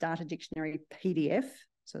database's data dictionary PDF.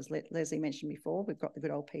 So as Leslie mentioned before, we've got the good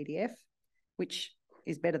old PDF, which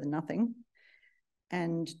is better than nothing,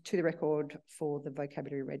 and to the record for the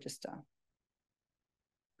vocabulary register.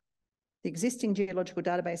 The existing geological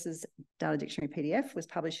database's data dictionary PDF was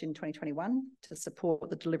published in 2021 to support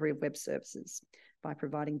the delivery of web services by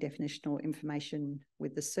providing definitional information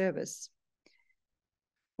with the service.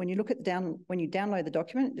 When you look at when you download the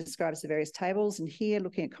document, it describes the various tables, and here,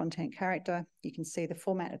 looking at content character, you can see the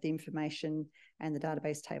format of the information and the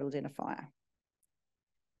database table identifier.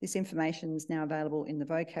 This information is now available in the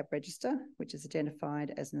vocab register, which is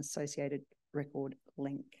identified as an associated record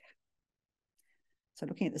link. So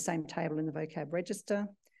looking at the same table in the vocab register,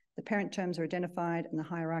 the parent terms are identified and the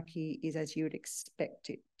hierarchy is as you would expect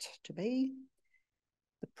it to be.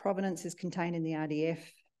 The provenance is contained in the RDF,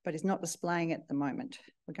 but is not displaying it at the moment.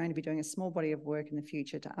 We're going to be doing a small body of work in the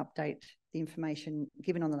future to update the information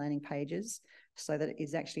given on the landing pages so that it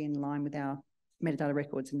is actually in line with our metadata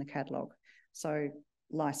records in the catalogue. So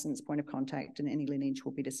license, point of contact, and any lineage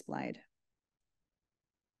will be displayed.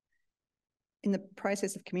 In the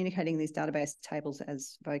process of communicating these database tables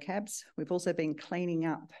as vocabs, we've also been cleaning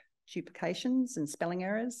up duplications and spelling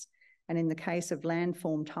errors, and in the case of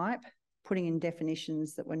landform type, putting in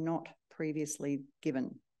definitions that were not previously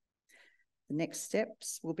given. The next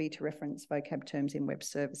steps will be to reference vocab terms in web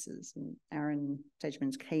services, and Aaron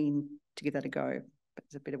Sedgman's keen to give that a go, but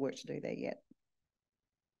there's a bit of work to do there yet.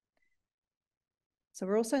 So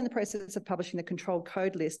we're also in the process of publishing the controlled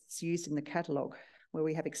code lists used in the catalogue, where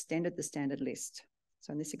we have extended the standard list.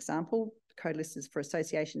 So in this example, the code list is for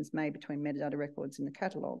associations made between metadata records in the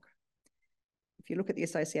catalogue. If you look at the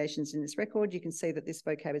associations in this record, you can see that this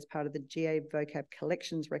vocab is part of the GA vocab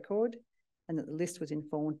collections record, and that the list was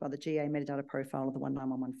informed by the GA metadata profile of the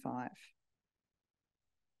 19115.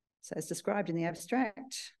 So as described in the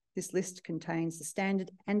abstract, this list contains the standard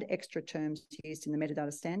and extra terms used in the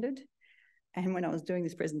metadata standard. And when I was doing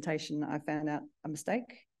this presentation, I found out a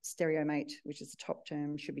mistake. Stereomate, which is the top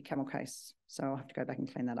term, should be camel case. So I'll have to go back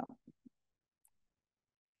and clean that up.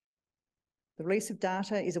 The release of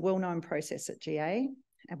data is a well-known process at GA,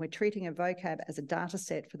 and we're treating a vocab as a data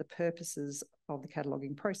set for the purposes of the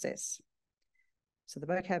cataloguing process. So the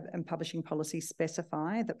vocab and publishing policies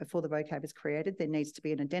specify that before the vocab is created, there needs to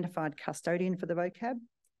be an identified custodian for the vocab,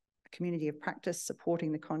 a community of practice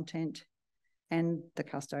supporting the content and the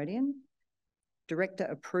custodian, director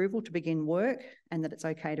approval to begin work, and that it's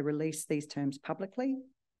okay to release these terms publicly.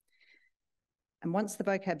 And once the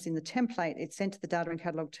vocab's in the template, it's sent to the data and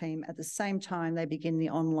catalogue team at the same time they begin the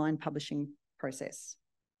online publishing process.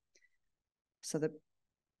 So the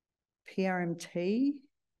PMRT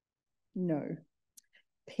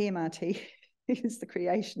is the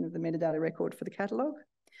creation of the metadata record for the catalogue,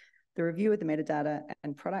 the review of the metadata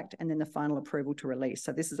and product, and then the final approval to release.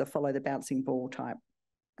 So this is a follow the bouncing ball type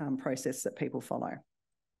process that people follow.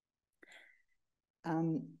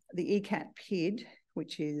 The ECAT PID,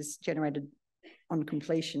 which is generated on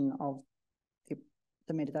completion of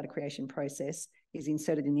the metadata creation process, is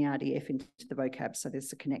inserted in the RDF into the vocab, so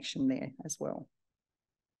there's a connection there as well.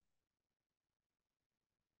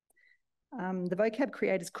 The vocab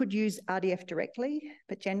creators could use RDF directly,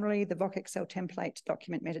 but generally the VocExcel template to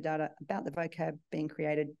document metadata about the vocab being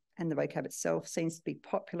created and the vocab itself seems to be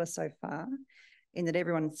popular so far, in that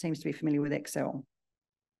everyone seems to be familiar with Excel.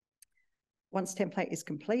 Once template is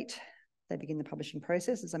complete, they begin the publishing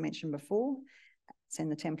process, as I mentioned before,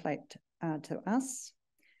 send the template to us.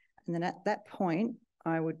 And then at that point,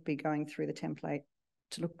 I would be going through the template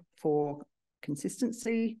to look for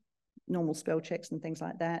consistency, normal spell checks and things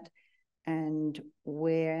like that, and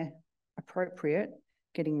where appropriate,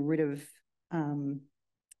 getting rid of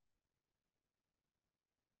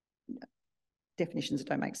definitions that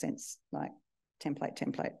don't make sense, like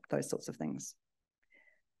template, those sorts of things.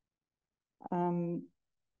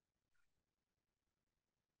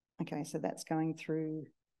 Okay, so that's going through,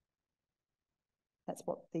 that's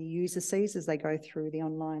what the user sees as they go through the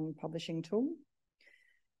online publishing tool.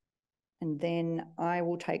 And then I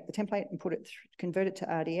will take the template and put it through, convert it to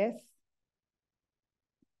RDF,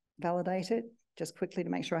 validate it just quickly to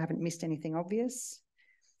make sure I haven't missed anything obvious.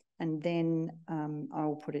 And then I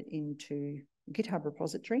will put it into GitHub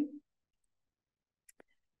repository.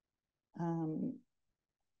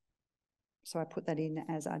 So I put that in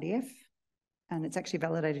as RDF, and it's actually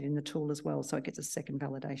validated in the tool as well, so it gets a second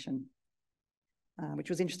validation, which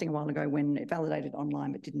was interesting a while ago when it validated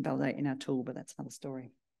online but didn't validate in our tool, but that's another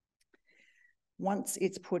story. Once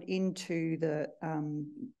it's put into the,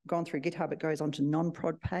 gone through GitHub, it goes onto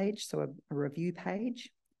non-prod page, so a review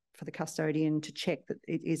page for the custodian to check that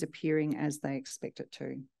it is appearing as they expect it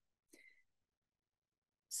to.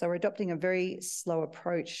 So we're adopting a very slow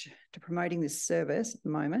approach to promoting this service at the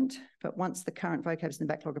moment, but once the current vocabs in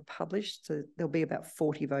the backlog are published, so there'll be about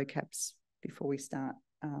 40 vocabs before we start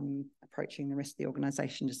approaching the rest of the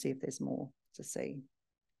organisation to see if there's more to see.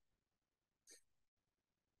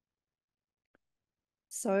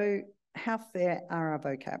 So how fair are our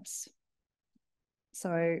vocabs?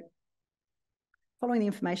 So following the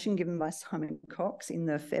information given by Simon Cox in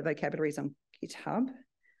the Fair Vocabularies on GitHub,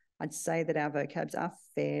 I'd say that our vocabs are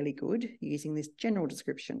fairly good using this general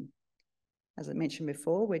description. As I mentioned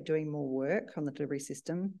before, we're doing more work on the delivery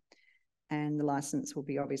system and the license will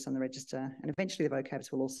be obvious on the register, and eventually the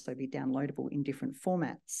vocabs will also be downloadable in different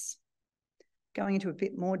formats. Going into a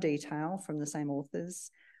bit more detail from the same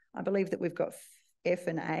authors, I believe that we've got F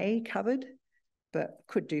and A covered, but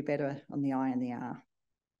could do better on the I and the R.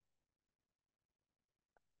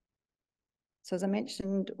 So as I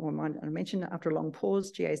mentioned, after a long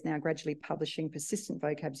pause, GA is now gradually publishing persistent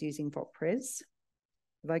vocabs using VocPres.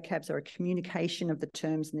 Vocabs are a communication of the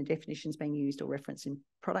terms and the definitions being used or referenced in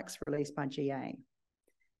products released by GA.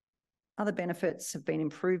 Other benefits have been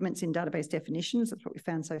improvements in database definitions, that's what we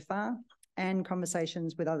found so far, and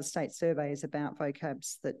conversations with other state surveys about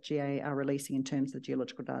vocabs that GA are releasing in terms of the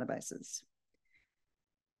geological databases.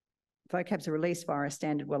 Vocabs are released via a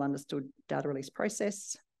standard well understood data release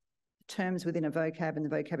process. Terms within a vocab and the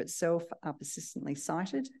vocab itself are persistently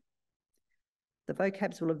cited. The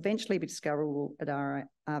vocabs will eventually be discoverable at our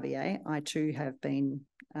RVA. I too have been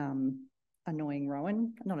annoying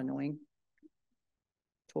Rowan, not annoying,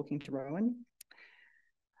 talking to Rowan.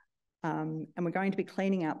 And we're going to be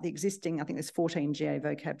cleaning up the existing, I think there's 14 GA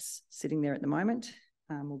vocabs sitting there at the moment.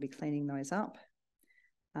 We'll be cleaning those up.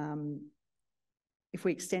 If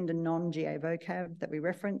we extend a non-GA vocab that we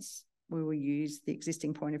reference, we will use the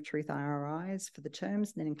existing point of truth IRIs for the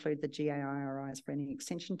terms and then include the GA IRIs for any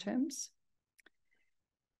extension terms.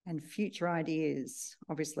 And future ideas,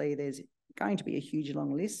 obviously there's going to be a huge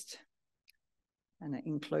long list, and it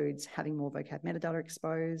includes having more vocab metadata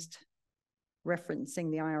exposed,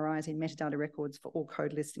 referencing the IRIs in metadata records for all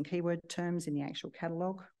code lists and keyword terms in the actual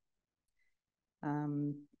catalogue,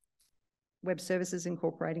 web services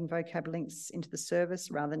incorporating vocab links into the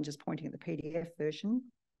service rather than just pointing at the PDF version,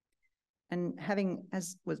 and having,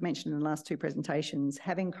 as was mentioned in the last two presentations,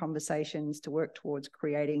 having conversations to work towards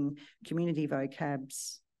creating community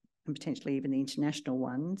vocabs and potentially even the international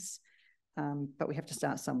ones. But we have to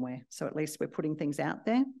start somewhere. So at least we're putting things out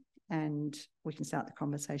there and we can start the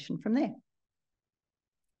conversation from there.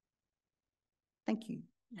 Thank you.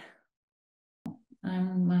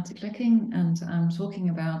 I'm Marta Klecking, and I'm talking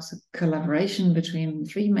about collaboration between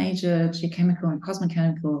three major geochemical and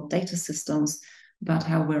cosmochemical data systems about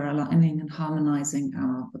how we're aligning and harmonizing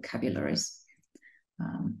our vocabularies.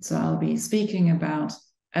 So I'll be speaking about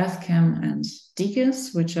EarthChem and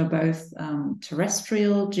DGIS, which are both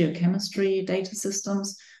terrestrial geochemistry data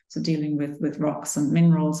systems, so dealing with rocks and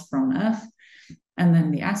minerals from Earth. And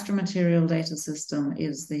then the astromaterial data system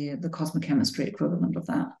is the cosmochemistry equivalent of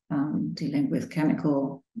that, dealing with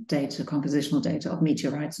chemical data, compositional data of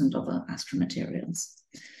meteorites and other astromaterials.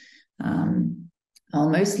 I'll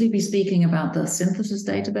mostly be speaking about the synthesis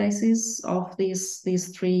databases of these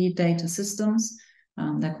three data systems.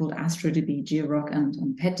 They're called AstroDB, GeoRock,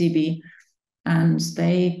 and PetDB. And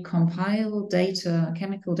they compile data,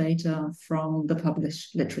 chemical data from the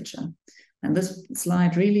published literature. And this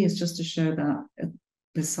slide really is just to show that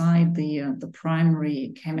beside the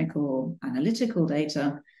primary chemical analytical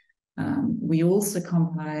data, we also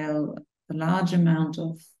compile a large amount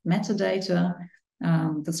of metadata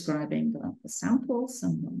describing the samples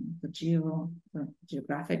and the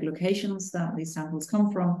geographic locations that these samples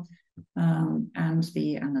come from, and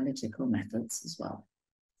the analytical methods as well.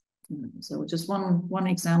 So just one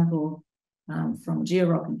example from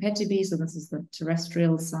GeoRock and PetDB. So this is the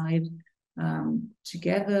terrestrial side.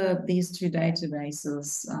 Together, these two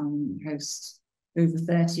databases host over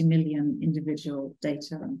 30 million individual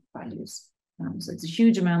data values. So it's a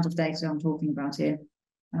huge amount of data I'm talking about here,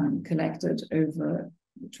 collected over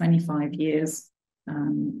 25 years.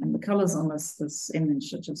 And the colors on this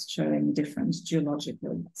image are just showing different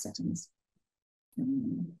geological settings.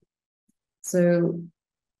 So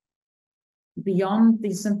beyond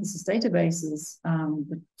these synthesis databases,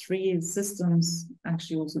 the three systems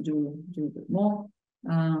actually also do a bit more.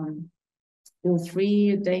 All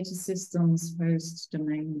three data systems host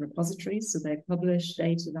domain repositories, so they publish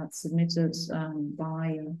data that's submitted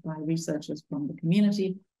by researchers from the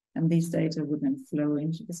community, and these data would then flow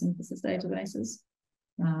into the synthesis databases.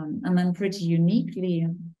 And then pretty uniquely,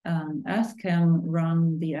 EarthChem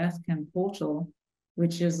run the EarthChem portal,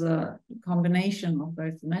 which is a combination of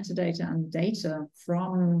both the metadata and data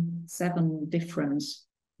from 7 different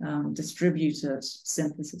distributed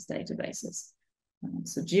synthesis databases.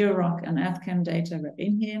 So GeoRock and EarthChem data are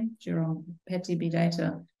in here, GeoRock PetDB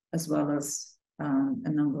data, as well as a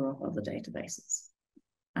number of other databases.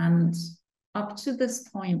 And up to this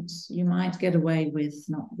point, you might get away with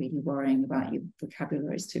not really worrying about your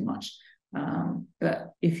vocabularies too much.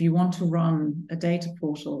 But if you want to run a data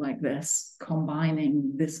portal like this,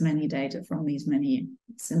 combining this many data from these many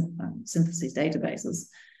synthesis databases,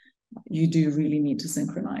 you do really need to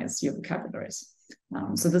synchronize your vocabularies.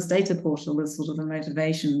 So this data portal is sort of the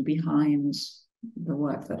motivation behind the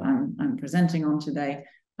work that I'm presenting on today,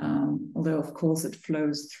 although of course it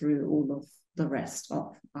flows through all of the rest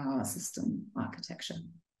of our system architecture.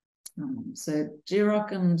 So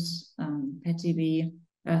GeoRock and PetDB,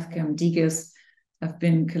 EarthChem, DGIS have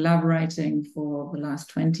been collaborating for the last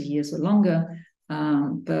 20 years or longer,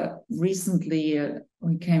 but recently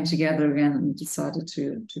we came together again and decided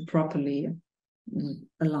to properly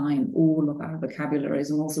align all of our vocabularies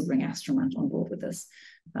and also bring Astromat on board with this.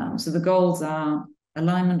 So the goals are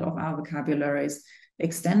alignment of our vocabularies,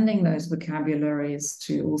 extending those vocabularies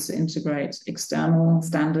to also integrate external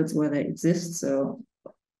standards where they exist. So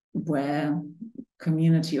where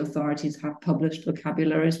community authorities have published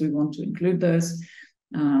vocabularies, we want to include those.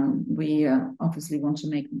 We obviously want to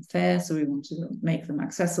make them fair, so we want to make them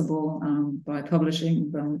accessible by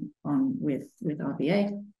publishing them with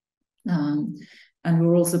RBA. And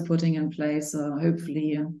we're also putting in place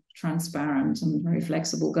hopefully a transparent and very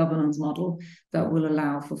flexible governance model that will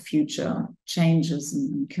allow for future changes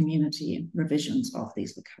and community revisions of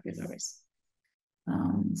these vocabularies.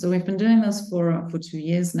 So we've been doing this for 2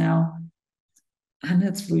 years now, and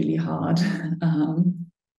it's really hard,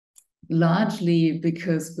 largely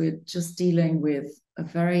because we're just dealing with a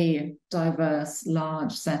very diverse,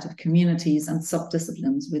 large set of communities and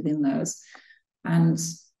subdisciplines within those. And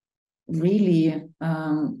really,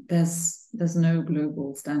 there's no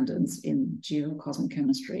global standards in geocosmic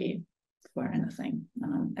chemistry for anything.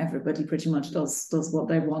 Everybody pretty much does what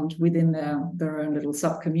they want within their own little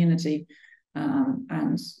sub-community.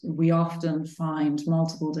 And we often find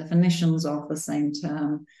multiple definitions of the same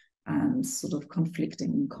term and sort of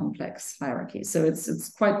conflicting complex hierarchies. So it's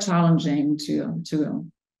quite challenging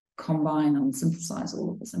to combine and synthesize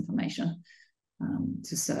all of this information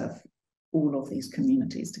to serve all of these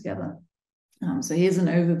communities together. So here's an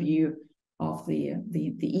overview of the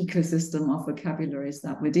ecosystem of vocabularies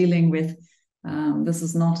that we're dealing with. This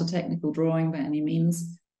is not a technical drawing by any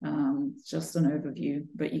means, just an overview,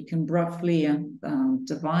 but you can roughly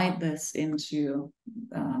divide this into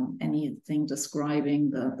anything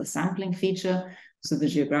describing the sampling feature, so the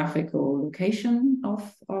geographical location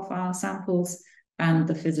of our samples and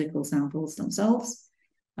the physical samples themselves.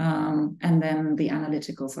 And then the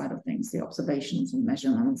analytical side of things, the observations and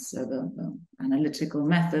measurements, so the analytical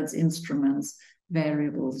methods, instruments,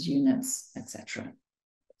 variables, units, etc.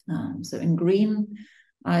 So in green,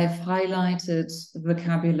 I've highlighted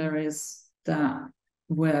vocabularies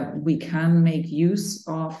where we can make use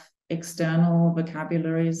of external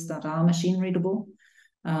vocabularies that are machine readable.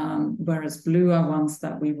 whereas blue are ones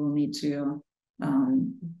that we will need to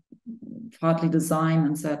partly design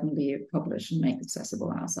and certainly publish and make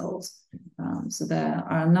accessible ourselves. So there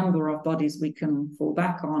are a number of bodies we can fall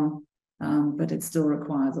back on, but it still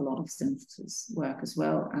requires a lot of synthesis work as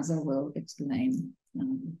well, as I will explain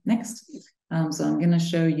next. So I'm going to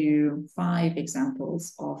show you 5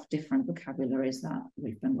 examples of different vocabularies that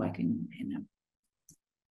we've been working on here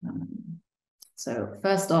now. So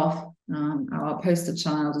first off, our poster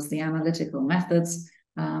child is the analytical methods.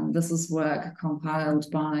 This is work compiled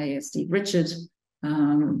by Steve Richard,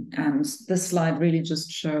 and this slide really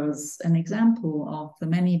just shows an example of the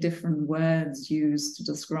many different words used to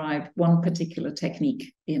describe one particular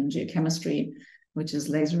technique in geochemistry, which is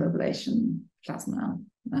laser ablation plasma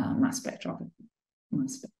mass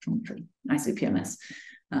spectrometry, ICP-MS.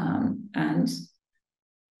 And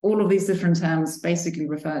all of these different terms basically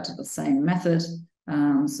refer to the same method.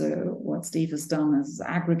 So what Steve has done is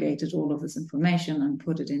aggregated all of this information and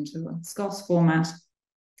put it into a SCOS format,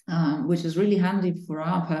 which is really handy for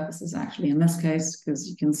our purposes, actually, in this case, because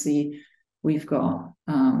you can see we've got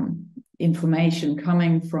information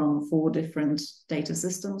coming from 4 different data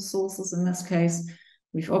system sources in this case.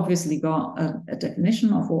 We've obviously got a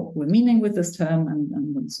definition of what we're meaning with this term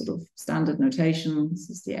and the sort of standard notation. This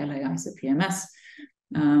is the LA-ICP-MS.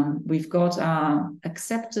 We've got our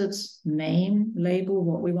accepted name label,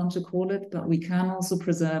 what we want to call it, but we can also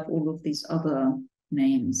preserve all of these other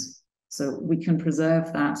names. So we can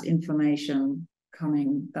preserve that information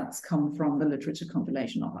that's come from the literature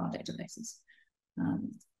compilation of our databases.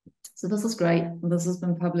 So this is great. This has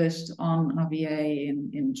been published on RVA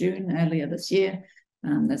in June earlier this year.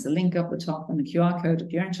 There's a link up the top and a QR code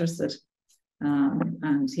if you're interested.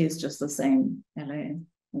 And here's just the same LA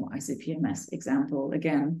or ICP-MS example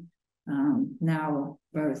again, now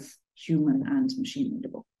both human and machine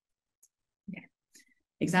readable. Okay.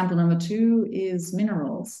 Example number 2 is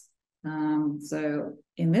minerals. So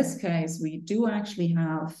in this case, we do actually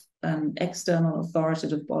have an external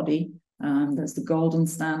authoritative body. There's the golden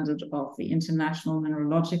standard of the International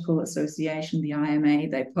Mineralogical Association, the IMA.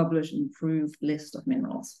 They publish an approved list of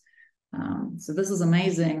minerals. So this is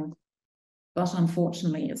amazing, but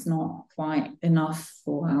unfortunately, it's not quite enough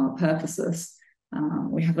for our purposes.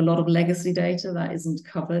 We have a lot of legacy data that isn't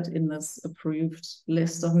covered in this approved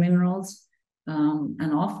list of minerals.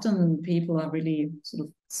 And often people are really sort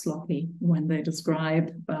of sloppy when they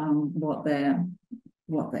describe what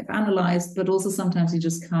they've analyzed, but also sometimes you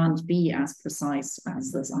just can't be as precise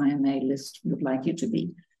as this IMA list would like you to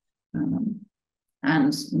be.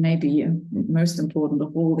 And maybe most important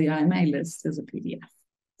of all, the IMA list is a PDF.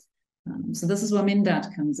 So this is where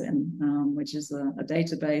MINDAT comes in, which is a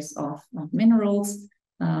database of minerals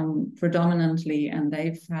predominantly, and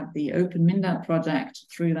they've had the Open MINDAT project.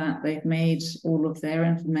 Through that, they've made all of their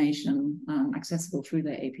information accessible through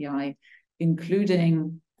their API,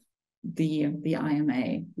 including the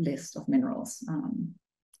IMA list of minerals.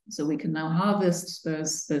 So we can now harvest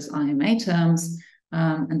those IMA terms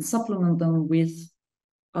and supplement them with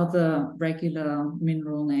other regular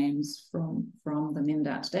mineral names from the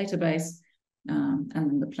MINDAT database. And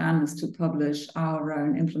then the plan is to publish our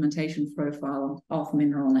own implementation profile of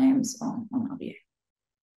mineral names on RVA.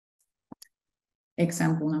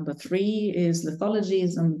 Example number 3 is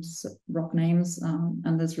lithologies and rock names.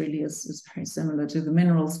 And this really is very similar to the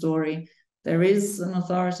mineral story. There is an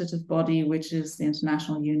authoritative body, which is the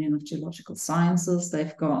International Union of Geological Sciences.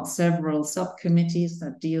 They've got several subcommittees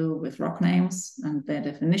that deal with rock names and their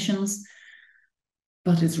definitions,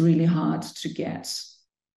 but it's really hard to get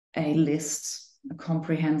a list, a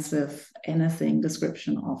comprehensive anything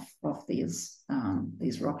description of these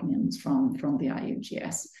rock names from the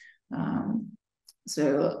IUGS.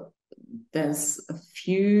 So there's a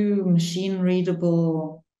few machine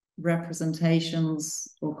readable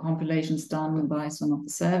representations or compilations done by some of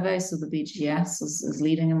the surveys. So the BGS is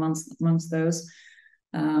leading amongst those.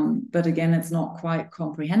 But again, it's not quite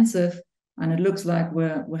comprehensive. And it looks like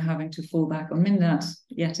we're having to fall back on MINDAT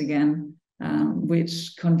yet again,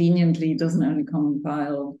 which conveniently doesn't only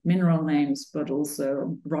compile mineral names, but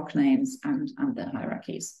also rock names and their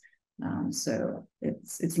hierarchies. So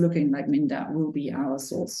it's looking like MINDAT will be our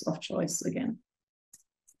source of choice again.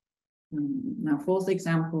 Now, 4th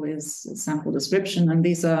example is sample description, and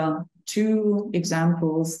these are 2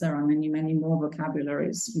 examples. There are many, many more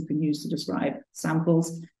vocabularies you can use to describe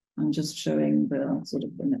samples. I'm just showing the sort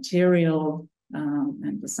of the material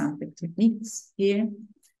and the sampling techniques here.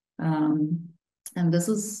 And this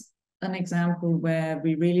is an example where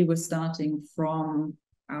we really were starting from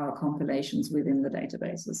our compilations within the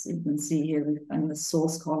databases. So you can see here in the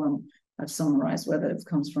source column, I've summarized, whether it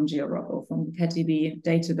comes from GeoRock or from the PETIB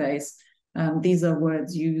database. These are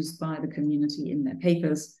words used by the community in their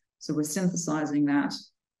papers. So we're synthesizing that,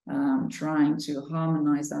 trying to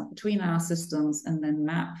harmonize that between our systems and then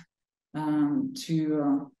map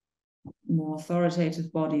to more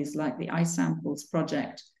authoritative bodies like the iSamples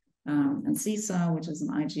project and CISA, which is an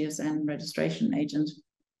IGSN registration agent,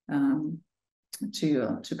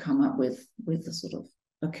 to come up with a sort of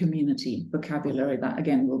a community vocabulary that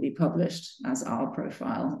again will be published as our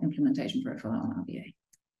profile, implementation profile on RVA.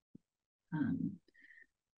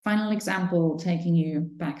 Final example, taking you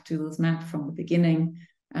back to this map from the beginning,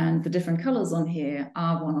 and the different colors on here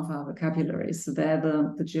are one of our vocabularies. So they're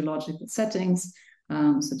the geological settings,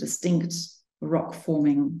 so distinct rock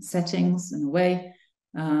forming settings in a way.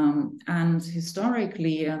 And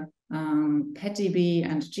historically, PETIB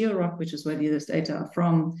and GeoRock, which is where these data are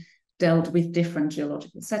from, dealt with different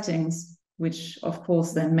geological settings, which of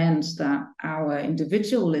course then meant that our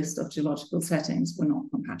individual list of geological settings were not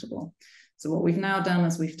compatible. So what we've now done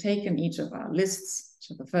is we've taken each of our lists,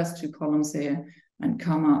 which are the first two columns here, and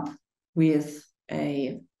come up with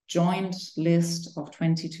a joint list of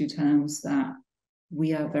 22 terms that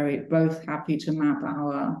we are both happy to map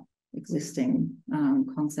our existing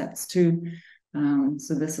concepts to.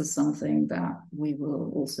 So this is something that we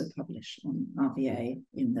will also publish on RVA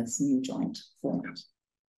in this new joint format.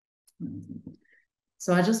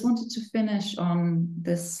 So I just wanted to finish on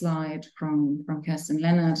this slide from Kirsten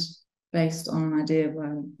Leonard, based on an idea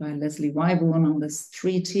by Leslie Wyborn on this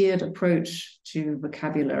three-tiered approach to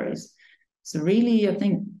vocabularies. So really, I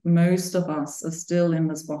think most of us are still in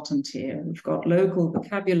this bottom tier. We've got local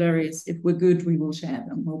vocabularies. If we're good, we will share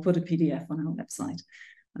them. We'll put a PDF on our website.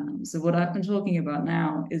 So what I've been talking about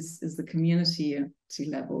now is the community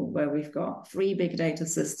level, where we've got 3 big data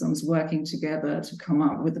systems working together to come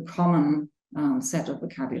up with a common set of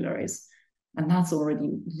vocabularies. And that's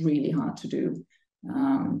already really hard to do.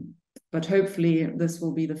 But hopefully this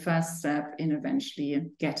will be the first step in eventually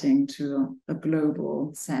getting to a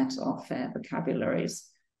global set of fair vocabularies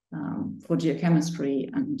for geochemistry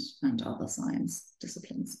and other science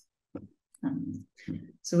disciplines.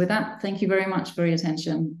 So with that, thank you very much for your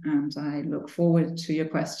attention, and I look forward to your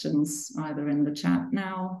questions either in the chat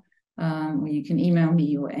now, or you can email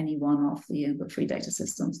me or any one of the 3 data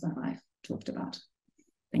systems that I've talked about.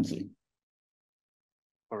 Thank you.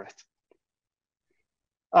 All right.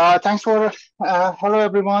 Thanks for, hello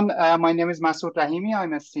everyone. My name is Masood Rahimi.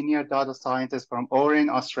 I'm a senior data scientist from Orin,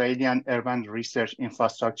 Australian Urban Research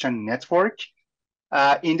Infrastructure Network.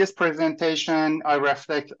 In this presentation, I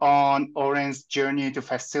reflect on Orin's journey to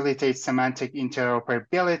facilitate semantic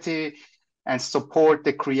interoperability and support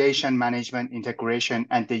the creation, management, integration,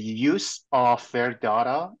 and the use of fair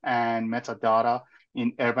data and metadata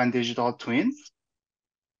in urban digital twins.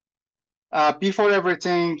 Before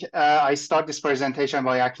everything, I start this presentation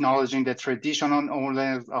by acknowledging the traditional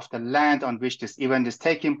owners of the land on which this event is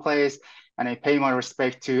taking place, and I pay my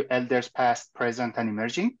respect to elders past, present, and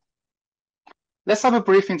emerging. Let's have a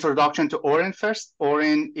brief introduction to Orin first.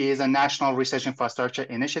 Orin is a national research infrastructure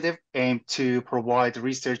initiative aimed to provide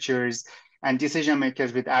researchers and decision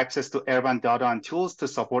makers with access to urban data and tools to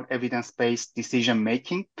support evidence-based decision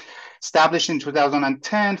making. Established in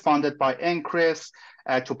 2010, funded by NCRIS,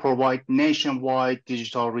 to provide nationwide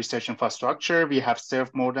digital research infrastructure. We have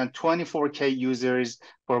served more than 24K users,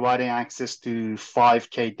 providing access to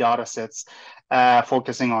 5K datasets,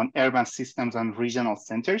 focusing on urban systems and regional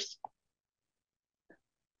centers.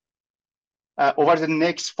 Over the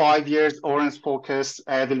next 5 years, Orin's focus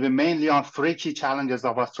will be mainly on 3 key challenges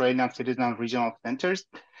of Australian cities and regional centers.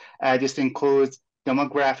 This includes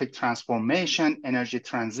demographic transformation, energy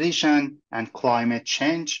transition, and climate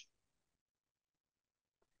change.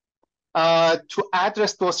 To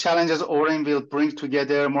address those challenges, Orin will bring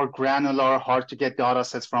together more granular, hard-to-get data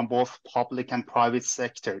sets from both public and private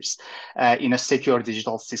sectors in a secure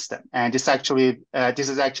digital system. And this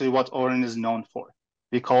is actually what Orin is known for.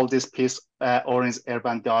 We call this piece Orin's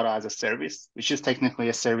Urban Data as a Service, which is technically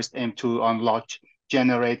a service aimed to unlock,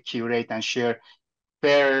 generate, curate, and share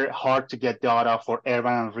fair, hard-to-get data for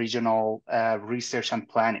urban and regional research and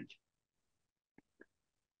planning.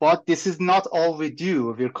 But this is not all we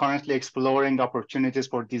do. We're currently exploring opportunities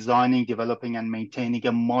for designing, developing, and maintaining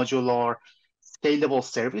a modular, scalable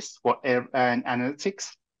service for urban analytics.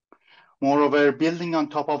 Moreover, building on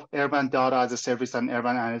top of urban data as a service and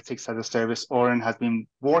urban analytics as a service, Orin has been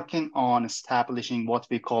working on establishing what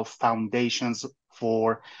we call foundations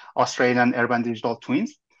for Australian urban digital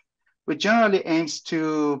twins, which generally aims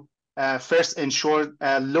to first, ensure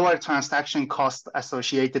lower transaction costs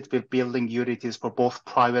associated with building utilities for both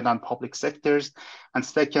private and public sectors. And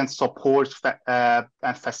second, support and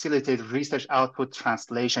facilitate research output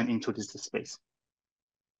translation into this space.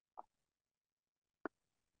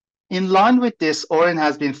 In line with this, Oren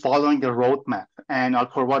has been following the roadmap, and I'll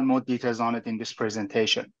provide more details on it in this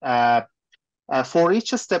presentation. For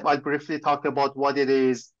each step, I briefly talk about what it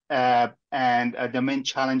is and the main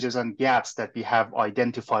challenges and gaps that we have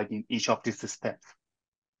identified in each of these steps.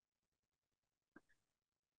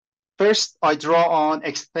 First, I draw on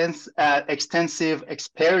extensive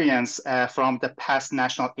experience from the past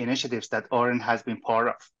national initiatives that Oren has been part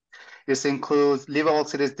of. This includes Livable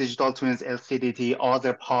Cities Digital Twins, LCDT,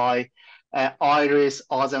 OtherPie, IRIS,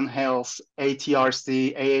 Ozen Health,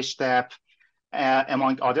 ATRC, AHDAP,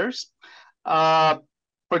 among others.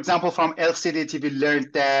 For example, from LCDT, we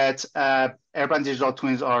learned that urban digital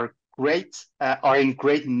twins are in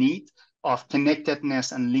great need of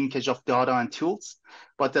connectedness and linkage of data and tools,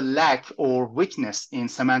 but the lack or weakness in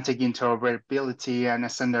semantic interoperability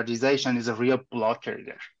and standardization is a real blocker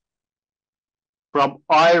there. From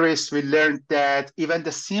IRIS, we learned that even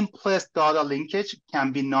the simplest data linkage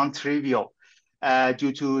can be non-trivial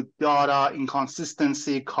due to data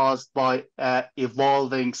inconsistency caused by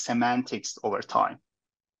evolving semantics over time.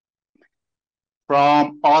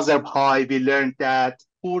 From OtherPie, we learned that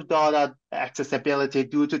poor data accessibility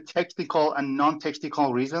due to technical and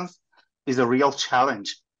non-technical reasons is a real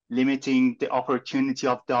challenge, limiting the opportunity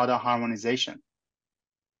of data harmonization.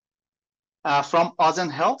 From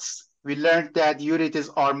Ozen Health, we learned that utilities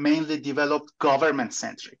are mainly developed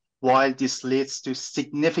government-centric, while this leads to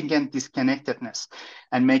significant disconnectedness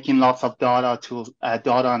and making lots of data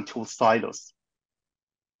and tool silos.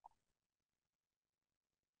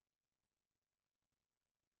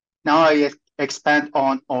 Now I expand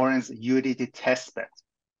on Oren's utility testbed,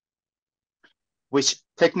 which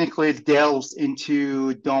technically delves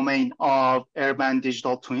into domain of urban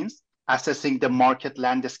digital twins, assessing the market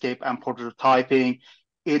landscape and prototyping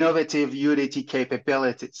innovative utility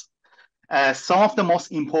capabilities. Some of the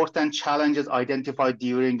most important challenges identified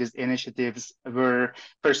during these initiatives were,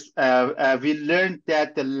 first, we learned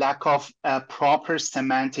that the lack of proper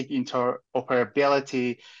semantic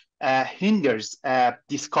interoperability hinders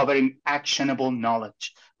discovering actionable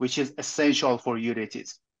knowledge, which is essential for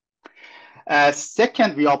utilities.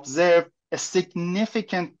 Second, we observed a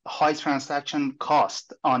significant high transaction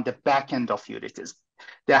cost on the back end of utilities.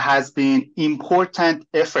 There has been important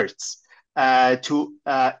efforts to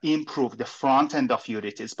improve the front end of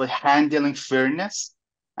utilities, but handling fairness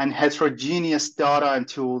and heterogeneous data and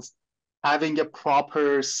tools, having a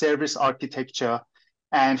proper service architecture,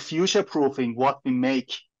 and future-proofing what we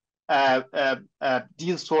make,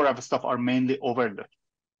 these sort of stuff are mainly overlooked.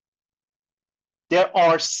 There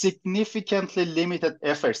are significantly limited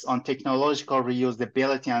efforts on technological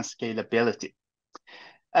reusability and scalability.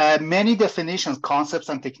 Many definitions, concepts,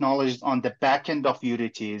 and technologies on the back end of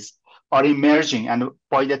utilities are emerging, and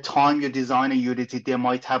by the time you design a utility, they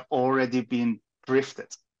might have already been drifted.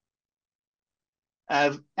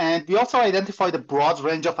 And we also identified a broad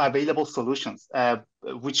range of available solutions,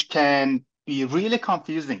 which can be really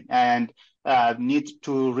confusing and need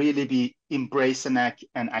to really be embraced and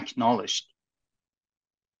acknowledged.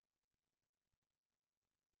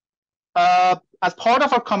 As part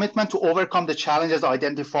of our commitment to overcome the challenges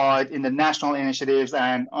identified in the national initiatives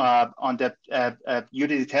and on the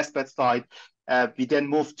utility testbed side, we then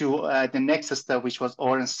moved to the next step, which was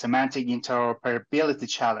Oren's semantic interoperability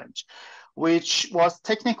challenge, which was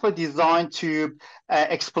technically designed to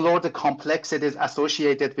explore the complexities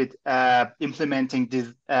associated with implementing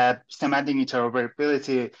this semantic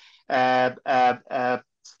interoperability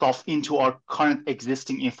stuff into our current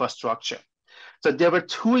existing infrastructure. So there were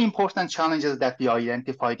two important challenges that we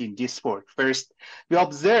identified in this work. First, we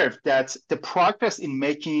observed that the progress in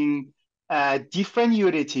making different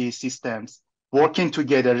utility systems working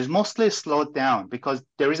together is mostly slowed down because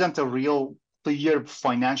there isn't a real clear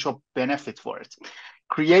financial benefit for it.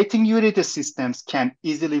 Creating utility systems can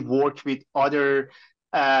easily work with other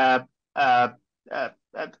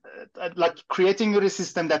like creating a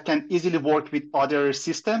system that can easily work with other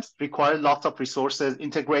systems require lots of resources,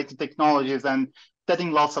 integrated technologies, and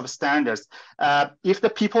setting lots of standards. If the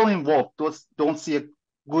people involved don't see a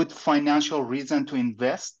good financial reason to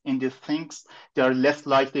invest in these things, they are less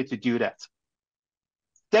likely to do that.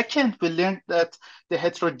 Second, we learned that the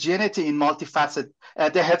heterogeneity is multifaceted.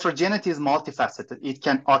 It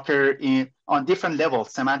can occur on different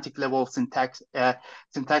levels: semantic level,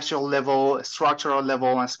 syntactical level, structural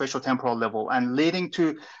level, and spatial-temporal level, and leading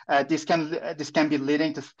to this can be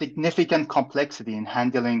leading to significant complexity in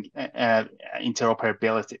handling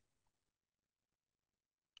interoperability.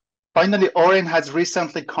 Finally, Oren has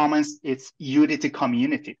recently commenced its Unity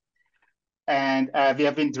community. And we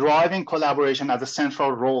have been driving collaboration as a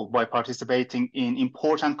central role by participating in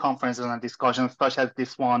important conferences and discussions such as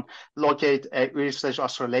this one, Locate Research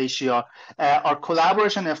Australasia. Our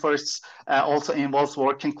collaboration efforts also involves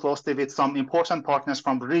working closely with some important partners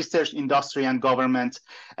from research, industry, and government,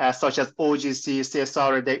 such as OGC,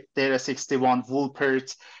 CSR, Data 61,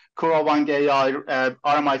 Woolpert, Kurawang AI,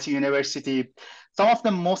 RMIT University. Some of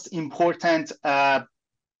the most important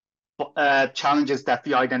challenges that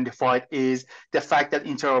we identified is the fact that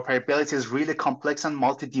interoperability is really complex and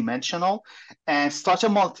multidimensional, and such a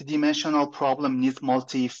multidimensional problem needs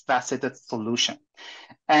multifaceted solution.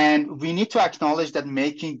 And we need to acknowledge that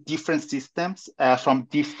making different systems from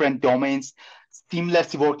different domains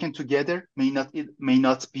seamlessly working together may not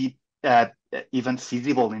be even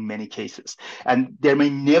feasible in many cases, and there may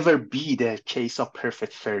never be the case of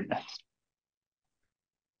perfect fairness.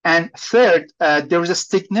 And third, there is a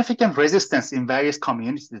significant resistance in various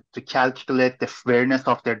communities to calculate the fairness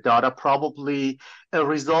of their data, probably a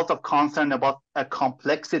result of concern about a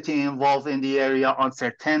complexity involved in the area,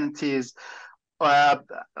 uncertainties,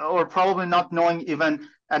 or probably not knowing even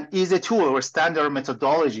an easy tool or standard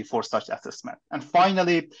methodology for such assessment. And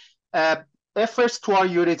finally, efforts to our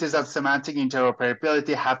utilities and semantic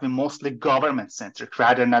interoperability have been mostly government-centric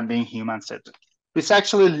rather than being human-centric, which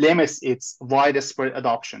actually limits its widespread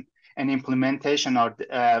adoption and implementation of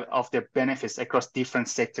their benefits across different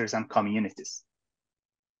sectors and communities.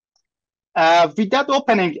 With that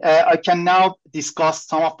opening, I can now discuss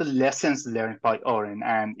some of the lessons learned by Oren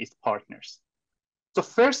and its partners. So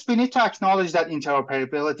first, we need to acknowledge that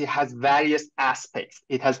interoperability has various aspects.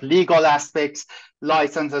 It has legal aspects,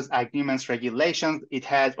 licenses, agreements, regulations. It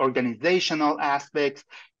has organizational aspects,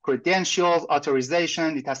 credentials,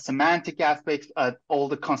 authorization. It has semantic aspects, all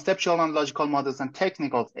the conceptual and logical models and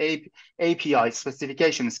technicals, APIs,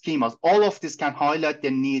 specifications, schemas. All of this can highlight the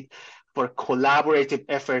need for collaborative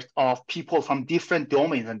efforts of people from different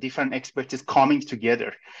domains and different expertise coming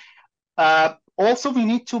together. Also, we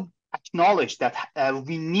need to acknowledge that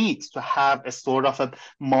we need to have a sort of a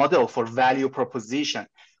model for value proposition.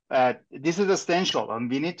 This is essential, and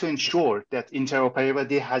we need to ensure that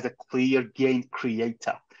interoperability has a clear gain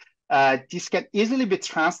creator. This can easily be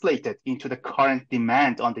translated into the current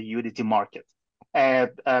demand on the Unity market,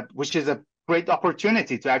 which is a great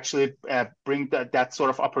opportunity to actually bring that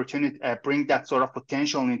sort of opportunity, bring that sort of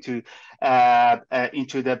potential into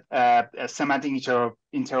the semantic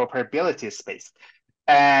interoperability space,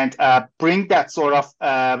 and bring that sort of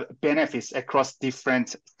benefits across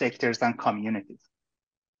different sectors and communities.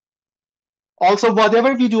 Also,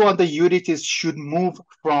 whatever we do on the utilities should move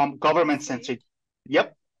from government-centric.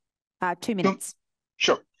 Yep. 2 minutes.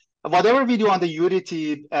 Sure. Whatever we do on the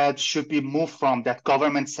utility should be moved from that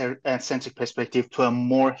government-centric perspective to a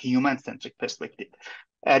more human-centric perspective.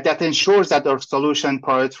 That ensures that our solution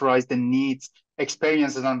prioritizes the needs,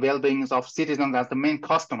 experiences, and well-being of citizens as the main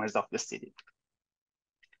customers of the city.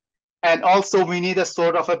 And also, we need a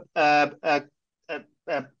sort of a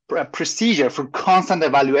procedure for constant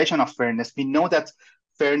evaluation of fairness. We know that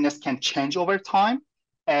fairness can change over time,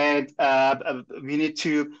 and we need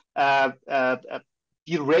to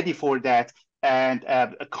be ready for that and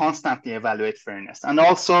constantly evaluate fairness. And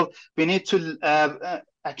also, we need to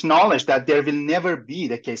acknowledge that there will never be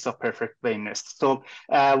the case of perfect fairness. So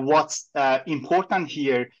what's important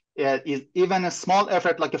here is even a small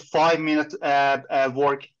effort like a 5-minute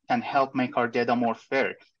work can help make our data more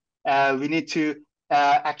fair. We need to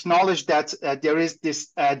acknowledge that there is this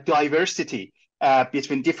diversity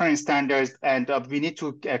between different standards, and we need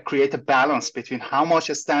to create a balance between how much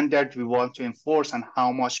a standard we want to enforce and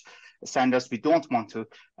how much standards we don't want to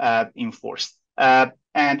enforce.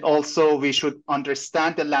 And also, we should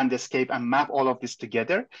understand the landscape and map all of this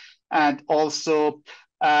together. And also,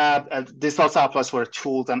 this also applies for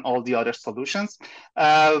tools and all the other solutions.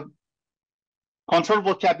 Control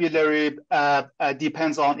vocabulary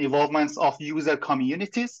depends on involvements of user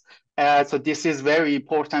communities. So this is very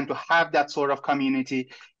important to have that sort of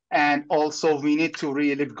community. And also we need to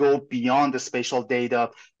really go beyond the spatial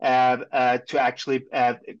data to actually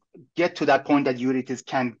get to that point that utilities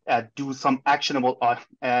can do some actionable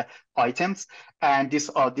items. And this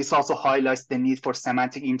also highlights the need for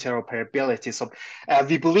semantic interoperability. So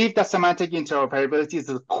we believe that semantic interoperability is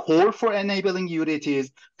the core for enabling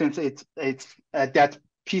utilities, since it's that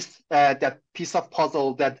piece of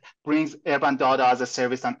puzzle that brings urban data as a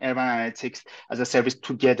service and urban analytics as a service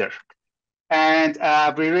together. And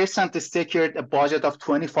we recently secured a budget of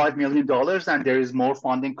 $25 million, and there is more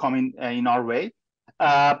funding coming in our way.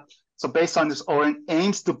 So based on this, Oren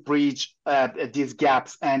aims to bridge these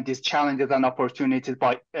gaps and these challenges and opportunities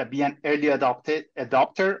by being an early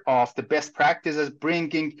adopter of the best practices,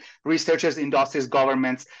 bringing researchers, industries,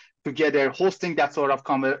 governments together, hosting that sort of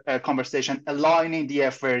conversation, aligning the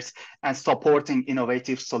efforts, and supporting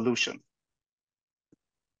innovative solutions.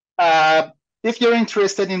 If you're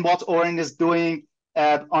interested in what Oren is doing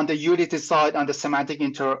on the utility side, on the semantic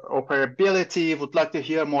interoperability, would like to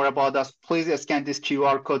hear more about us, please scan this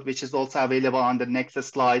QR code, which is also available on the next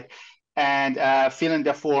slide, and fill in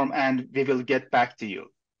the form, and we will get back to you.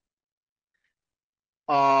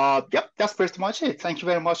 Yep, that's pretty much it. Thank you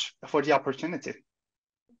very much for the opportunity.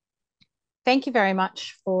 Thank you very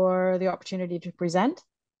much for the opportunity to present.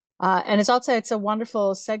 And it's a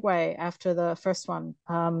wonderful segue after the first one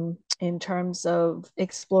in terms of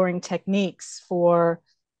exploring techniques for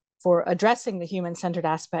addressing the human-centered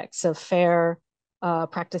aspects of fair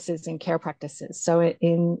practices and care practices. So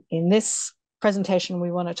in this presentation,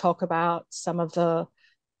 we want to talk about some of the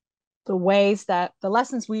ways that the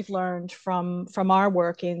lessons we've learned from our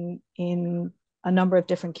work in a number of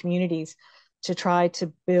different communities to try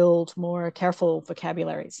to build more careful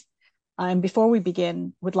vocabularies. And before we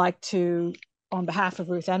begin, would like to, on behalf of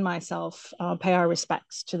Ruth and myself, pay our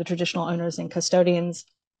respects to the traditional owners and custodians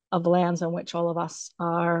of the lands on which all of us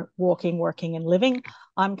are walking, working, and living.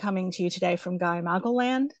 I'm coming to you today from Guyamagal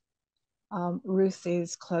land. Ruth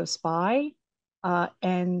is close by,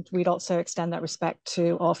 and we'd also extend that respect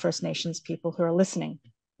to all First Nations people who are listening.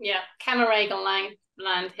 Yeah, Camaragal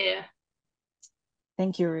land here.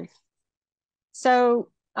 Thank you, Ruth. So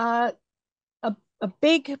a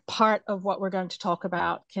big part of what we're going to talk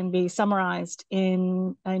about can be summarized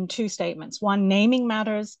in two statements. One, naming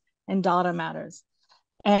matters, and data matters.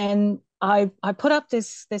 And I put up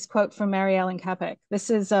this quote from Mary Ellen Capek. This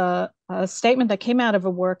is a statement that came out of a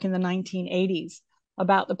work in the 1980s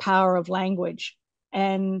about the power of language,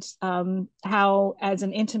 and how, as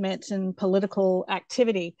an intimate and political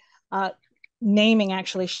activity, naming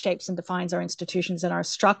actually shapes and defines our institutions and our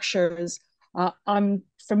structures. I'm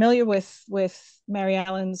familiar with Mary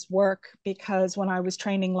Ellen's work because when I was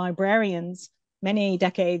training librarians many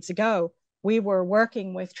decades ago, we were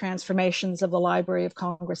working with transformations of the Library of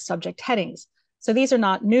Congress subject headings. So these are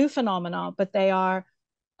not new phenomena, but they are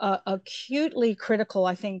acutely critical,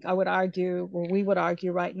 I think I would argue, or we would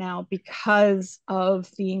argue right now, because of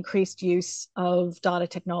the increased use of data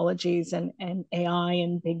technologies and AI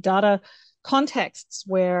and big data contexts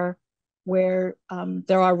where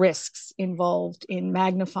there are risks involved in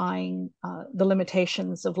magnifying the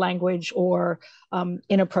limitations of language or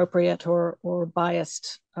inappropriate or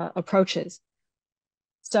biased approaches.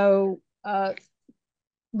 So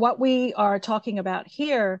what we are talking about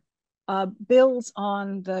here builds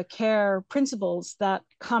on the care principles that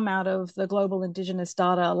come out of the Global Indigenous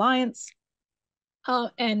Data Alliance.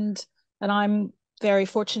 And I'm very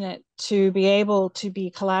fortunate to be able to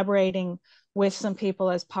be collaborating with some people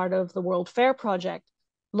as part of the World Fair Project,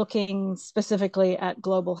 looking specifically at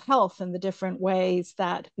global health and the different ways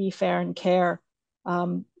that Be Fair and Care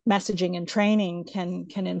messaging and training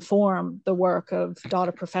can inform the work of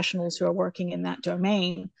data professionals who are working in that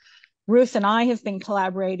domain. Ruth and I have been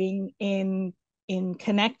collaborating in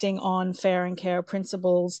connecting on fair and care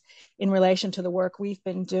principles in relation to the work we've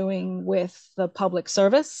been doing with the public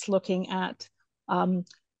service, looking at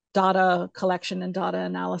data collection and data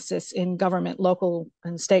analysis in government, local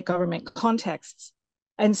and state government contexts.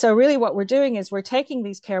 And so really what we're doing is we're taking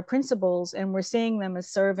these care principles and we're seeing them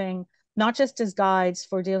as serving not just as guides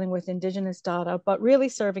for dealing with Indigenous data, but really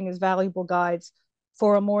serving as valuable guides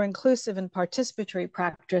for a more inclusive and participatory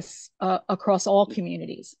practice across all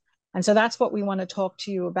communities. And so that's what we want to talk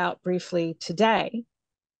to you about briefly today.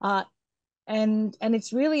 And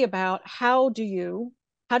it's really about how do you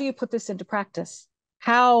put this into practice?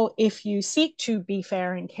 How, if you seek to be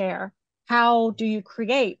fair and care, how do you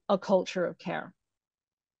create a culture of care?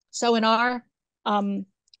 So in our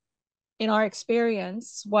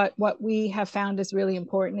experience, what we have found is really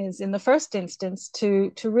important is, in the first instance,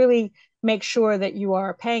 to really make sure that you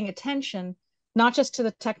are paying attention not just to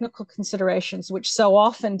the technical considerations, which so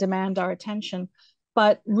often demand our attention,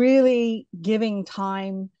 but really giving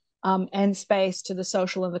time and space to the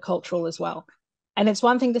social and the cultural as well. And it's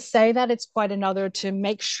one thing to say that, it's quite another to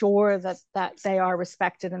make sure that they are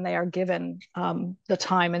respected and they are given the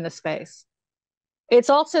time and the space. It's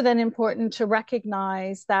also then important to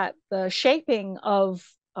recognize that the shaping of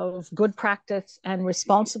good practice and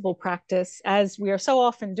responsible practice, as we are so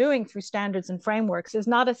often doing through standards and frameworks, is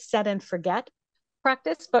not a set and forget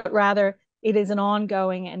practice, but rather it is an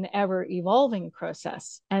ongoing and ever evolving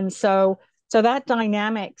process. And so that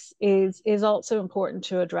dynamics is also important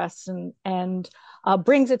to address and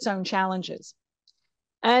brings its own challenges.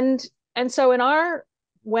 And so in our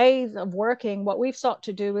ways of working, what we've sought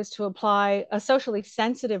to do is to apply a socially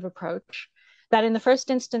sensitive approach that in the first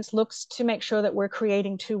instance looks to make sure that we're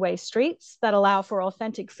creating two-way streets that allow for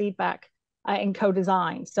authentic feedback in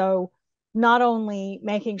co-design. So not only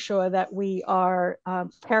making sure that we are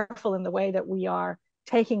careful in the way that we are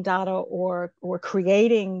taking data or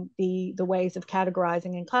creating the ways of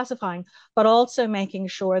categorizing and classifying, but also making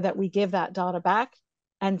sure that we give that data back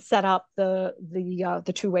and set up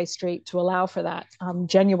the two-way street to allow for that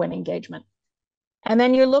genuine engagement. And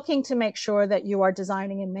then you're looking to make sure that you are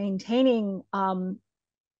designing and maintaining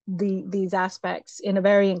these aspects in a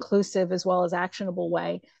very inclusive as well as actionable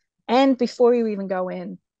way. And before you even go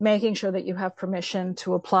in, making sure that you have permission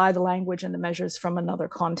to apply the language and the measures from another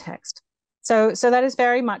context. So that is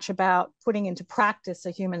very much about putting into practice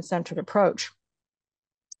a human-centered approach.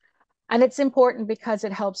 And it's important because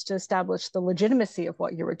it helps to establish the legitimacy of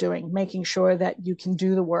what you're doing, making sure that you can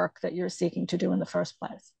do the work that you're seeking to do in the first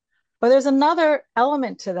place. But there's another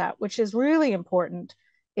element to that, which is really important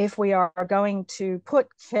if we are going to put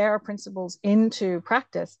FAIR principles into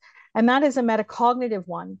practice. And that is a metacognitive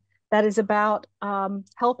one that is about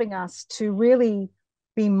helping us to really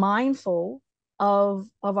be mindful of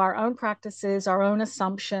our own practices, our own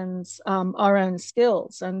assumptions, our own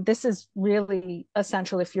skills. And this is really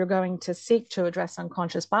essential if you're going to seek to address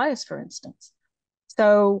unconscious bias, for instance.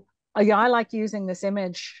 So yeah, I like using this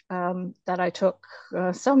image that I took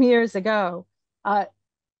some years ago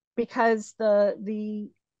because the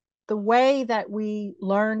way that we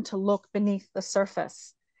learn to look beneath the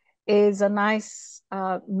surface is a nice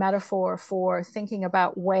metaphor for thinking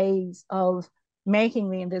about ways of making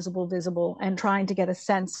the invisible visible and trying to get a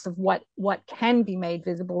sense of what can be made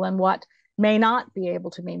visible and what may not be able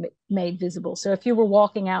to be made visible. So if you were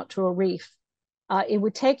walking out to a reef, it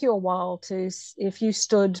would take you a while to, if you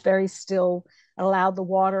stood very still, allowed the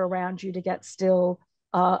water around you to get still,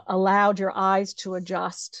 allowed your eyes to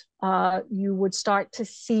adjust, you would start to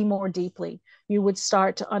see more deeply. You would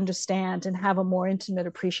start to understand and have a more intimate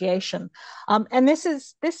appreciation. And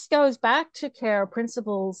this goes back to CARE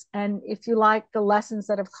principles and, if you like, the lessons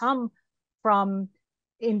that have come from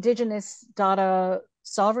Indigenous data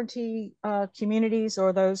sovereignty communities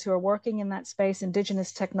or those who are working in that space,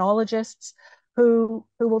 Indigenous technologists, who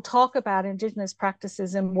will talk about Indigenous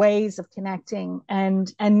practices and ways of connecting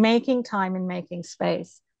and making time and making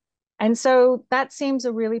space. And so that seems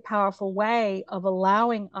a really powerful way of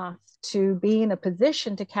allowing us to be in a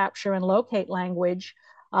position to capture and locate language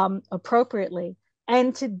appropriately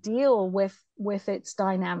and to deal with its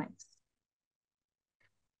dynamics.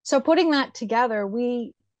 So putting that together,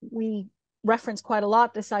 we reference quite a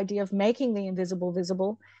lot this idea of making the invisible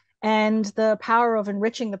visible and the power of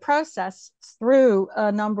enriching the process through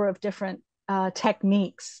a number of different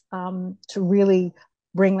techniques to really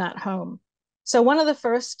bring that home. So one of the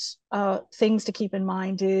first things to keep in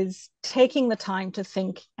mind is taking the time to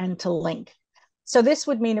think and to link. So this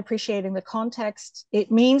would mean appreciating the context.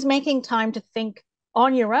 It means making time to think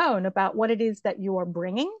on your own about what it is that you are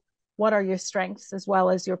bringing, what are your strengths, as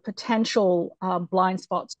well as your potential blind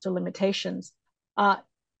spots or limitations.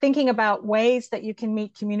 Thinking about ways that you can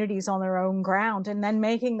meet communities on their own ground, and then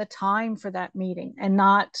making the time for that meeting and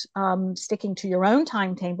not sticking to your own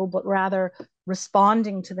timetable, but rather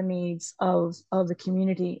responding to the needs of the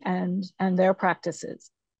community and their practices.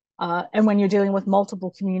 And when you're dealing with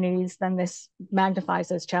multiple communities, then this magnifies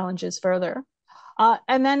those challenges further.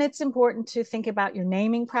 And then it's important to think about your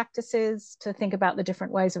naming practices, to think about the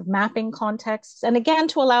different ways of mapping contexts, and again,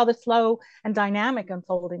 to allow the flow and dynamic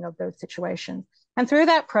unfolding of those situations. And through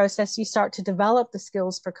that process, you start to develop the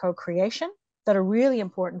skills for co-creation that are really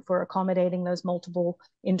important for accommodating those multiple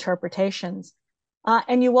interpretations.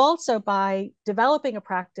 And you also, by developing a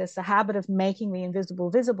practice, a habit of making the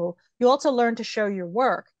invisible visible, you also learn to show your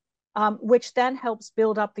work, which then helps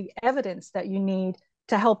build up the evidence that you need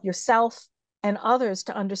to help yourself and others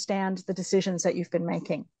to understand the decisions that you've been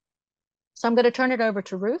making. So I'm going to turn it over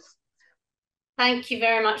to Ruth. Thank you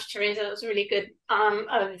very much, Teresa. That was a really good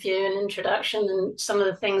overview and introduction, and some of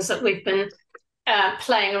the things that we've been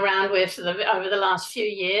playing around with over the last few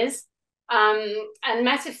years. And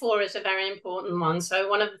metaphor is a very important one. So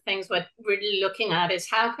one of the things we're really looking at is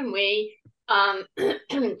how can we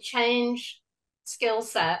change skill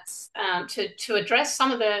sets to address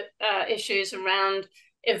some of the issues around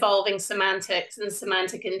evolving semantics and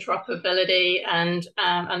semantic interoperability, and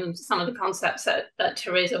some of the concepts that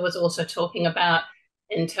Teresa was also talking about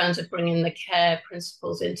in terms of bringing the care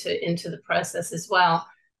principles into the process as well.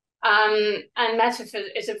 And metaphor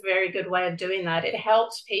is a very good way of doing that. It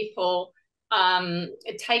helps people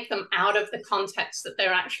take them out of the context that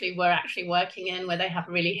we're actually working in, where they have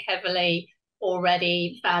really heavily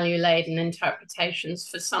already value-laden interpretations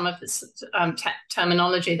for some of the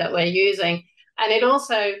terminology that we're using. And it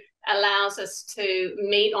also allows us to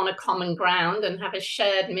meet on a common ground and have a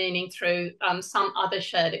shared meaning through some other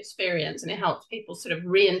shared experience. And it helps people sort of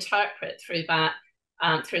reinterpret through that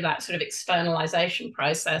sort of externalization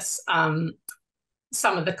process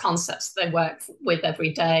some of the concepts they work with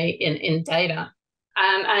every day in data.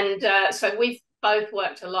 So we've both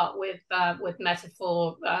worked a lot with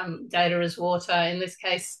metaphor, data as water. In this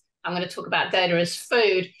case, I'm going to talk about data as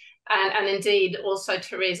food. And indeed, also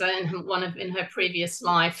Teresa, in her previous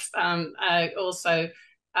life, also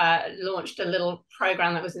launched a little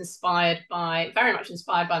program that was very much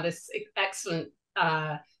inspired by this excellent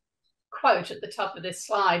quote at the top of this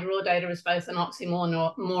slide: "Raw data is both an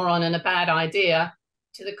oxymoron and a bad idea.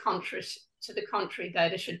 To the contrary,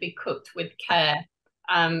 data should be cooked with care."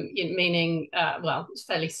 Meaning, well, it's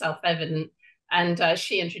fairly self-evident. And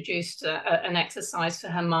she introduced an exercise for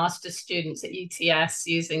her master's students at UTS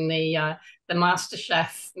using the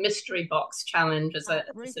MasterChef Mystery Box Challenge as a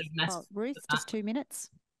sort of method. Ruth, just 2 minutes.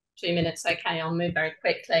 2 minutes, okay, I'll move very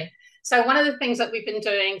quickly. So one of the things that we've been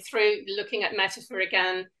doing through looking at metaphor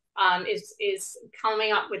again is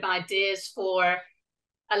coming up with ideas for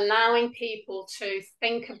allowing people to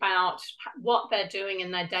think about what they're doing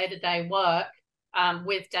in their day-to-day work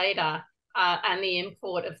with data. And the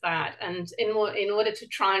import of that, and in order to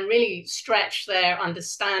try and really stretch their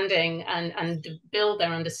understanding and build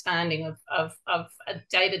their understanding of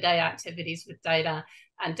day-to-day activities with data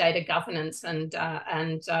and data governance and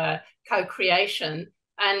co-creation,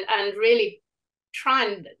 and really try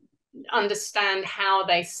and understand how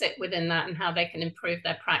they sit within that and how they can improve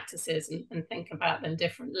their practices and think about them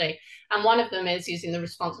differently. And one of them is using the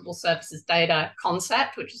responsible services data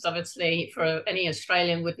concept, which is obviously, for any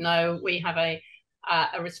Australian would know, we have a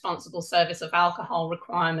responsible service of alcohol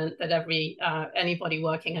requirement that anybody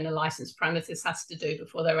working in a licensed premises has to do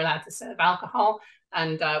before they're allowed to serve alcohol.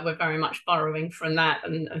 And we're very much borrowing from that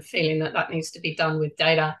and feeling that needs to be done with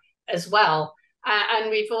data as well. And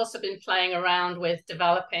we've also been playing around with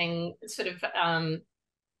developing sort of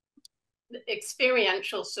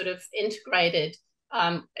experiential, sort of integrated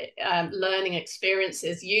learning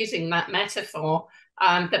experiences using that metaphor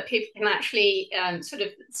that people can actually sort of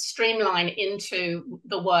streamline into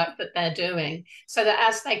the work that they're doing, so that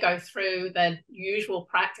as they go through their usual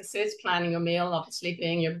practices, planning your meal, obviously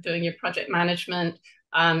doing your project management,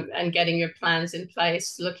 and getting your plans in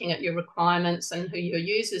place, looking at your requirements and who your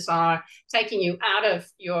users are, taking you out of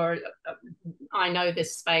your, I know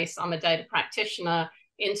this space, I'm a data practitioner,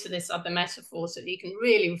 into this other metaphor, so that you can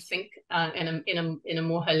really think in a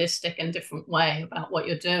more holistic and different way about what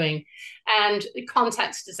you're doing. And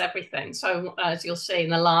context is everything. So as you'll see in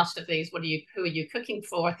the last of these, who are you cooking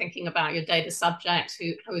for? Thinking about your data subjects,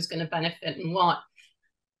 who is going to benefit and what.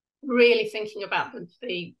 Really thinking about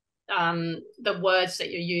the words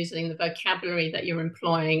that you're using, the vocabulary that you're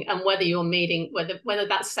employing, and whether you're meeting, whether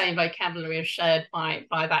that same vocabulary is shared by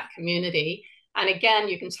that community. And again,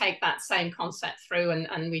 you can take that same concept through,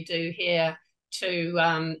 and we do here, to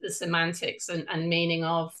the semantics and meaning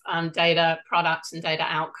of data products and data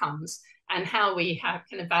outcomes, and how we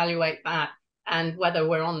can evaluate that, and whether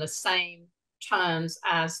we're on the same terms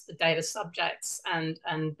as the data subjects and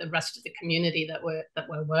the rest of the community that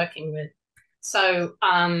we're working with. So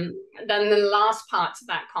then the last part to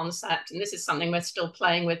that concept, and this is something we're still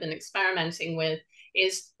playing with and experimenting with,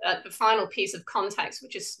 is the final piece of context,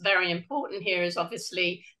 which is very important here, is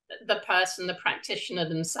obviously the person, the practitioner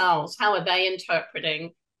themselves. How are they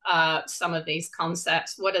interpreting some of these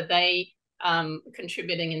concepts? What are they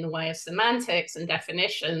contributing in the way of semantics and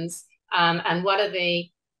definitions? And what are the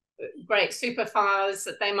great superpowers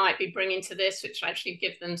that they might be bringing to this, which actually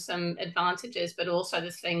give them some advantages, but also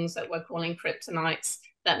the things that we're calling kryptonites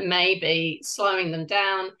that may be slowing them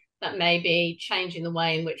down, that may be changing the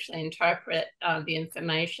way in which they interpret the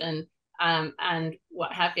information, and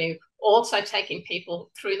what have you, also taking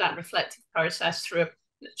people through that reflective process through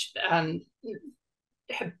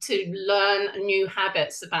to learn new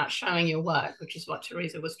habits about showing your work, which is what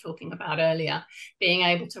Teresa was talking about earlier, being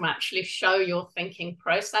able to actually show your thinking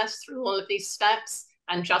process through all of these steps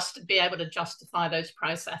and just to be able to justify those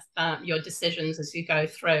your decisions as you go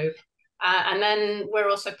through. And then we're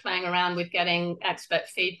also playing around with getting expert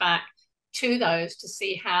feedback to those to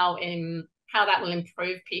see how that will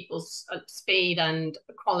improve people's speed and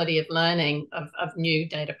quality of learning of new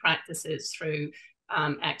data practices through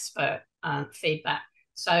expert feedback.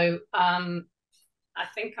 So I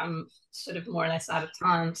think I'm sort of more or less out of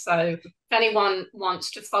time. So if anyone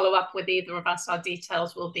wants to follow up with either of us, our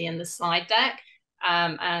details will be in the slide deck.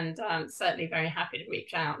 And certainly very happy to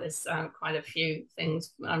reach out. There's quite a few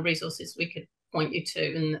things, resources we could point you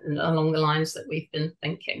to and along the lines that we've been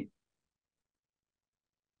thinking.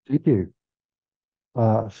 Thank you.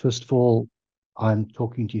 First of all, I'm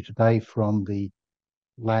talking to you today from the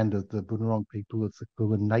land of the Bunurong people of the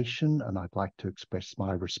Kulin Nation, and I'd like to express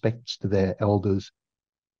my respects to their elders,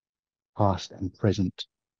 past and present.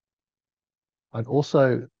 I'd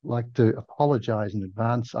also like to apologise in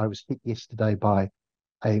advance. I was hit yesterday by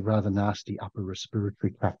a rather nasty upper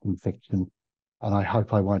respiratory tract infection, and I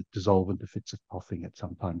hope I won't dissolve into fits of coughing at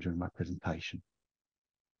some time during my presentation.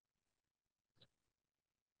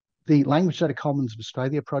 The Language Data Commons of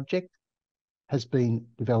Australia project has been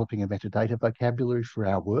developing a metadata vocabulary for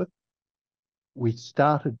our work. We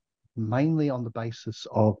started mainly on the basis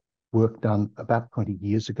of work done about 20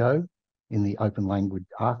 years ago in the Open Language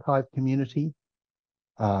Archive community.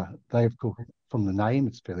 They, of course, from the name,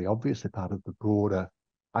 it's fairly obvious, they're part of the broader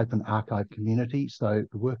Open Archive community. So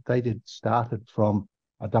the work they did started from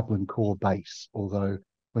a Dublin core base, although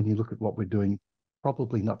when you look at what we're doing,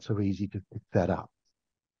 probably not so easy to pick that up.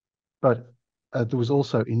 But there was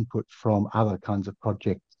also input from other kinds of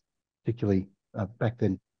projects, particularly back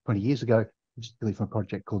then, 20 years ago, particularly from a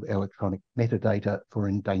project called Electronic Metadata for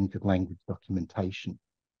Endangered Language Documentation.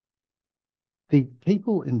 The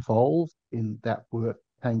people involved in that work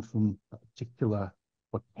came from a particular,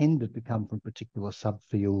 what tended to come from particular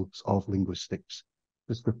subfields of linguistics,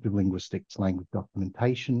 descriptive linguistics, language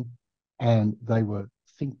documentation, and they were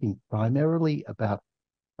thinking primarily about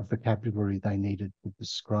a vocabulary they needed to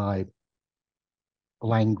describe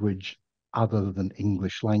language other than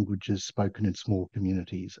English, languages spoken in small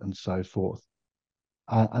communities and so forth.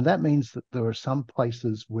 And that means that there are some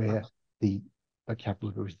places where the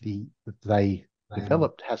vocabulary that they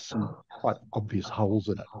developed has some quite obvious holes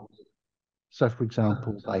in it. So, for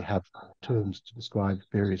example, they have terms to describe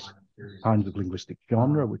various kinds of linguistic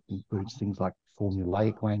genre, which includes things like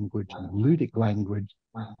formulaic language and ludic language.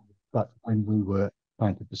 But when we were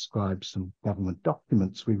trying to describe some government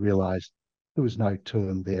documents, we realized there was no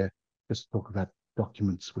term there just to talk about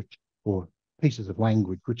documents or pieces of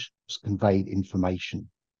language which conveyed information,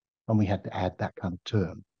 and we had to add that kind of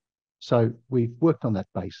term. So we've worked on that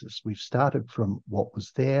basis. We've started from what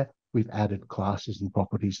was there. We've added classes and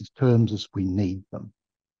properties as terms as we need them.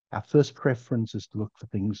 Our first preference is to look for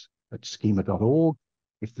things at schema.org.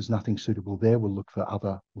 If there's nothing suitable there, we'll look for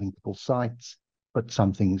other linkable sites, but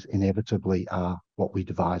some things inevitably are what we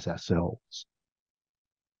devise ourselves.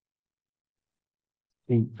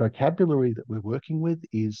 The vocabulary that we're working with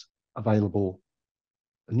is available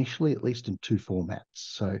initially, at least in two formats.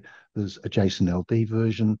 So there's a JSON LD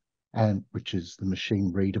version, which is the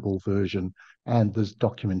machine readable version, and there's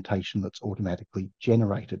documentation that's automatically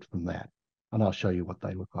generated from that. And I'll show you what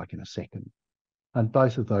they look like in a second. And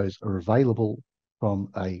both of those are available from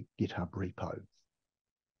a GitHub repo.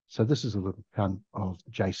 So this is a little kind of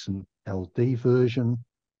JSON LD version,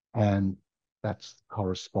 and that's the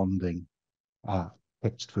corresponding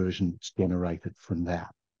text version that's generated from that.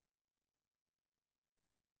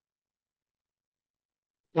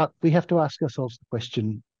 But we have to ask ourselves the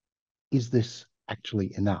question, is this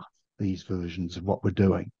actually enough, these versions of what we're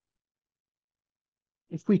doing?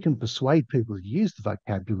 If we can persuade people to use the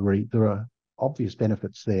vocabulary, there are obvious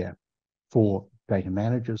benefits there for data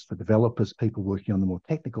managers, for developers, people working on the more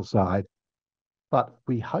technical side, but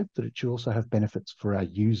we hope that it should also have benefits for our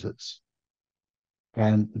users.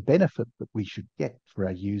 And the benefit that we should get for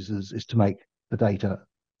our users is to make the data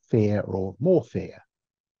fair or more fair.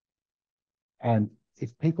 And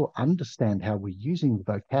if people understand how we're using the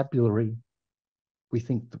vocabulary, we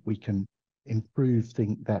think that we can improve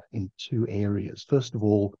that in two areas. First of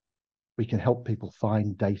all, we can help people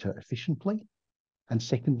find data efficiently. And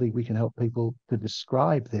secondly, we can help people to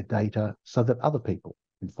describe their data so that other people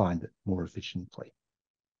can find it more efficiently.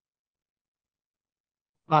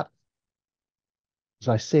 But as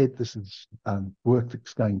I said, this is work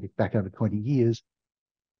that's going back over 20 years.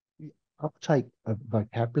 uptake of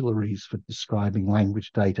vocabularies for describing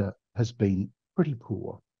language data has been pretty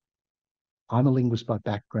poor. I'm a linguist by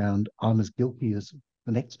background. I'm as guilty as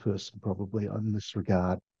the next person probably in this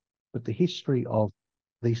regard. But the history of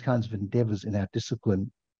these kinds of endeavours in our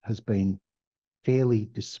discipline has been fairly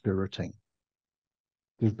dispiriting.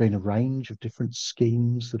 There's been a range of different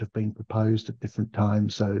schemes that have been proposed at different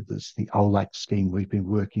times. So there's the OLAC scheme we've been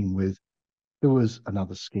working with. There was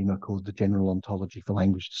another schema called the General Ontology for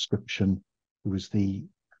Language Description. There was the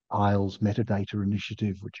IELTS Metadata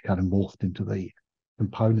Initiative, which kind of morphed into the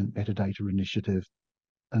Component Metadata Initiative.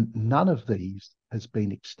 And none of these has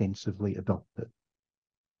been extensively adopted.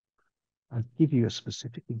 I'll give you a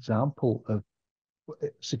specific example of a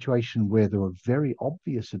situation where there were very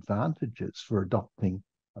obvious advantages for adopting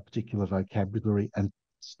a particular vocabulary and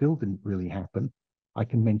still didn't really happen. I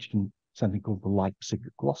can mention something called the Leipzig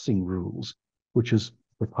glossing rules, which is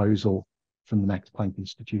a proposal from the Max Planck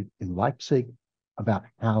Institute in Leipzig about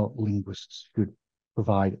how linguists should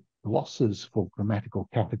provide glosses for grammatical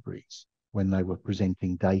categories when they were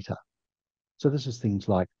presenting data. So this is things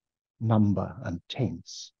like number and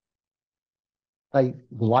tense. The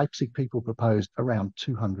Leipzig people proposed around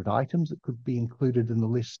 200 items that could be included in the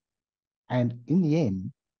list. And in the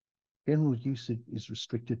end, general usage is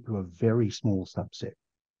restricted to a very small subset.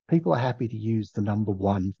 People are happy to use the number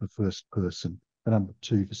 1 for first person, the number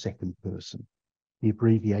 2 for second person, the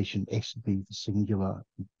abbreviation SD for singular,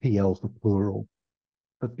 PL for plural.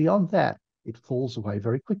 But beyond that, it falls away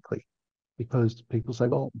very quickly because people say,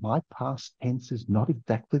 well, my past tense is not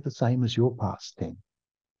exactly the same as your past tense,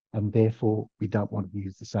 and therefore we don't want to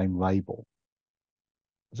use the same label.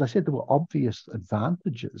 As I said, there were obvious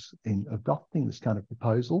advantages in adopting this kind of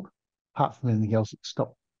proposal. Apart from anything else, it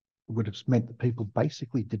would have meant that people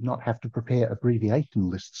basically did not have to prepare abbreviation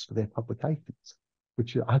lists for their publications,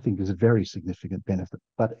 which I think is a very significant benefit,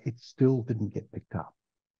 but it still didn't get picked up.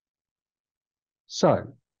 So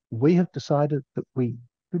we have decided that we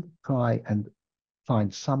should try and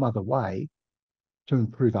find some other way to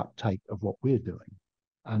improve uptake of what we're doing.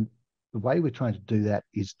 And the way we're trying to do that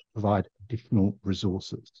is to provide additional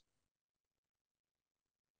resources.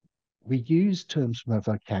 We use terms from our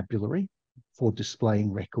vocabulary for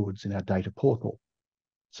displaying records in our data portal.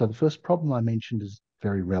 So the first problem I mentioned is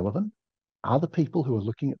very relevant. Are the people who are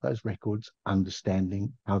looking at those records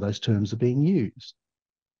understanding how those terms are being used?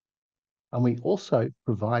 And we also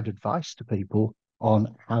provide advice to people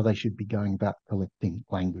on how they should be going about collecting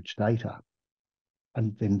language data.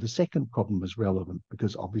 And then the second problem was relevant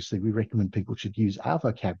because obviously we recommend people should use our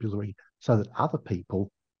vocabulary so that other people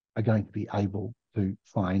are going to be able to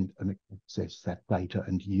find and access that data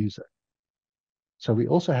and use it. So we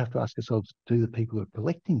also have to ask ourselves, do the people who are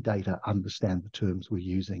collecting data understand the terms we're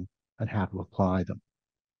using and how to apply them?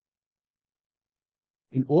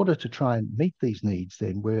 In order to try and meet these needs,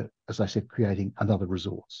 then we're, as I said, creating another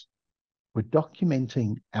resource. We're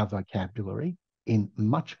documenting our vocabulary in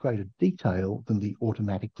much greater detail than the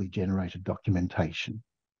automatically generated documentation.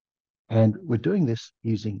 And we're doing this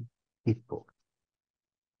using Hitbook.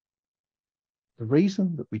 The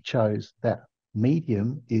reason that we chose that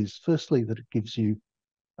medium is firstly that it gives you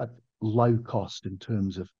a low cost in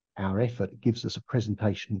terms of our effort. It gives us a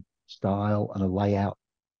presentation style and a layout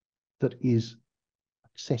that is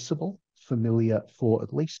accessible, familiar for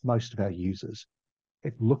at least most of our users.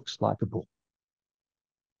 It looks like a book.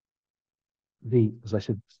 As I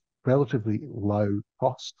said, relatively low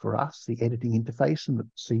cost for us. The editing interface and the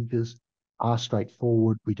procedures are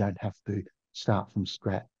straightforward. We don't have to start from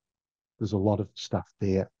scratch. There's a lot of stuff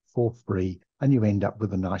there for free, and you end up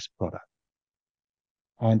with a nice product.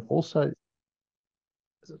 And also,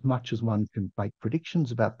 as much as one can make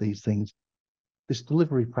predictions about these things, this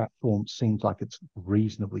delivery platform seems like it's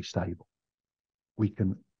reasonably stable. We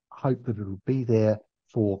can hope that it'll be there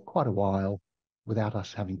for quite a while without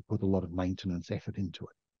us having to put a lot of maintenance effort into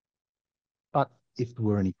it. But if there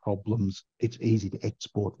were any problems, it's easy to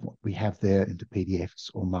export what we have there into PDFs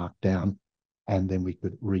or Markdown, and then we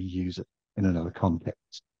could reuse it in another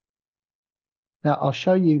context. Now, I'll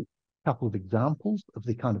show you a couple of examples of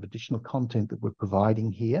the kind of additional content that we're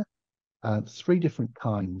providing here. 3 different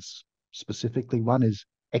kinds specifically. One is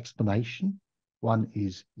explanation, one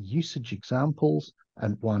is usage examples,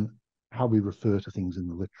 and one how we refer to things in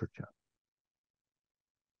the literature.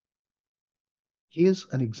 Here's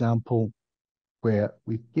an example where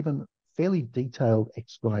we've given fairly detailed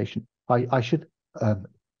explanation. I should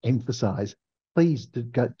emphasize, please do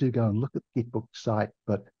go and look at the Gitbook site,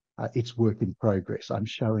 but it's work in progress. I'm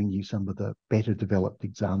showing you some of the better developed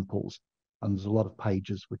examples, and there's a lot of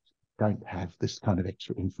pages which don't have this kind of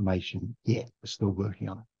extra information yet. We're still working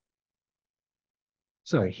on it.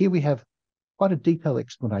 So here we have quite a detailed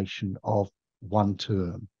explanation of one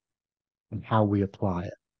term and how we apply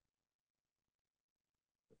it.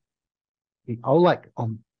 The OLAC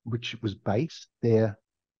on which it was based, their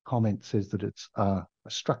comment says that it's an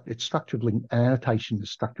annotation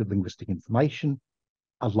is structured linguistic information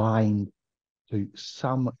aligned to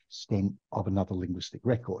some extent of another linguistic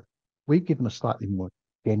record. We've given a slightly more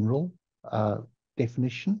general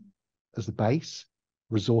definition as the base.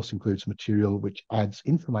 Resource includes material which adds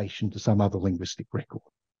information to some other linguistic record,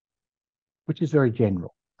 which is very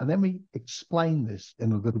general. And then we explain this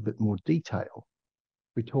in a little bit more detail.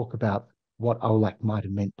 We talk about what OLAC might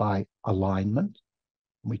have meant by alignment.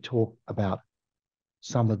 We talk about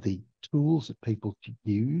some of the tools that people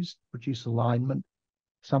use to produce alignment,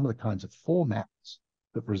 some of the kinds of formats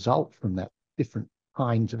that result from that, different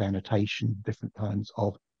kinds of annotation, different kinds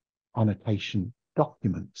of annotation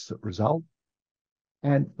documents that result.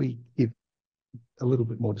 And we give a little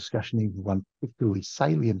bit more discussion, even one particularly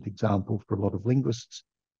salient example for a lot of linguists,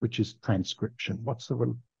 which is transcription. What's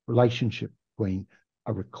the relationship between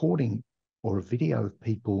a recording or a video of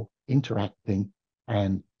people interacting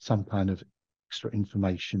and some kind of extra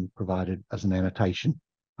information provided as an annotation?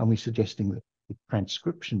 And we're suggesting that the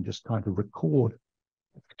transcription, just trying to record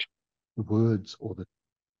the words or the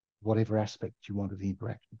whatever aspect you want of the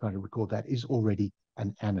interaction, trying to record that, is already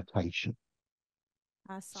an annotation.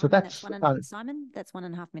 Simon, so that's Simon, that's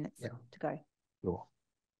 1.5 minutes to go. Sure.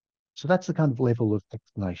 So that's the kind of level of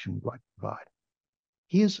explanation we'd like to provide.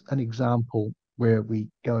 Here's an example where we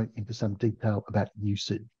go into some detail about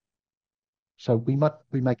usage. So we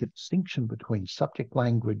make a distinction between subject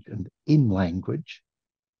language and in language,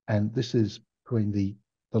 and this is between the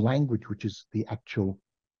language, which is the actual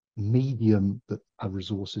medium that a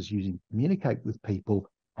resource is using to communicate with people,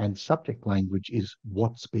 and subject language is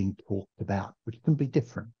what's being talked about, which can be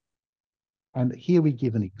different. And here we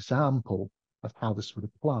give an example of how this would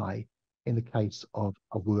apply in the case of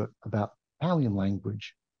a work about Italian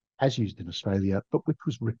language as used in Australia, but which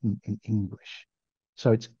was written in English.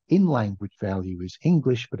 So its in-language value is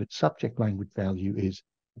English, but its subject language value is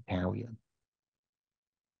Italian.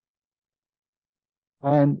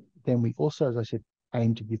 And then we also, as I said,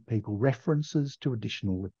 aim to give people references to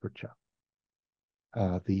additional literature.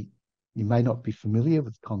 You may not be familiar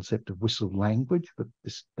with the concept of whistled language, but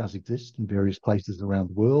this does exist in various places around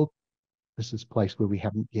the world. This is a place where we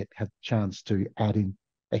haven't yet had the chance to add in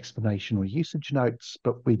explanation or usage notes,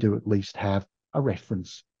 but we do at least have a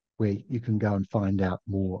reference where you can go and find out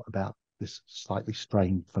more about this slightly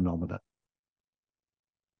strange phenomena.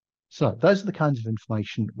 So those are the kinds of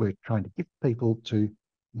information we're trying to give people to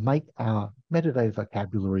make our metadata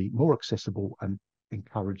vocabulary more accessible and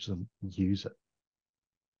encourage them to use it.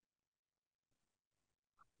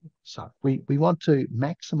 So we want to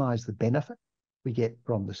maximize the benefit we get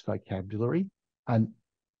from this vocabulary. And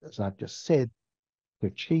as I've just said, to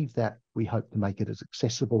achieve that, we hope to make it as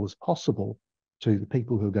accessible as possible to the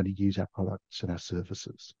people who are going to use our products and our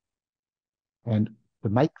services. And to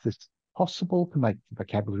make this possible, to make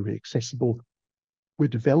vocabulary accessible, we're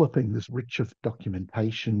developing this rich of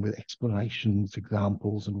documentation with explanations,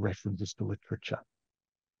 examples, and references to literature.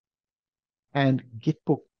 And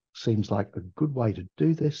Gitbook seems like a good way to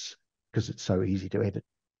do this because it's so easy to edit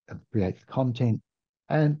and create content,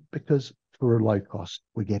 and because for a low cost,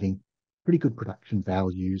 we're getting pretty good production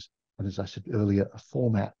values, and as I said earlier, a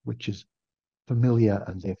format which is familiar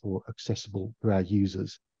and therefore accessible to our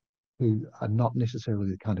users who are not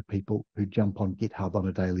necessarily the kind of people who jump on GitHub on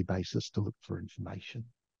a daily basis to look for information.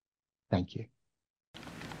 Thank you.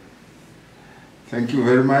 Thank you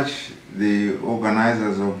very much, the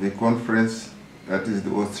organizers of the conference, that is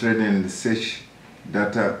the Australian Research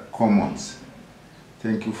Data Commons.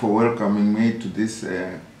 Thank you for welcoming me to this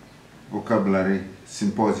vocabulary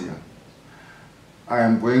symposium. I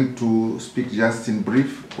am going to speak just in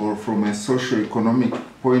brief, or from a socio-economic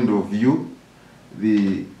point of view,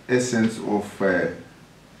 the essence of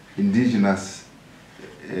indigenous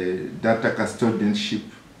data custodianship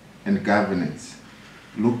and governance,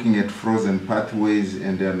 looking at frozen pathways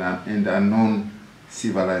and unknown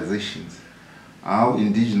civilizations, how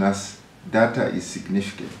indigenous data is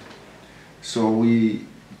significant. So we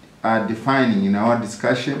are defining, in our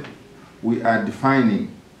discussion, we are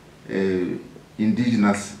defining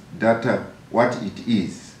indigenous data, what it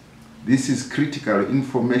is. This is critical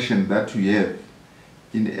information that we have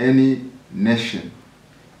in any nation,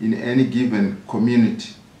 in any given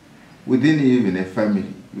community, within even a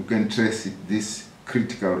family. You can trace it, this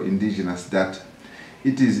critical indigenous data.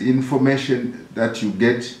 It is information that you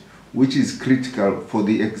get which is critical for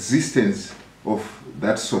the existence of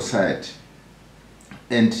that society.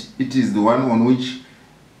 And it is the one on which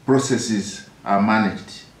processes are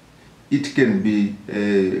managed. It can be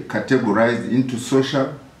categorized into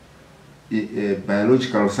social,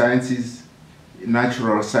 biological sciences,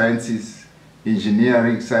 natural sciences,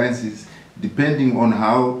 engineering sciences, depending on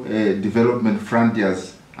how development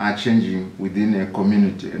frontiers are changing within a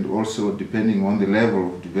community, and also depending on the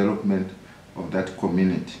level of development of that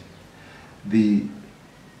community. The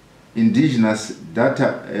indigenous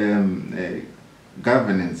data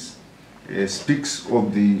governance speaks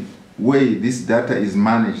of the way this data is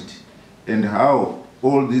managed and how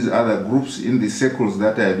all these other groups in the circles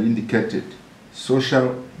that I have indicated,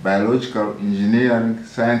 social, biological, engineering,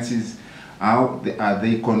 sciences, how are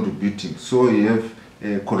they contributing? So you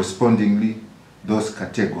have correspondingly those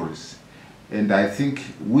categories. And I think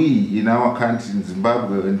we in our country, in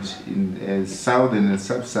Zimbabwe and in Southern and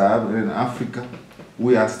Sub-Saharan Africa,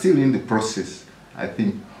 we are still in the process, I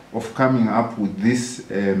think, of coming up with this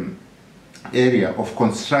area of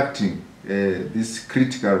constructing this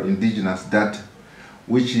critical indigenous data,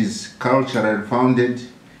 which is culturally founded,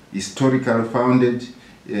 historically founded,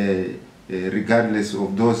 regardless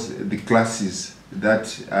of the classes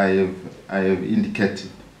that I have indicated.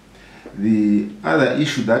 The other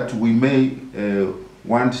issue that we may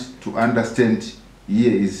want to understand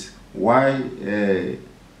here is why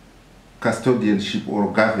custodianship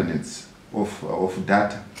or governance of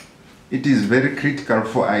data. It is very critical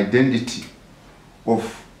for identity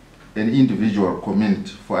of an individual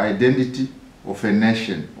community, for identity of a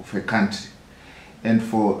nation, of a country, and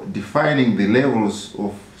for defining the levels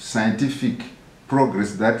of scientific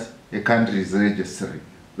progress that a country is registering.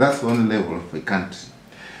 That's the only level of a country.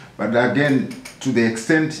 But again, to the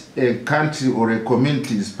extent a country or a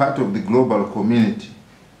community is part of the global community,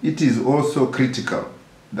 it is also critical,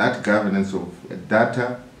 that governance of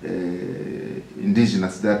data,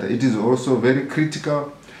 indigenous data, it is also very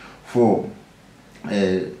critical for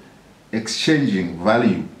exchanging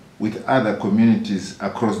value with other communities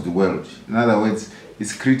across the world. In other words,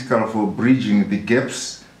 it's critical for bridging the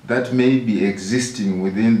gaps that may be existing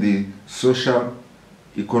within the social,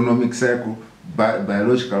 economic cycle,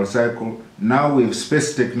 biological cycle. Now we have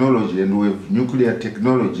space technology and we have nuclear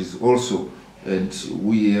technologies also, and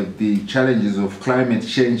we have the challenges of climate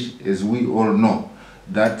change, as we all know,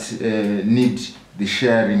 that need the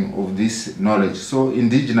sharing of this knowledge. So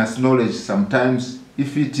indigenous knowledge sometimes,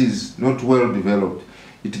 if it is not well developed,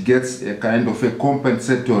 it gets a kind of a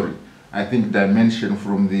compensatory, I think, dimension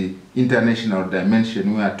from the international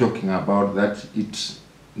dimension we are talking about, that it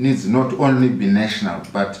needs not only be national,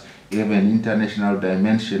 but have an international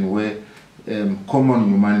dimension where common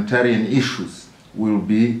humanitarian issues will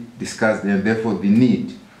be discussed, and therefore the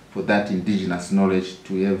need for that indigenous knowledge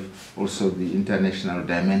to have also the international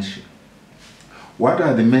dimension. What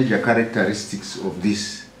are the major characteristics of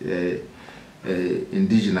this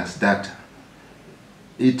indigenous data?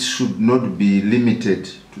 It should not be limited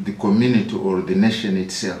to the community or the nation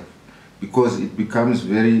itself, because it becomes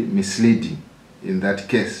very misleading in that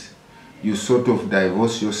case. You sort of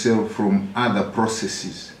divorce yourself from other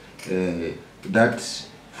processes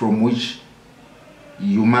from which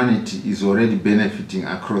humanity is already benefiting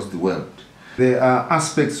across the world. There are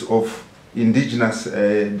aspects of indigenous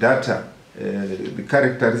data, the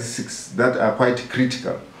characteristics that are quite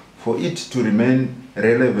critical for it to remain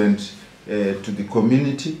relevant to the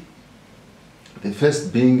community. The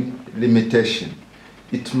first being limitation.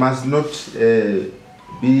 It must not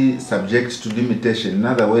be subject to limitation. In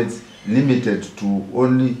other words, limited to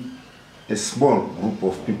only a small group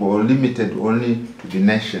of people, or limited only to the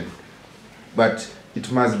nation. But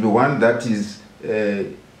it must be one that is,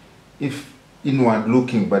 if inward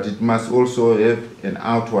looking, but it must also have an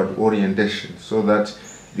outward orientation, so that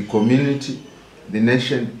the community, the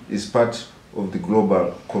nation, is part of the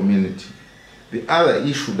global community. The other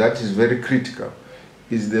issue that is very critical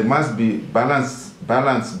is there must be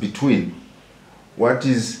balance between what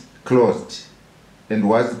is closed and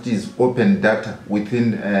what is open data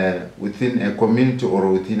within a community or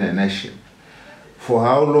within a nation. For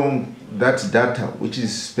how long that data, which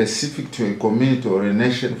is specific to a community or a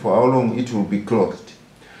nation, for how long it will be closed?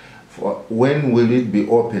 For when will it be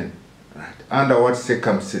open? Right. Under what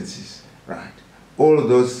circumstances? Right. All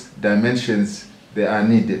those dimensions, they are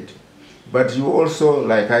needed. But you also,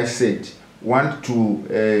 like I said, want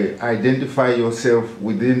to identify yourself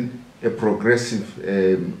within a progressive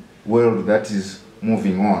world that is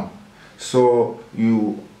moving on. So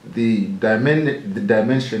the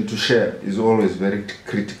dimension to share is always very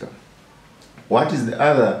critical. What is the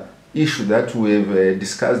other issue that we have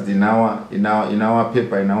discussed in our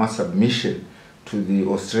paper, in our submission to the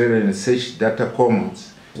Australian Research Data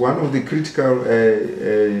Commons? One of the critical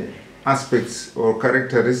aspects or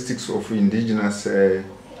characteristics of indigenous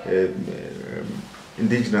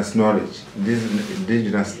knowledge,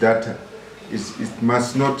 indigenous data. It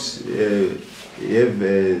must not have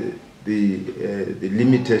the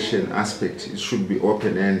limitation aspect. It should be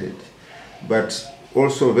open-ended. But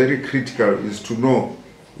also very critical is to know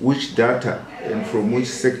which data and from which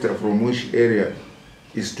sector, from which area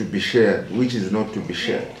is to be shared, which is not to be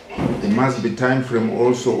shared. There must be time frame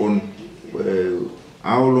also on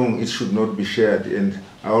how long it should not be shared and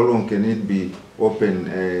how long can it be open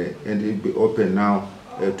and it be open now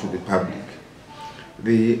to the public.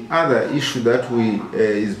 The other issue that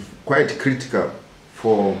is quite critical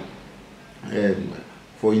for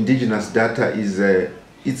indigenous data is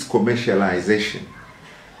its commercialization.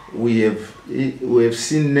 We have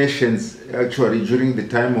seen nations actually during the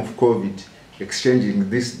time of COVID exchanging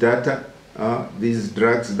this data, these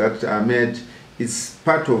drugs that are made. It's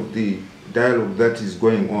part of the dialogue that is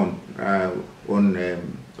going on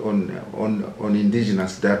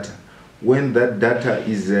indigenous data. When that data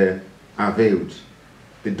is availed,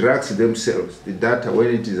 the drugs themselves, the data when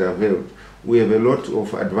it is availed, we have a lot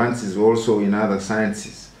of advances also in other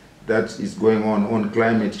sciences that is going on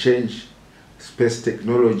climate change, space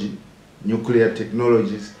technology, nuclear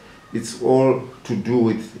technologies. It's all to do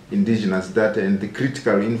with indigenous data and the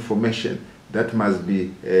critical information that must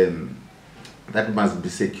be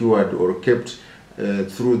secured or kept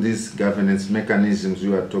through these governance mechanisms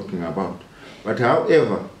you are talking about. But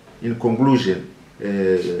however, in conclusion,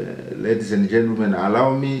 ladies and gentlemen,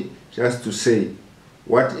 allow me just to say,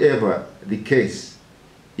 whatever the case,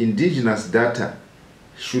 indigenous data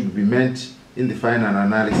should be meant in the final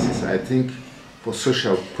analysis, I think, for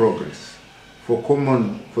social progress, for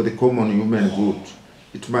the common human good.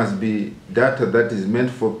 It must be data that is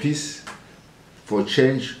meant for peace, for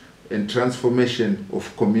change and transformation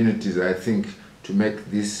of communities, I think, to make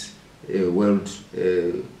this world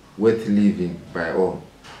worth living by all.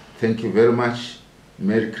 Thank you very much.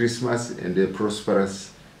 Merry Christmas and a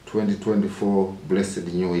prosperous 2024 Blessed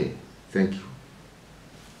New Year. Thank you.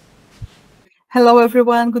 Hello,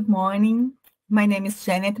 everyone. Good morning. My name is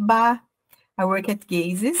Janet Ba. I work at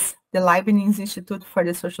GAZES, the Leibniz Institute for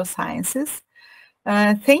the Social Sciences.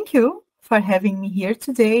 Thank you for having me here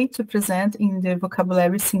today to present in the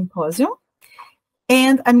Vocabulary Symposium.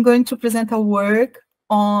 And I'm going to present a work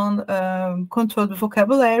on controlled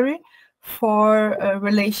vocabulary for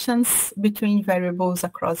relations between variables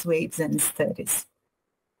across waves and studies.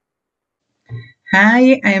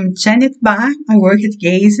 Hi, I am Janet Ba. I work at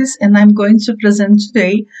GAZES, and I'm going to present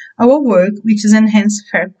today our work, which is Enhanced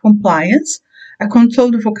Fair Compliance, a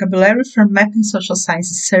controlled vocabulary for mapping social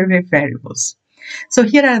sciences survey variables. So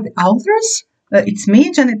here are the authors. It's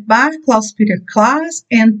me, Janet Ba, Klaus-Peter Klaas,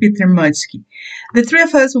 and Peter Mudsky. The three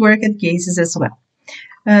of us work at GAZES as well.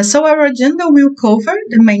 So our agenda will cover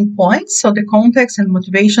the main points, so the context and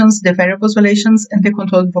motivations, the variables relations, and the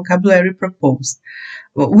controlled vocabulary proposed.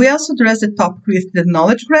 We also address the topic with the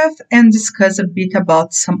knowledge graph and discuss a bit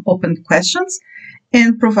about some open questions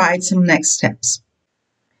and provide some next steps.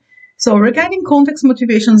 So regarding context,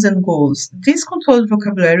 motivations, and goals, this controlled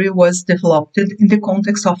vocabulary was developed in the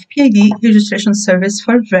context of PID registration service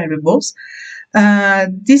for variables.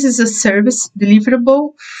 This is a service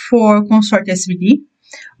deliverable for Consort SVD,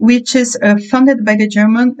 which is funded by the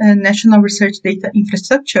German National Research Data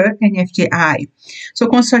Infrastructure, NFDI. So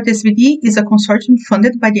Consort SVD is a consortium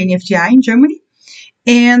funded by the NFDI in Germany,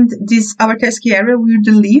 and our task area will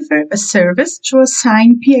deliver a service to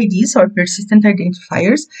assign PIDs, or persistent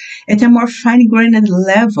identifiers, at a more fine-grained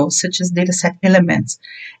level, such as dataset elements,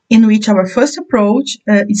 in which our first approach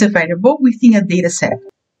is a variable within a dataset.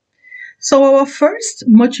 So our first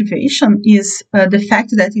motivation is the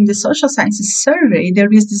fact that in the social sciences survey,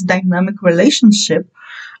 there is this dynamic relationship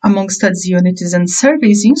among studies units and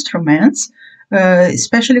surveys instruments,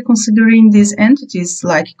 especially considering these entities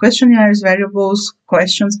like questionnaires, variables,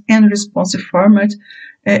 questions, and responsive format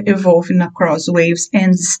evolving across waves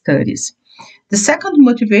and studies. The second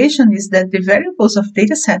motivation is that the variables of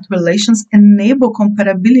dataset relations enable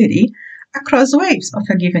comparability across waves of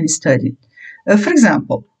a given study. For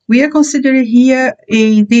example, we are considering here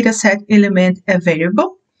a dataset element, a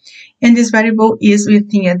variable, and this variable is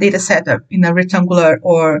within a dataset in a rectangular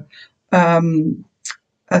or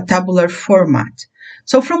a tabular format.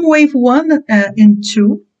 So from wave 1 and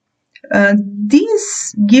 2,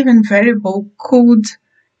 this given variable could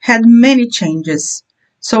have many changes.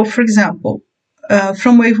 So for example,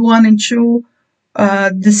 from wave 1 and 2,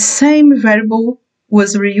 the same variable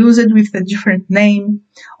was reused with a different name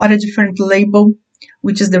or a different label,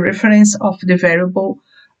 which is the reference of the variable,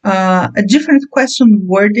 a different question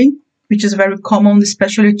wording which is very common,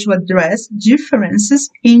 especially to address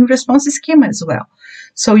differences in response schema as well.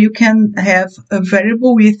 So you can have a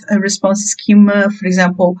variable with a response schema, for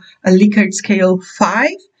example, a Likert scale 5,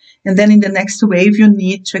 and then in the next wave, you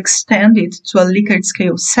need to extend it to a Likert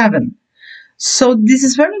scale 7. So this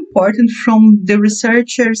is very important from the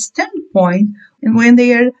researcher's standpoint, and when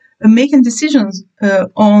they are making decisions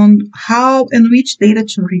on how and which data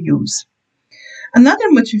to reuse. Another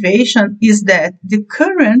motivation is that the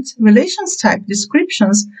current relations type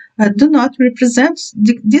descriptions do not represent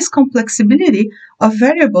this complexity of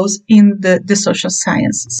variables in the social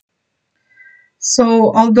sciences.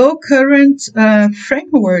 So although current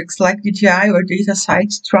frameworks like DGI or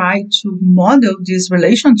DataCite try to model these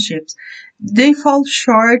relationships, they fall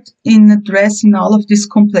short in addressing all of this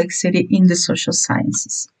complexity in the social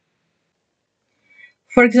sciences.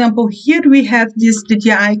 For example, here we have this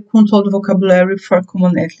DDI controlled vocabulary for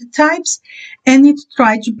commonality types, and it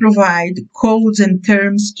tries to provide codes and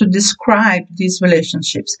terms to describe these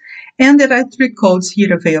relationships. And there are 3 codes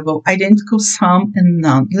here available: identical, some, and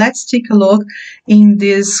none. Let's take a look in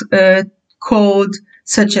this code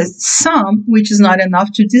such as some, which is not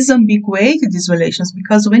enough to disambiguate these relations,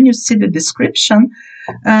 because when you see the description,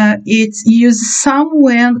 it uses some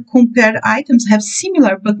when compared items have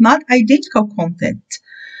similar but not identical content.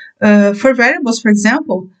 For variables, for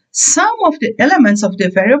example, some of the elements of the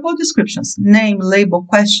variable descriptions, name, label,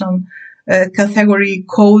 question, category,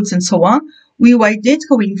 codes, and so on, will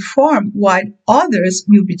identical in form, while others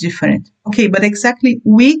will be different. Okay, but exactly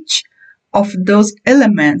which of those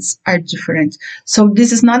elements are different? So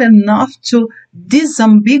this is not enough to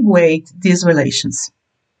disambiguate these relations.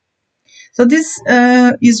 So this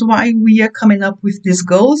is why we are coming up with these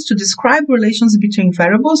goals to describe relations between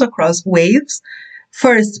variables across waves,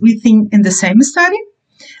 first within in the same study,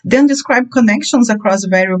 then describe connections across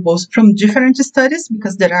variables from different studies,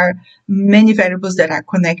 because there are many variables that are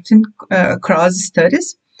connecting across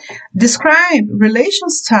studies. Describe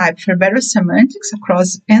relations type for better semantics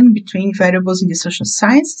across and between variables in the social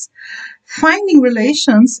sciences. Finding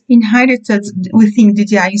relations inherited within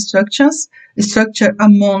DDI structure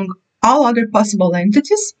among all other possible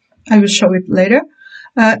entities. I will show it later.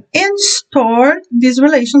 And store these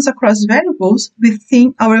relations across variables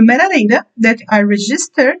within our metadata that are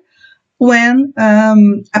registered when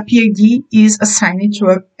a PID is assigned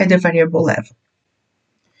to at the variable level.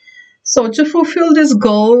 So to fulfill these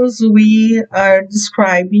goals, we are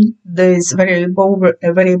describing these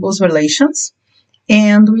variables relations,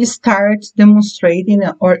 and we start demonstrating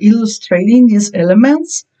or illustrating these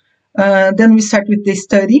elements. Then we start with the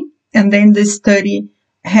study, and then the study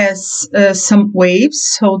has some waves,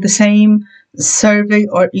 so the same survey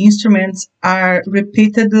or instruments are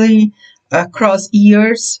repeatedly across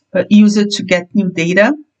years used to get new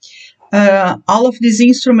data. All of these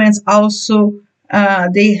instruments also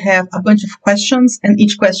they have a bunch of questions, and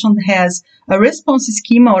each question has a response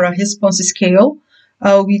schema or a response scale,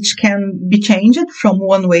 which can be changed from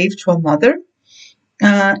one wave to another.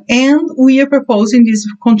 And we are proposing this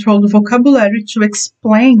controlled vocabulary to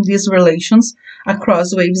explain these relations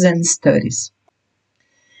across waves and studies.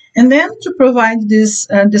 And then to provide these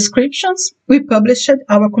descriptions, we published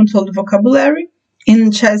our controlled vocabulary in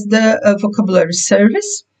the vocabulary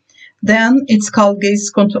service. Then it's called GAZE's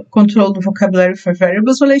Controlled Vocabulary for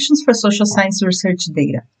Variables Relations for Social Science Research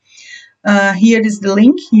Data. Here is the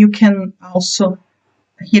link. Here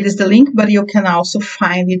is the link, but you can also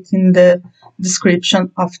find it in the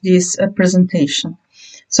description of this presentation.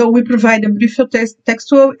 So we provide a brief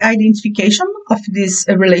textual identification of this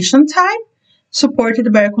relation type,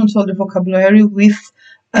 supported by a controlled vocabulary with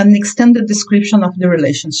an extended description of the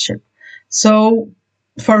relationship. So,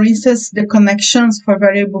 for instance, the connections for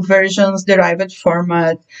variable versions, derived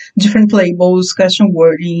format, different labels, question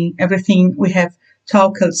wording, everything we have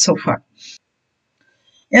talked so far.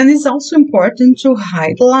 And it's also important to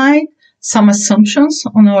highlight some assumptions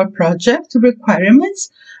on our project requirements,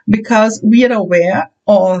 because we are aware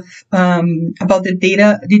of about the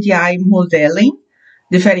data DDI modeling,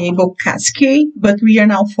 the variable cascade, but we are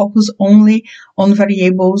now focused only on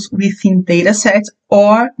variables within datasets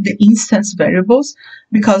or the instance variables,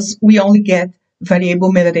 because we only get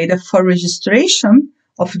variable metadata for registration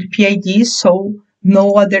of the PID, so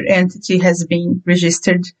no other entity has been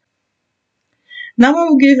registered. Now I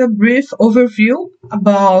will give a brief overview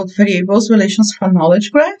about variables relations for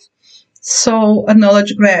knowledge graph. So a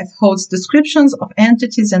knowledge graph holds descriptions of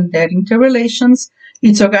entities and their interrelations.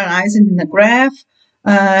 It's organized in a graph.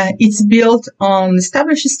 It's built on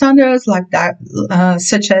established standards like that,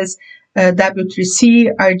 such as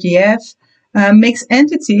W3C, RDF, makes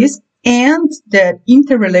entities and their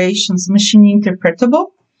interrelations machine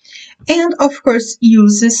interpretable. and of course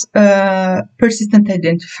uses persistent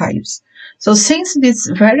identifiers. So since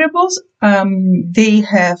these variables, they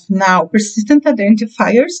have now persistent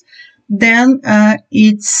identifiers, then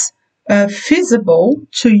it's feasible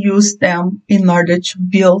to use them in order to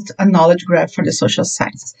build a knowledge graph for the social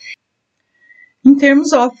sciences. In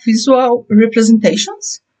terms of visual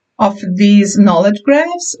representations of these knowledge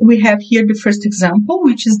graphs, we have here the first example,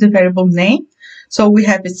 which is the variable name. So we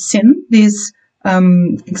have seen this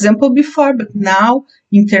example before, but now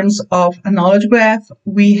in terms of a knowledge graph,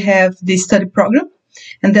 we have the study program,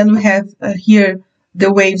 and then we have here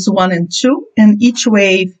the waves 1 and 2, and each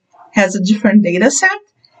wave has a different data set,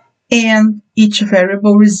 and each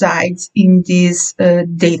variable resides in this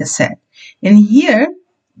data set. And here,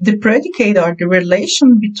 the predicate or the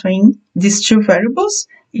relation between these two variables,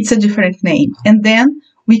 it's a different name. And then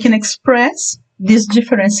we can express this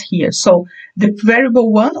difference here. So the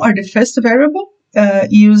variable 1 or the first variable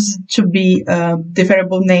used to be, the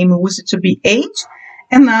variable name used to be age.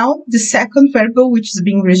 And now the second variable, which is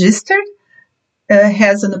being registered,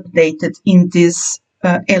 has an updated in this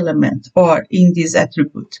element or in this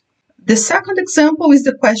attribute. The second example is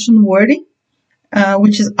the question wording,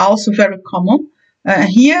 which is also very common.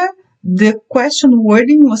 Here, the question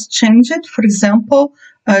wording was changed, for example,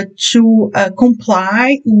 to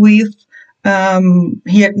comply with,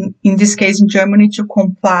 here in this case in Germany, to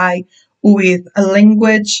comply with a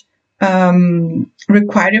language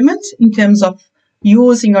requirement in terms of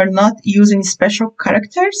using or not using special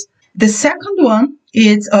characters. The second one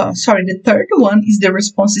is, the third one is the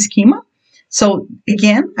response schema. So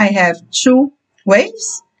again, I have two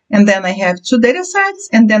waves, and then I have two data sets,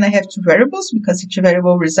 and then I have two variables because each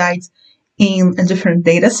variable resides in a different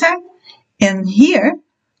data set. And here,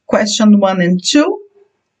 question 1 and 2,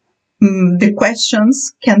 the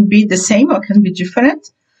questions can be the same or can be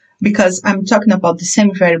different because I'm talking about the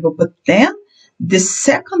same variable, but then the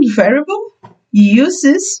second variable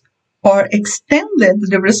uses or extended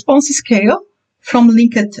the response scale from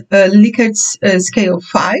Likert scale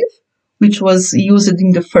 5, which was used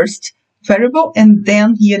in the first variable, and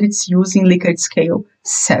then here it's using Likert scale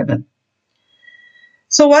 7.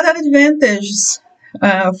 So what are the advantages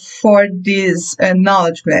for these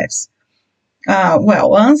knowledge graphs?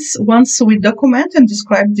 Well, once we document and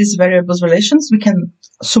describe these variables relations, we can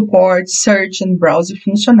support search and browser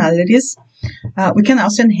functionalities. We can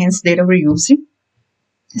also enhance data reusing,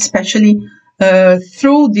 especially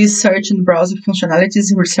through these search and browser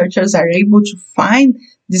functionalities. Researchers are able to find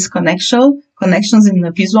these connections in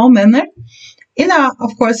a visual manner. And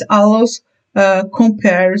of course, allows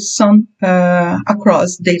comparison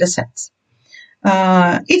across data sets.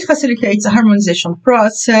 It facilitates a harmonization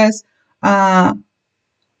process.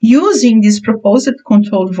 Using this proposed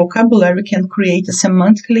controlled vocabulary can create a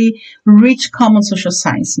semantically rich common social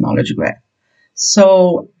science knowledge graph.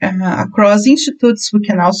 So across institutes, we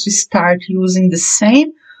can also start using the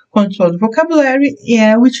same controlled vocabulary,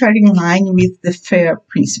 which are in line with the FAIR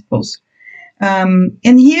principles. And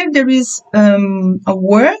here there is a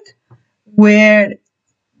work where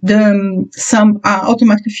some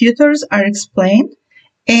automatic filters are explained,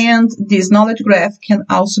 and this knowledge graph can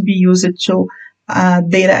also be used to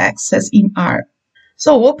data access in R.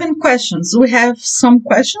 So open questions. We have some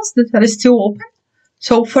questions that are still open.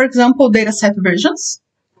 So for example, dataset versions.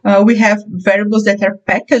 We have variables that are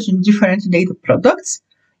packaged in different data products,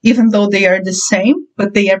 even though they are the same,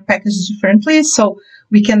 but they are packaged differently. So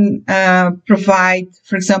we can provide,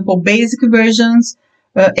 for example, basic versions,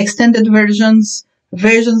 extended versions,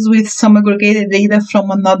 versions with some aggregated data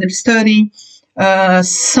from another study,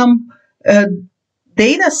 some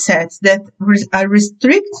data sets that are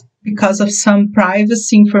restricted because of some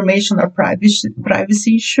privacy information or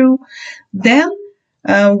privacy issue. Then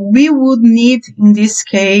we would need, in this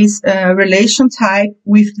case, a relation type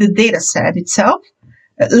with the data set itself,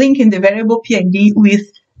 linking the variable PID with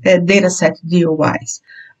dataset DOIs.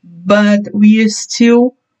 But we are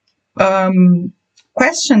still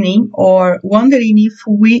questioning or wondering if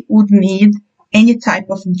we would need any type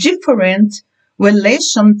of different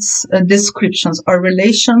relations descriptions or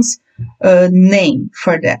relations name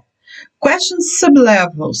for that. Question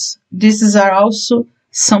sublevels. These are also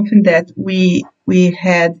something that we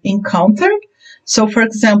had encountered. So, for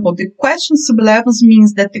example, the question sublevels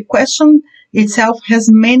means that the question itself has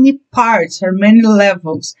many parts or many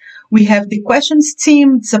levels. We have the question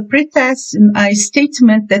stem, it's a pretest, a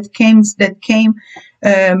statement that came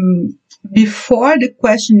before the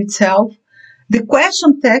question itself, the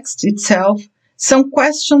question text itself, some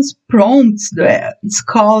questions prompts, it's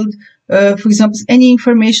called For example, any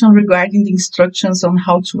information regarding the instructions on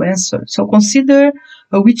how to answer. So consider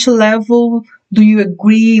which level do you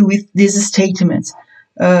agree with this statement?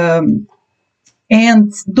 And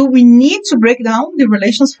do we need to break down the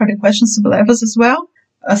relations for the question sublevels as well?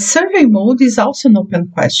 A survey mode is also an open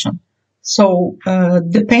question. So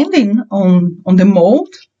depending on the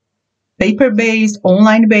mode, paper-based,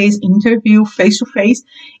 online-based, interview, face-to-face,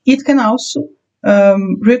 it can also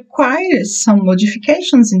require some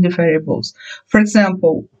modifications in the variables. For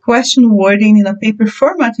example, question wording in a paper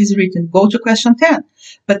format is written, go to question 10.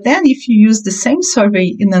 But then if you use the same survey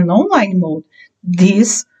in an online mode,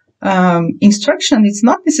 this instruction is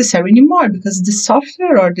not necessary anymore because the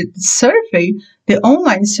software or the survey, the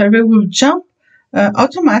online survey will jump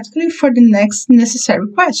automatically for the next necessary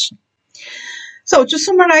question. So to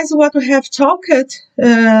summarize what we have talked,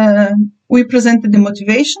 we presented the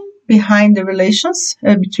motivation behind the relations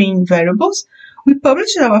between variables. We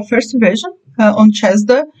published our first version on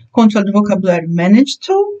CHESDA Controlled Vocabulary Managed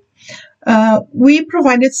tool. We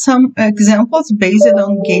provided some examples based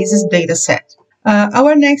on Gaze's dataset.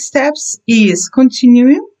 Our next steps is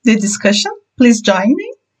continuing the discussion. Please join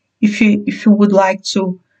me if you would like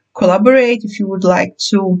to collaborate, if you would like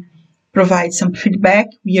to provide some feedback.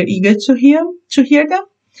 We are eager to hear them.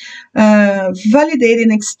 Validate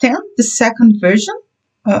and extend the second version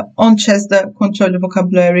on CHESDA Controlled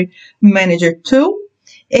Vocabulary Manager tool.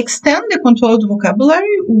 Extend the controlled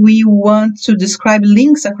vocabulary. We want to describe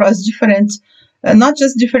links across different, not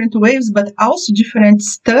just different waves, but also different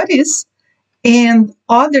studies and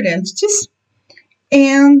other entities.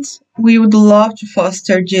 And we would love to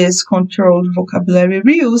foster this controlled vocabulary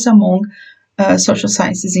reuse among social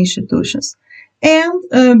sciences institutions.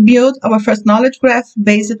 And build our first knowledge graph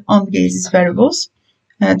based on Gaze's variables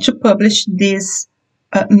to publish this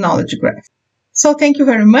knowledge graph. So thank you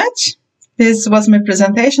very much. This was my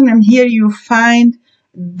presentation, and here you find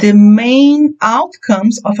the main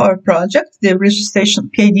outcomes of our project, the registration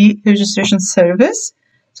PID registration service.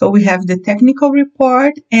 So we have the technical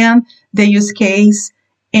report and the use case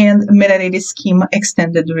and metadata schema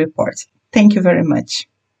extended report. Thank you very much.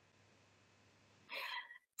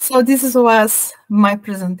 So this was my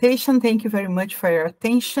presentation. Thank you very much for your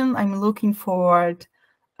attention. I'm looking forward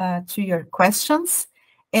to your questions.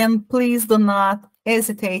 And please do not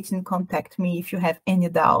hesitate and contact me if you have any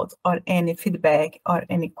doubt or any feedback or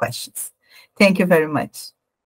any questions. Thank you very much.